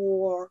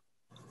more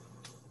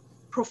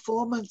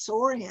performance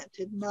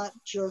oriented, not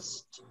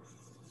just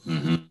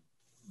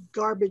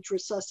garbage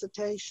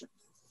resuscitation.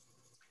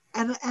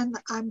 And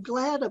I'm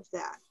glad of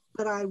that,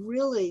 but I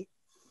really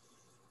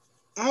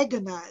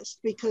agonized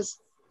because,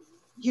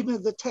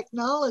 the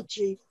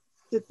technology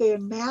that they're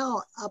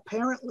now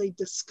apparently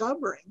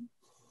discovering,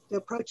 the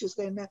approaches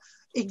they now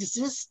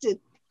existed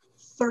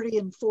 30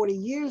 and 40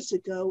 years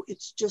ago.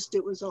 It's just,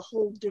 it was a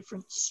whole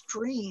different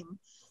stream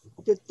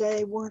that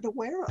they weren't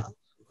aware of,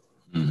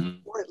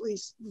 or at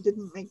least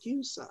didn't make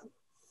use of.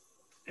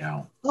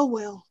 Yeah. Oh,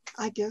 well,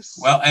 I guess.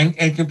 Well,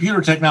 and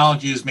computer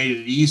technology has made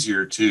it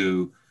easier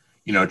to,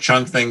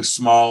 chunk things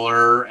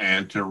smaller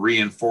and to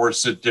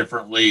reinforce it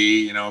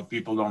differently.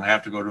 People don't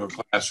have to go to a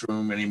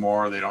classroom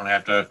anymore. They don't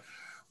have to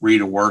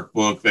read a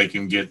workbook. They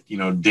can get,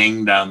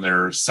 dinged on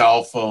their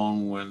cell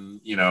phone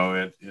when,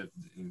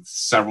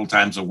 several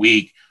times a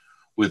week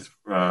with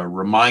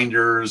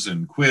reminders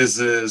and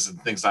quizzes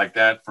and things like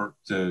that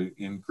to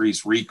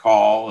increase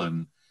recall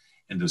and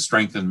to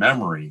strengthen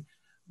memory.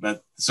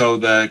 But so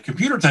the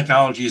computer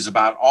technology is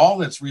about all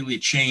that's really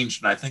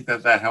changed. And I think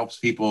that helps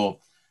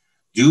people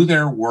do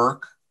their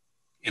work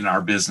in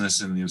our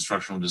business, in the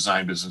instructional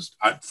design business,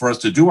 for us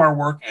to do our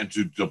work and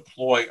to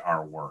deploy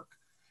our work.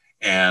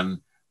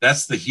 And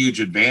that's the huge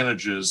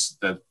advantages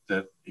that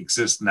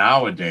exist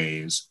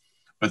nowadays.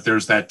 But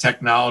there's that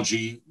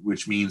technology,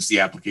 which means the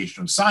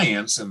application of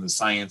science and the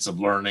science of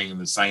learning and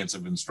the science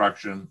of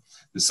instruction,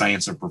 the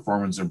science of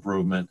performance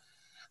improvement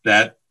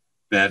that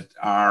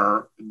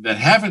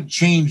haven't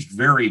changed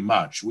very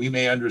much. We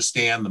may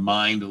understand the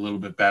mind a little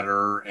bit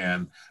better,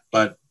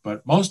 but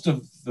most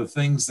of the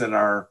things that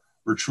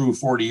were true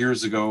 40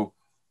 years ago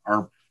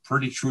are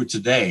pretty true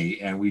today.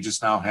 And we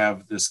just now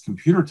have this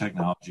computer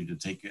technology to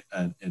take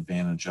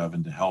advantage of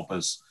and to help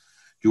us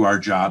do our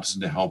jobs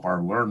and to help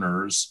our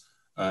learners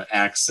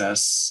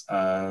access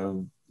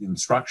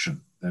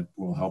instruction that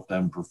will help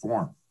them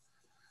perform.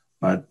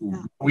 But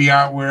we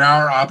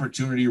are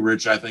opportunity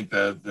rich. I think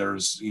that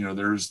there's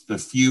the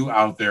few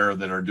out there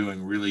that are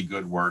doing really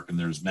good work, and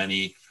there's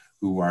many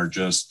who are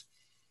just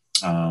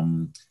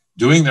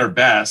doing their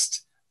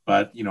best.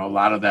 But a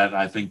lot of that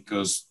I think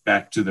goes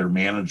back to their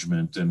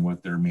management and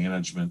what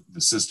the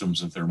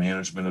systems that their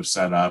management have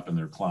set up and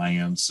their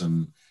clients.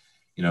 And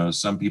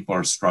some people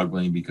are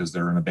struggling because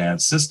they're in a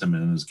bad system.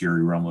 And as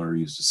Gary Rumler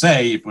used to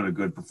say, you put a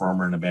good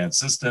performer in a bad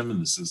system,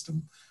 and the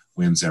system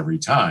wins every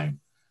time.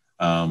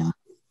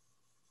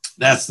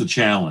 That's the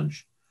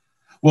challenge.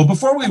 Well,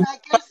 before we... I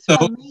guess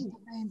for me, the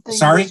main thing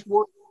sorry?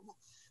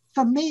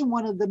 For me,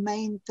 one of the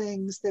main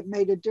things that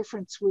made a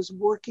difference was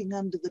working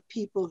under the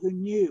people who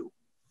knew.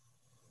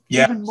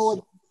 Yes. Even more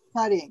than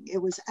studying. It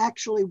was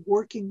actually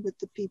working with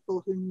the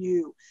people who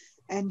knew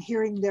and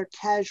hearing their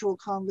casual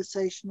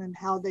conversation and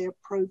how they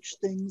approach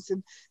things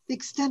and the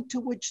extent to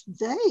which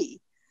they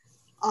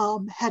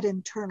had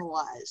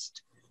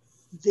internalized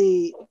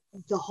the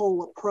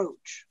whole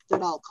approach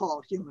that I'll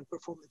call human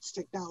performance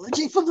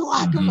technology, for the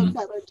lack of a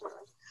better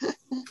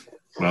term.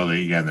 Well,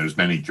 again, there's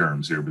many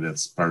terms here, but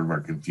that's part of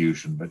our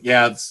confusion. But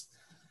yeah,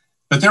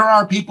 but there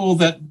are people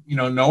that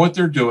know what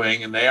they're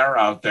doing, and they are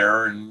out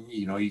there, and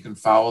you can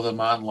follow them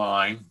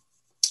online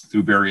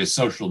through various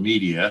social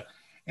media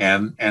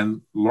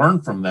and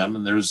learn from them.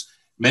 And there's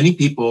many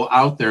people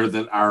out there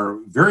that are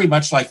very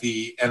much like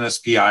the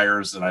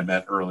NSPIers that I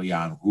met early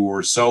on, who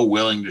are so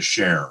willing to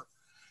share.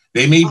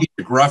 They may be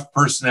a gruff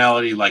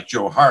personality like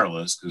Joe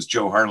Harless, because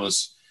Joe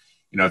Harless,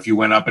 you know, if you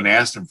went up and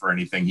asked him for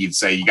anything, he'd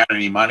say, "You got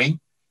any money?"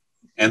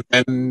 And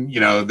then, you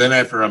know, then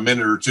after a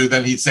minute or two,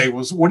 then he'd say,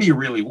 "Well, so what do you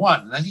really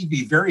want?" And then he'd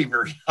be very,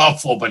 very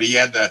helpful, but he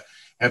had to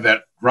have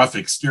that rough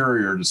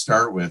exterior to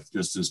start with,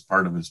 just as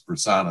part of his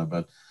persona.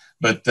 But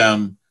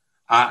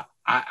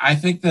I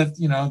think that,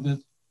 you know,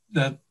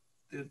 that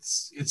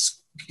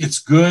it's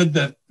good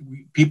that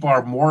people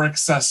are more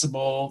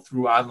accessible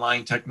through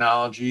online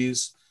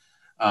technologies,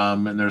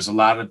 and there's a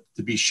lot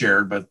to be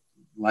shared. But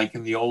like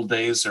in the old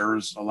days,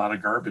 there's a lot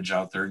of garbage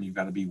out there, and you've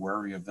got to be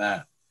wary of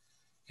that.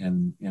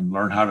 And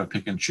learn how to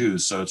pick and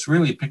choose. So it's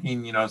really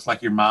picking, you know, it's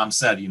like your mom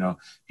said, you know,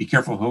 be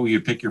careful who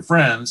you pick your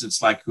friends.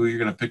 It's like who you're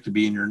going to pick to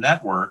be in your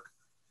network.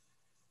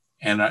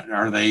 And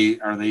are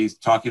they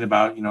talking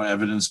about, you know,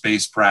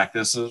 evidence-based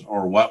practices,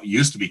 or what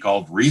used to be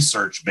called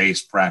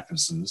research-based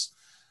practices?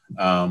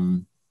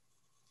 But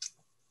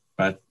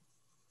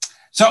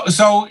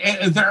so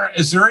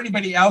is there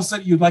anybody else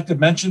that you'd like to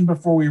mention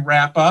before we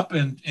wrap up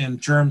in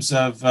terms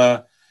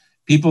of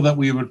people that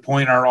we would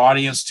point our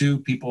audience to,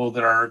 people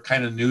that are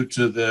kind of new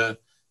to the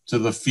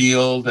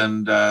field,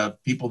 and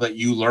people that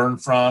you learn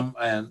from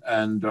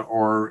and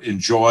or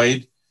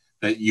enjoyed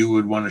that you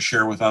would want to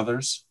share with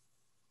others?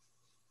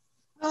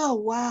 Oh,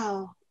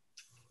 wow.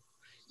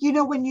 You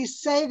know, when you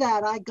say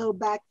that, I go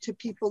back to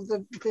people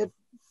that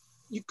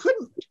you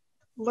couldn't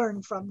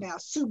learn from now.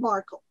 Sue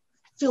Markle.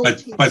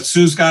 But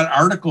Sue's got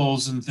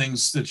articles and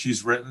things that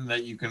she's written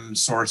that you can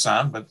source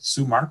on, but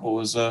Sue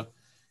Markle is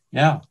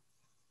yeah.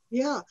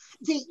 Yeah.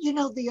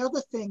 The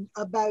other thing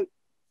about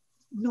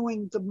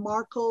knowing the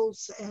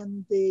Markles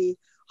and the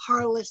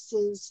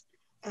Harlesses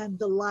and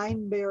the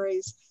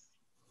Lineberries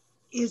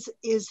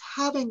is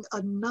having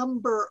a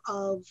number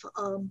of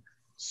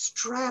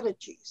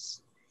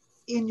strategies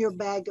in your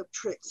bag of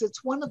tricks.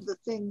 It's one of the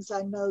things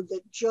I know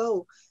that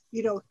Joe,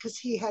 you know, because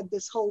he had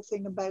this whole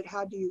thing about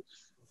how do you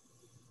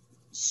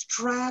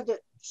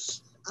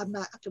I'm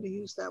not going to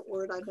use that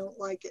word. I don't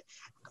like it.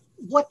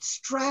 What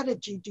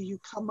strategy do you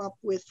come up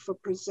with for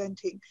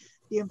presenting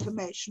the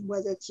information,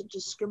 whether it's a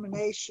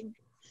discrimination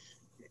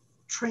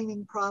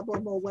training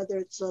problem or whether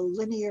it's a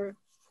linear,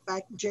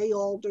 back Jay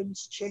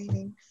Alden's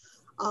chaining?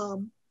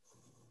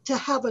 To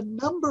have a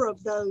number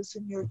of those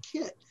in your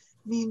kit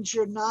means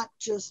you're not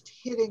just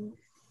hitting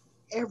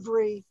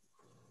every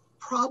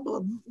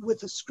problem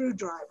with a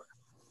screwdriver.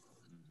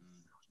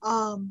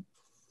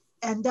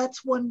 And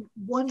that's one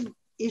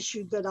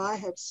issue that I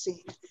have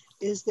seen,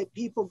 is that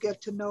people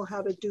get to know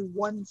how to do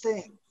one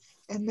thing,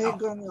 and they're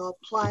going to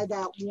apply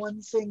that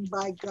one thing,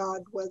 by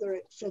God, whether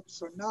it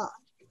fits or not,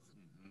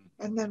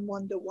 and then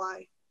wonder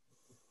why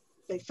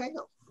they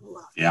fail a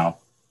lot. Yeah.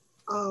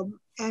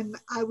 And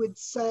I would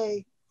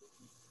say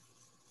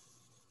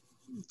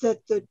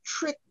that the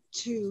trick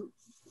to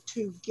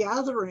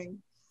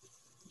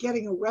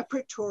getting a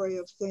repertory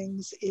of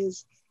things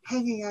is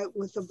hanging out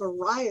with a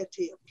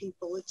variety of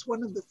people. It's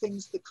one of the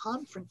things the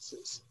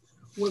conferences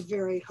were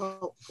very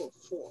helpful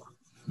for.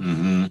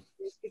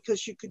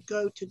 Because you could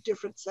go to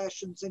different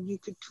sessions and you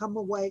could come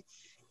away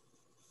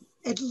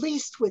at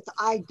least with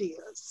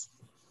ideas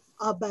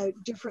about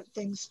different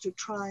things to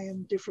try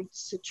in different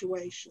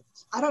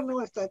situations. I don't know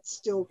if that's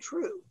still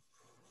true.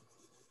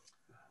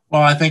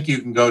 Well, I think you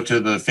can go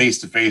to the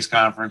face-to-face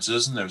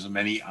conferences, and there's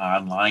many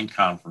online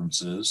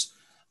conferences.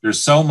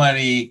 There's so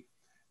many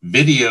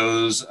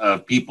videos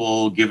of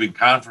people giving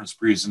conference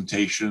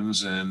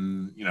presentations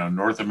in, you know,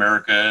 North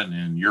America and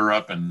in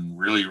Europe and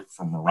really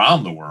from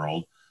around the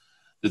world,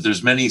 that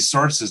there's many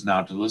sources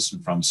now to listen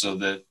from, so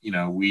that, you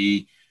know,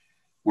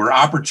 we're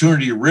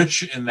opportunity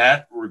rich in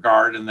that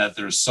regard, and that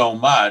there's so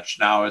much.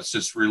 Now it's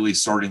just really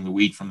sorting the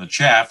wheat from the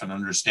chaff and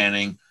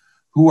understanding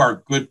who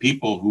are good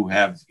people who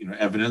have, you know,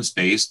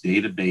 evidence-based,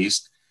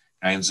 data-based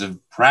kinds of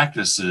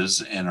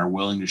practices and are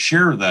willing to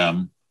share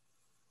them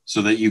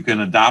so that you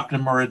can adopt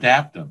them or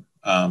adapt them.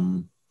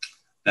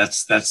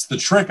 That's the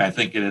trick. I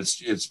think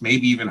it's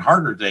maybe even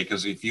harder today,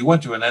 because if you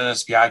went to an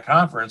NSPI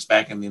conference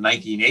back in the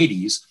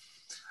 1980s,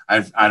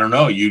 I don't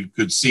know, you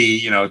could see,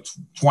 you know,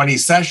 20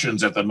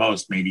 sessions at the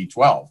most, maybe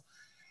 12.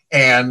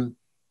 And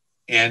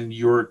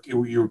you're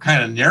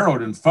kind of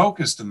narrowed and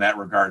focused in that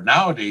regard.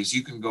 Nowadays,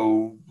 you can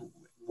go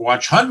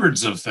watch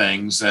hundreds of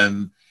things,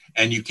 and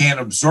you can't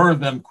absorb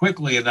them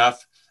quickly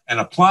enough and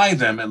apply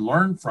them and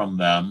learn from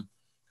them,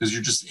 because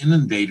you're just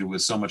inundated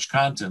with so much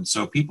content.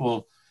 So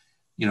people,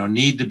 you know,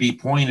 need to be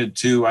pointed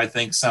to, I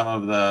think, some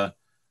of the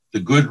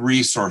good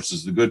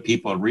resources, the good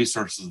people and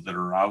resources that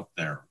are out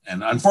there.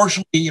 And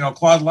unfortunately, you know,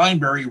 Claude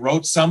Lineberry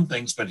wrote some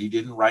things, but he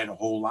didn't write a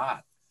whole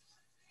lot.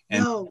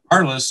 And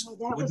regardless,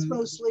 that was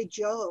mostly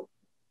Joe.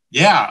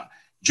 Yeah.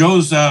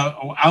 Joe's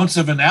Ounce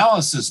of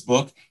Analysis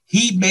book,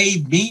 he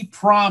made me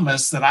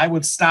promise that I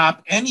would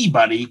stop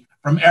anybody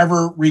from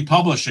ever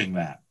republishing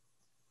that.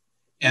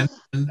 And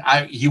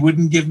he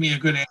wouldn't give me a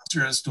good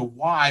answer as to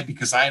why,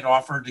 because I had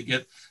offered to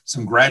get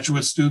some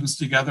graduate students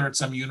together at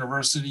some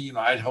university. You know,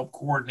 I'd help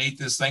coordinate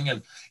this thing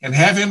and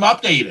have him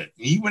update it.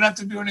 He wouldn't have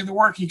to do any of the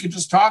work. He could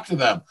just talk to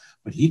them,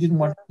 but he didn't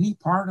want any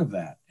part of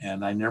that.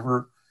 And I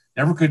never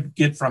could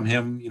get from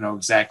him, you know,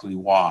 exactly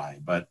why.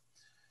 But,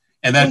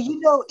 And that, well, you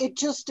know, it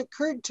just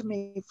occurred to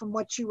me from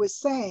what you were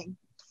saying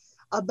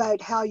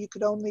about how you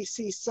could only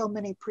see so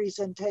many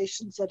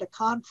presentations at a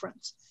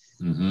conference.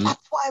 mm-hmm.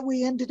 That's why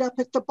we ended up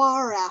at the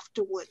bar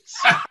afterwards.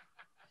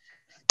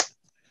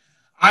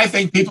 I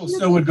think people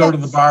still would go to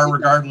the bar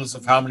regardless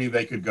of how many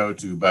they could go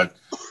to, but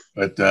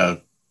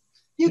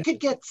you could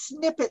get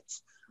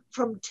snippets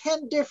from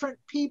 10 different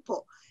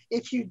people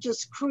if you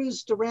just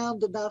cruised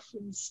around enough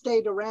and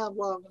stayed around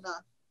long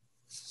enough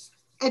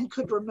and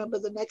could remember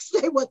the next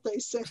day what they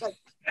said.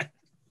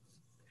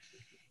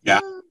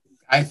 Yeah,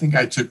 I think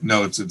I took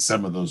notes at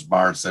some of those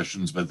bar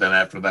sessions, but then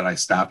after that I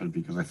stopped it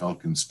because I felt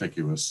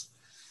conspicuous.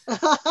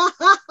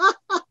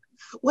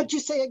 What'd you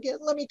say again?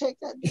 Let me take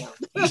that down.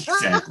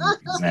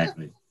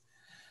 Exactly.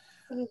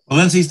 Well,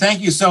 Lindsay,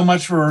 thank you so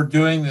much for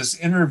doing this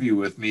interview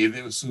with me.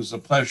 This was a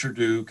pleasure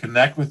to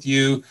connect with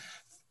you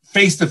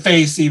face to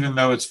face, even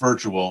though it's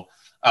virtual,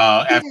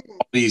 after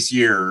all these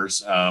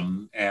years.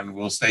 And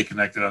we'll stay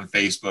connected on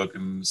Facebook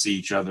and see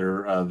each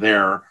other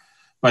there.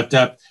 But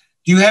do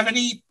you have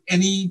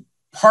any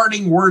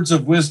parting words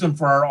of wisdom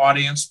for our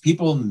audience,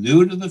 people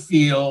new to the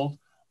field?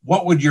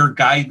 What would your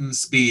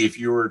guidance be if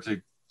you were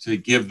to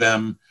give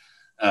them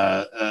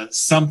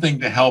something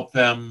to help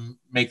them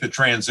make the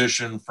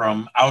transition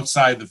from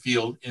outside the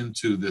field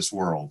into this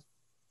world?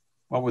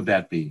 What would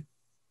that be?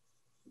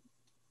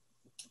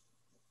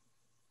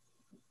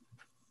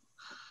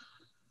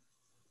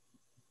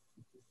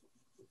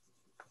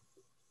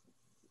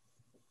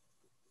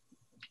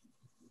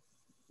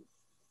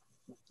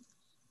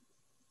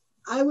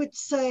 I would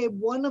say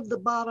one of the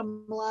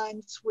bottom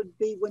lines would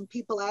be when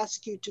people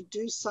ask you to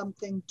do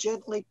something,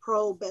 gently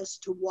probe as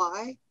to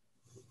why.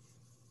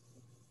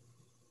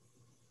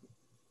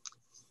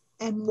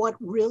 And what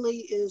really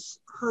is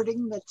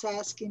hurting that's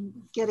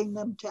getting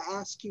them to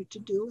ask you to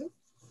do it.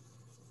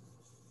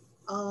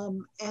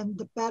 And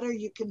the better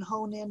you can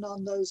hone in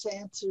on those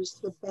answers,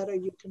 the better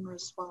you can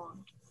respond.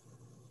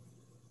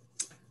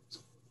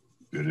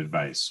 Good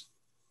advice.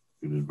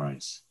 Good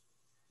advice.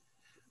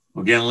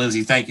 Well, again,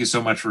 Lindsay, thank you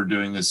so much for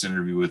doing this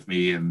interview with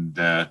me. And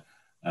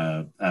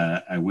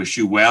I wish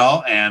you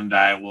well, and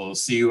I will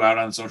see you out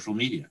on social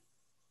media.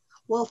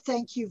 Well,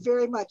 thank you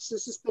very much.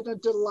 This has been a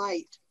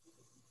delight.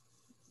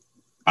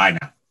 Bye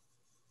now.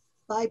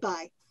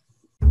 Bye-bye.